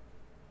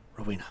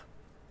 Rowena.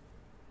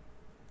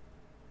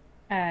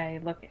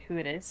 I look at who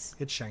it is.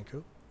 It's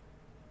Shanku.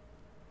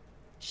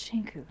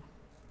 Shanku.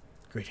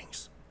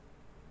 Greetings.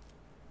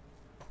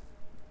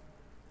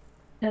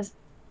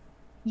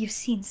 You've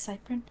seen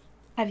Cypern?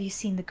 Have you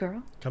seen the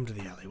girl? Come to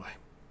the alleyway.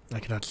 I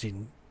cannot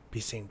be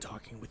seen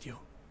talking with you.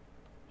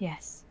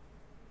 Yes.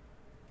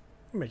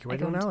 Make your way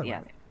to an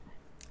alleyway.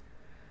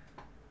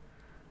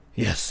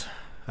 Yes,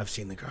 I've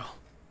seen the girl.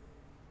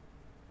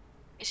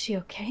 Is she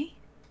okay?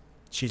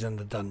 She's in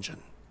the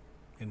dungeon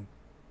in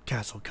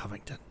Castle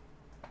Covington.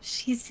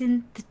 She's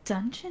in the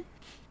dungeon?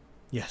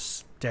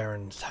 Yes,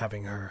 Darren's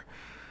having her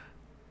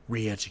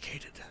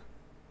re-educated.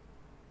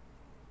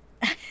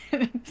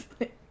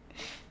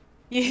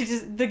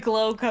 The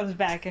glow comes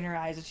back in her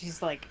eyes and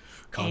she's like,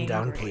 calm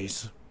down,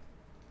 please.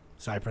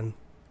 Cypern.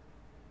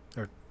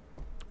 Or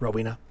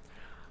Rowena.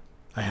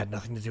 I had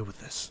nothing to do with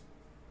this.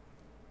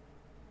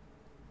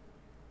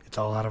 It's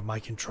all out of my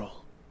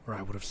control, or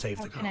I would have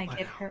saved the girl by now. How can I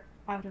get her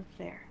out of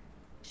there?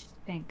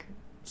 Thank you.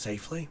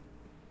 Safely?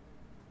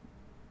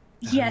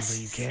 Yes,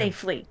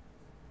 safely.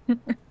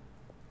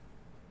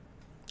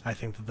 I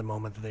think that the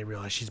moment that they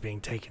realize she's being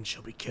taken,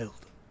 she'll be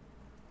killed.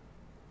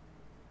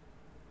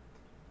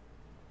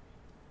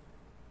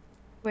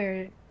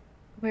 Where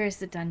is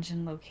the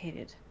dungeon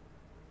located?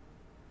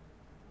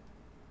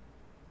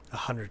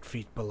 100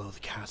 feet below the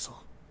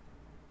castle.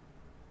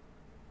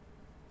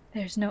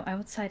 There's no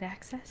outside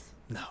access?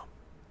 No.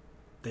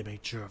 They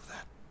made sure of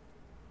that.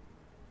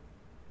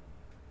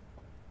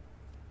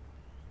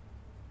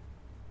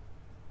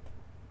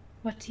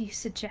 What do you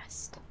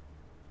suggest?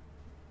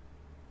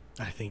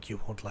 I think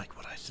you won't like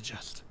what I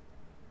suggest.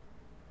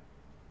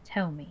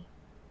 Tell me.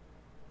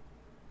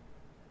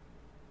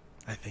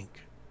 I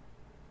think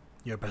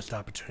your best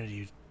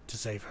opportunity to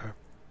save her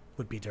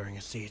would be during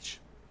a siege.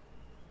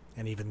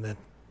 And even then,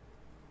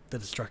 the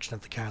destruction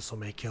of the castle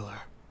may kill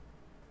her.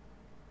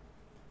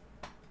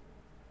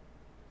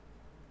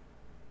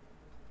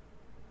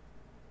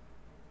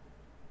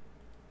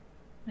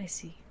 I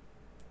see.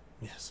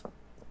 Yes.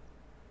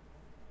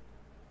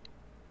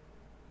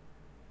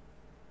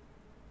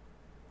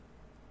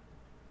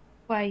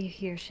 Why are you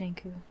here,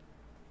 Shanku?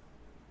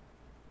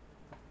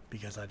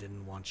 Because I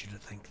didn't want you to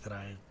think that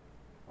I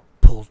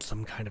pulled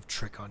some kind of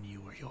trick on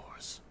you or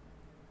yours.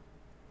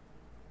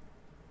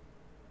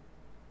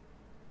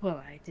 Well,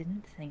 I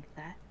didn't think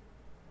that.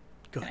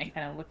 Good. And I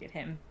kind of look at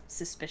him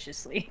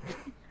suspiciously.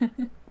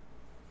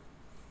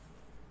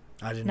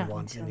 I didn't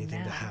want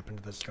anything to happen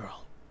to this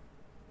girl.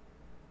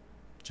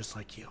 Just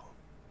like you.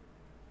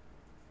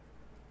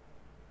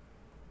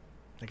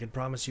 I can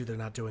promise you they're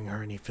not doing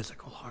her any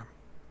physical harm.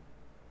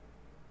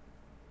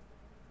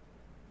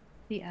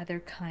 The other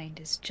kind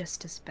is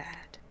just as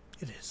bad.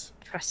 It is.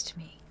 Trust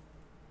me.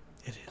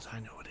 It is.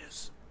 I know it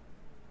is.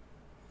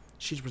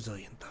 She's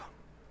resilient, though.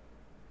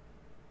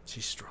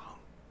 She's strong.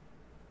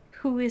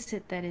 Who is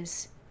it that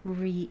is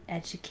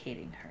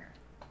re-educating her?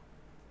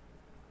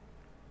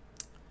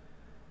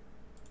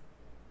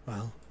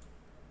 Well,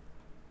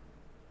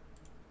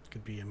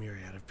 could be a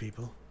myriad of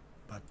people,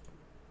 but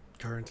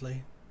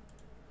currently,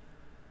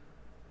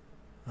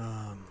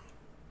 I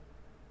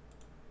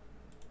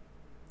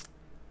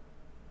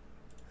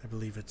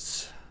believe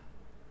it's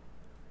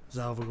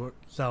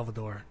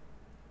Salvador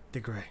de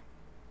Grey.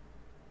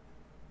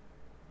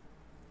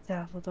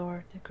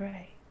 Salvador de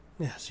Grey.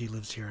 Yes, he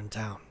lives here in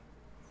town.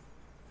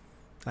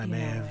 I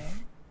may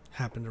have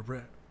happened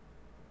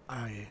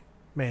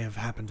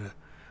to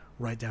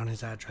write down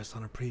his address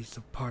on a piece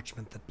of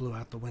parchment that blew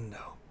out the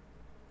window.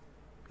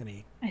 And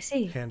he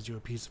hands you a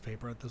piece of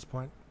paper at this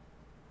point.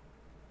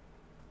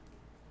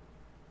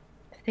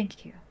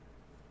 Thank you.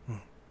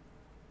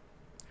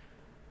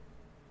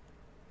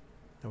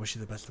 I wish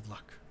you the best of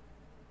luck,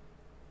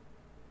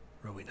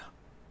 Rowena.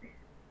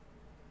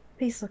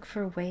 Please look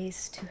for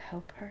ways to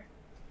help her.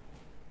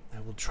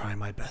 I will try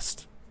my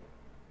best.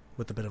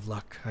 With a bit of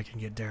luck, I can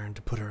get Darren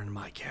to put her in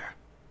my care.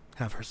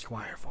 Have her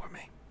squire for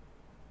me.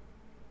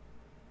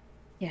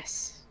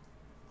 Yes.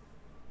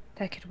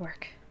 That could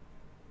work.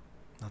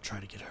 I'll try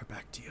to get her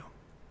back to you.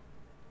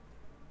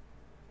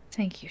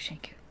 Thank you,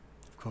 Shinku.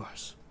 Of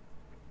course.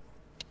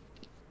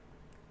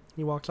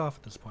 He walks off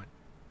at this point.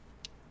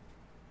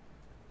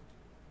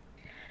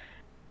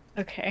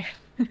 Okay.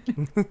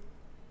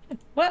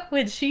 What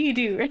would she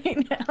do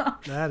right now?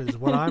 That is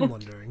what I'm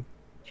wondering.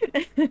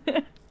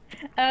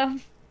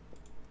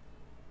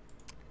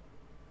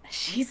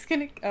 She's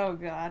gonna... Oh,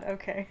 God.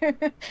 Okay.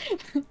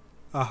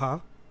 Uh-huh.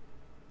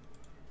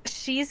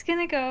 She's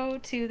gonna go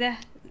to the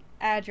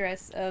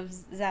address of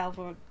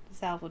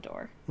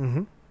Salvador.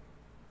 Mm-hmm.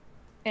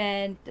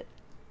 And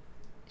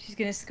she's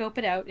gonna scope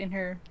it out in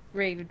her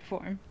raven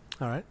form.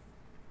 All right.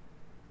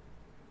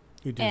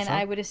 You do and so?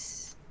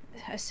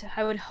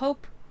 I would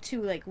hope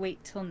to, like,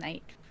 wait till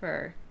night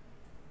for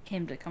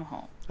him to come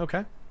home.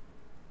 Okay.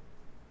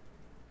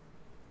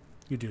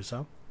 You do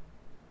so.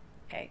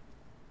 Okay.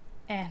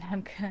 And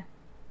I'm gonna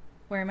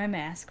wear my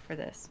mask for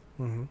this.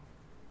 Mm-hmm.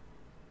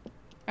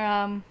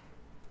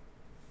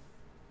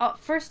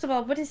 First of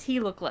all, what does he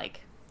look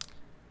like?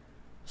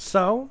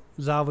 So,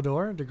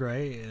 Salvador de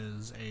Grey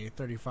is a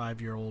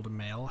 35-year-old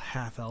male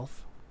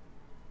half-elf.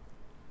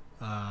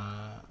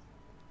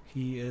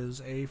 He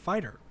is a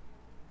fighter.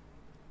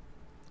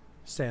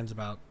 Stands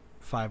about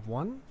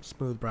 5'1",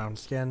 smooth brown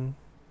skin,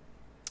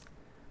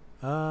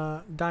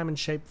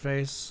 diamond-shaped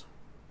face,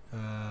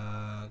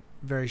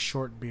 very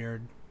short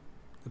beard,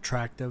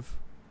 attractive.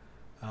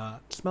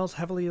 Smells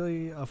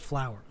heavily of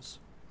flowers,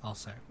 I'll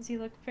say. Does he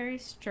look very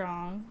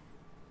strong?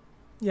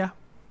 Yeah.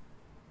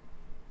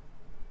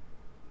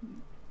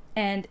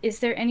 And is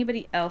there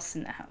anybody else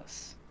in the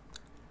house?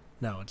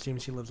 No, it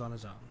seems he lives on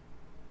his own.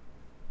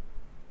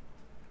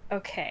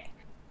 Okay.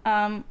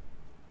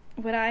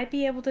 Would I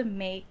be able to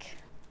make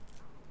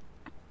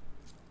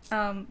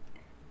a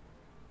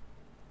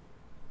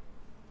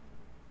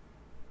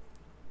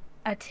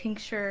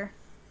tincture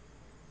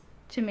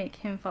to make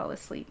him fall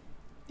asleep?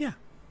 Yeah,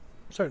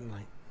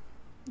 certainly.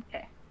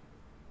 Okay.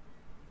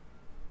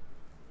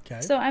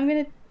 Okay. So I'm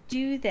gonna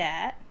do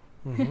that.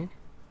 Mm-hmm.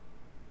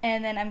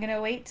 And then I'm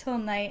gonna wait till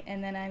night,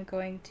 and then I'm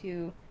going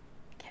to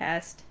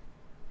cast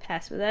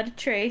Pass Without a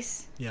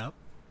Trace. Yep.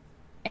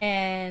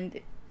 And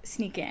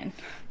sneak in.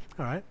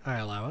 All right, I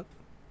allow it.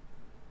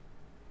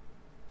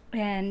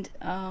 And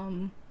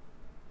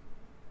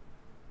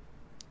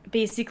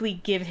basically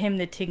give him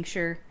the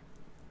tincture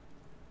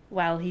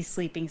while he's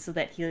sleeping, so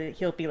that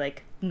he'll be,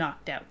 like,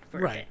 knocked out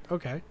for a bit.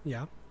 Okay.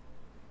 Yeah.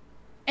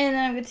 And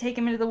then I'm gonna take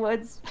him into the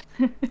woods.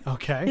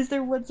 Okay. Is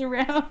there woods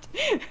around?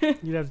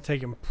 You'd have to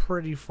take him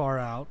pretty far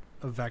out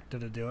of Vecta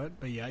to do it,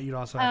 but yeah, you'd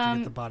also have to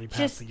get the body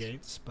past the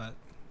gates. But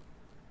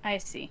I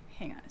see.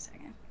 Hang on a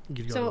second. You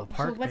could go to a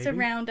park. So what's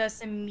around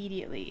us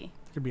immediately?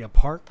 Could be a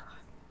park.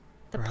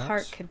 The perhaps?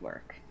 park could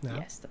work. Yeah.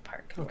 Yes, the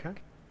park could work.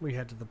 Okay. We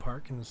head to the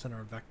park in the center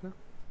of Vecna.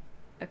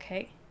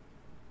 Okay.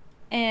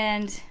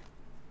 And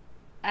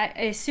I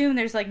assume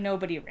there's, like,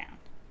 nobody around.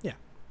 Yeah.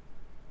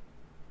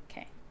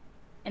 Okay.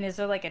 And is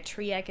there, like, a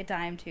tree I could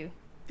tie him to?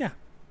 Yeah.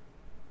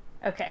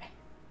 Okay.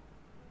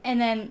 And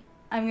then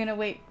I'm gonna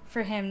wait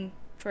for him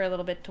for a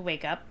little bit to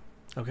wake up.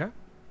 Okay.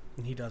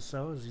 And he does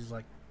so as he's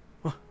like,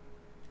 oh,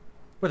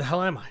 where the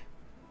hell am I?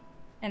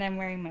 And I'm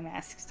wearing my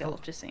mask still,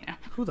 just so you know.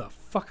 Who the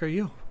fuck are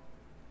you?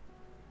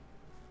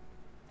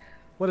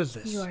 What is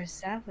this? You are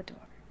Salvador.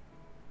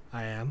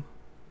 I am.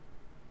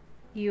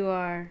 You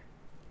are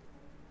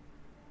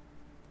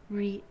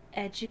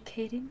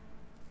re-educating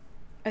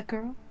a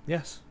girl?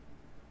 Yes.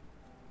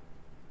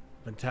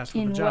 Been tasked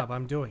with a job.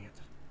 I'm doing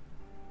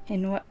it.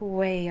 In what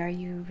way are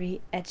you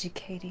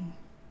re-educating?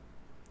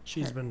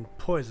 She's been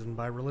poisoned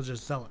by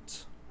religious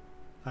zealots.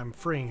 I'm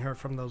freeing her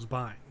from those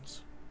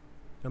binds,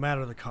 no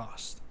matter the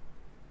cost.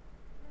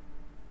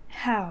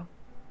 How?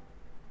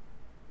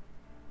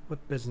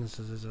 What business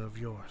is it of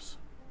yours?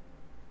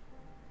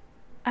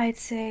 I'd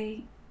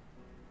say,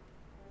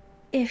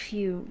 if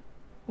you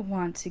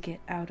want to get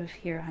out of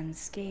here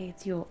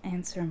unscathed, you'll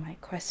answer my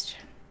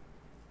question.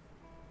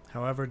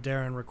 However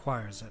Darren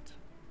requires it.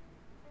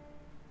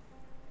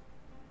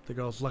 The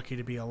girl's lucky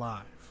to be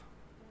alive.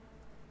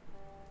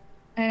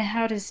 And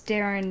how does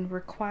Darren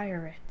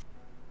require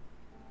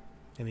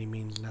it? Any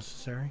means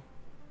necessary?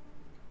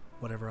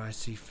 Whatever I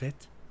see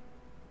fit?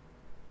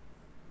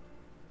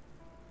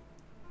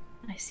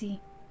 I see.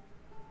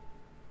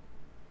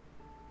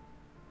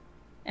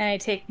 And I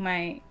take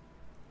my...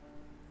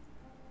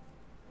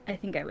 I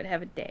think I would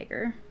have a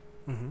dagger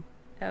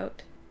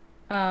out.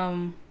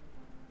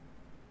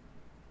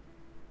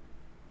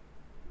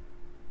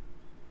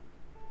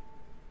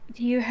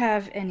 Do you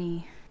have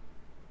anything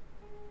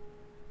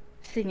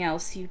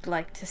else you'd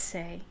like to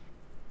say?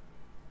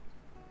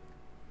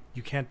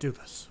 You can't do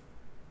this.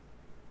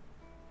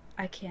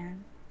 I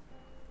can.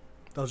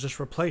 They'll just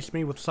replace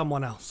me with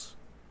someone else.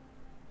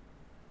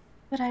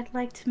 But I'd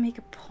like to make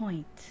a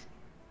point,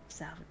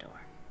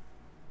 Salvador.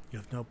 You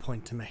have no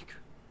point to make.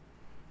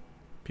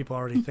 People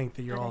already think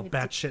that you're all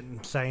batshit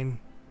insane.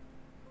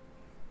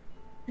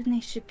 Then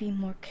they should be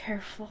more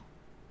careful.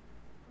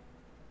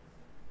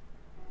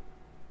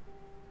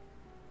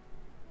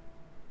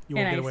 You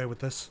won't get away with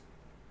this.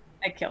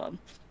 I kill him.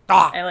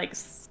 Ah! I like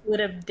split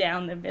him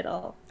down the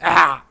middle.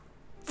 Ah!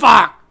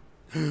 Fuck!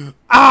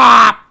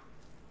 Ah!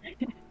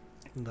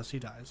 Unless he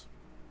dies.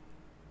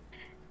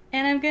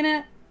 And I'm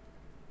gonna...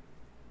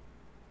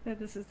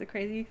 This is the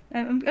crazy...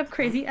 I'm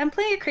crazy. I'm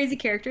playing a crazy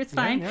character. It's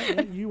fine.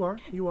 Yeah, you are.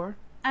 You are.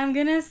 I'm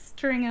gonna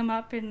string him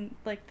up in,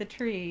 like, the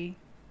tree.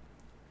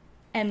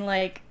 And,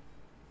 like...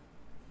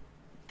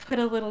 put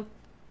a little...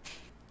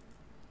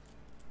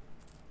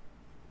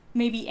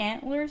 maybe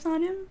antlers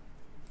on him?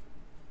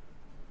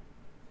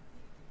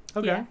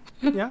 Okay.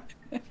 Yeah.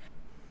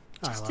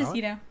 Just to,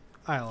 you know...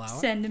 I allow it.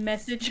 Send a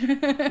message.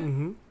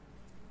 Mm-hmm.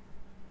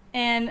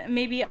 And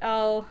maybe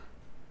I'll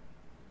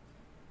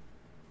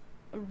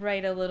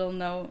write a little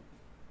note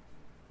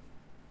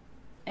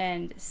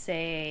and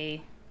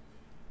say,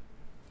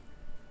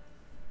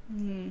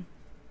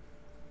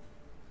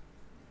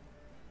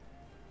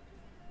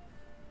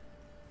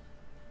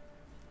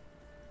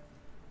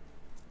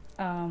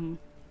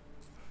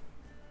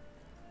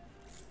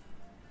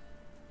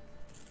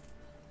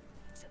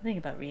 something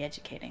about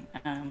re-educating.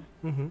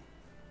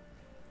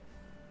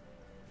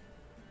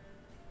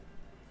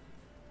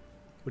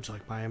 Would you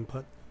like my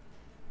input?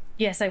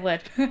 Yes, I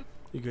would.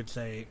 You could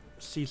say,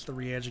 cease the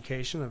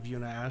re-education of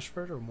Una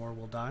Ashford or more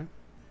will die.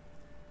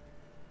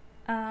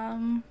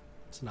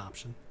 It's an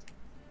option.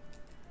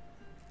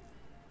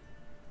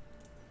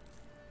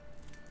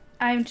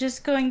 I'm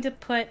just going to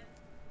put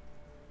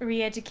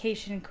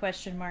re-education ?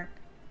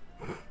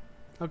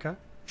 Okay.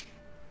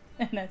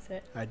 And that's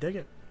it. I dig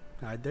it.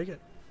 I dig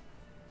it.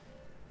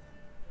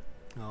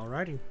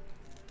 Alrighty.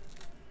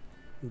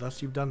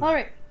 Thus you've done that.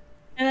 Alright.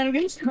 And then I'm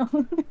gonna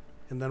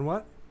And then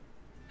what?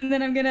 And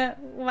then I'm gonna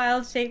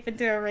wild shape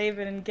into a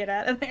raven and get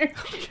out of there.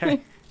 Okay.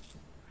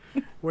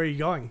 Where are you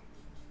going?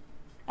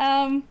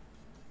 Honestly,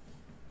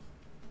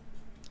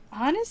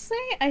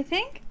 I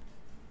think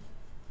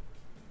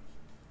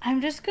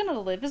I'm just gonna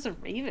live as a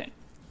raven.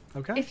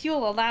 Okay. If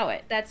you'll allow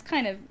it. That's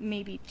kind of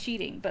maybe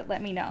cheating, but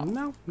let me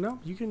know. No,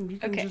 you can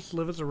just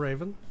live as a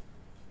raven.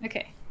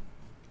 Okay.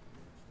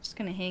 Just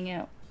gonna hang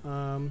out.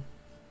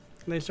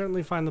 They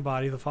certainly find the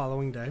body the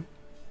following day.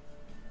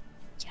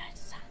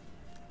 Yes.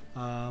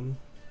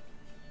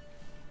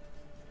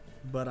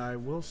 But I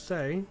will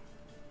say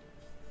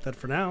that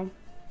for now,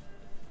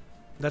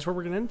 that's where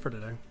we're gonna end for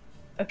today.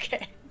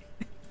 Okay.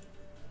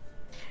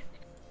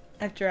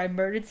 After I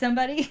murdered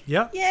somebody?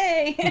 Yep.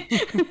 Yay!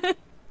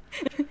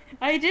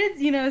 I did,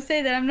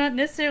 say that I'm not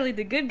necessarily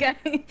the good guy.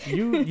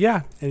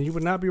 Yeah, and you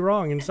would not be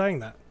wrong in saying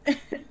that.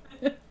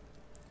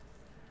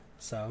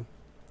 So,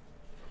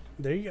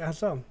 there you go.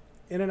 So,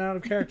 in and out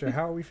of character,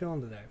 how are we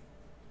feeling today?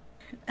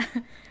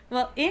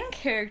 Well, in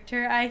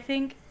character, I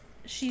think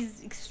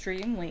she's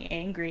extremely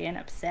angry and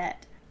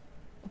upset.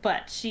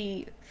 But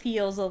she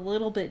feels a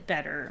little bit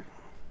better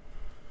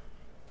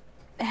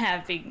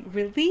having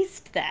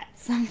released that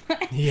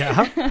somewhat.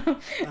 Yeah.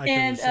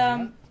 And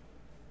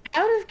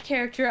out of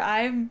character,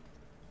 I'm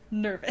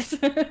nervous.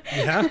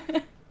 Yeah?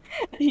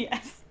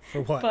 Yes.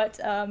 For what? But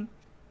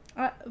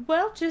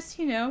well, just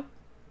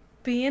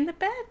being the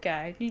bad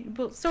guy.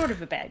 Well, sort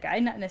of a bad guy,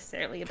 not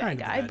necessarily a bad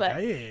guy,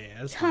 but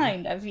yeah,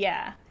 kind of,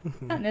 yeah.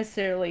 Not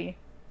necessarily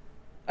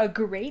a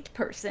great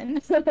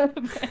person.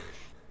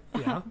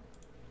 Yeah.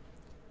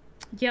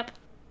 Yep.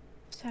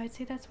 So I'd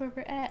say that's where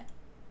we're at.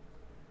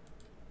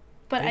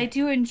 But I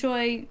do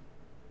enjoy,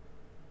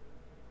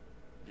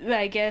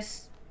 I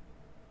guess,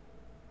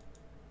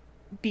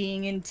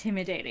 being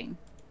intimidating.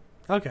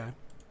 Okay.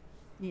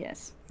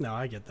 Yes. No,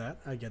 I get that.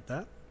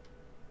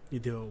 You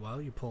do it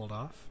well. You pull it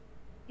off.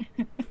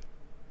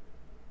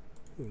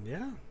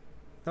 Yeah.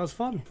 That was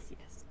fun.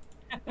 Yes.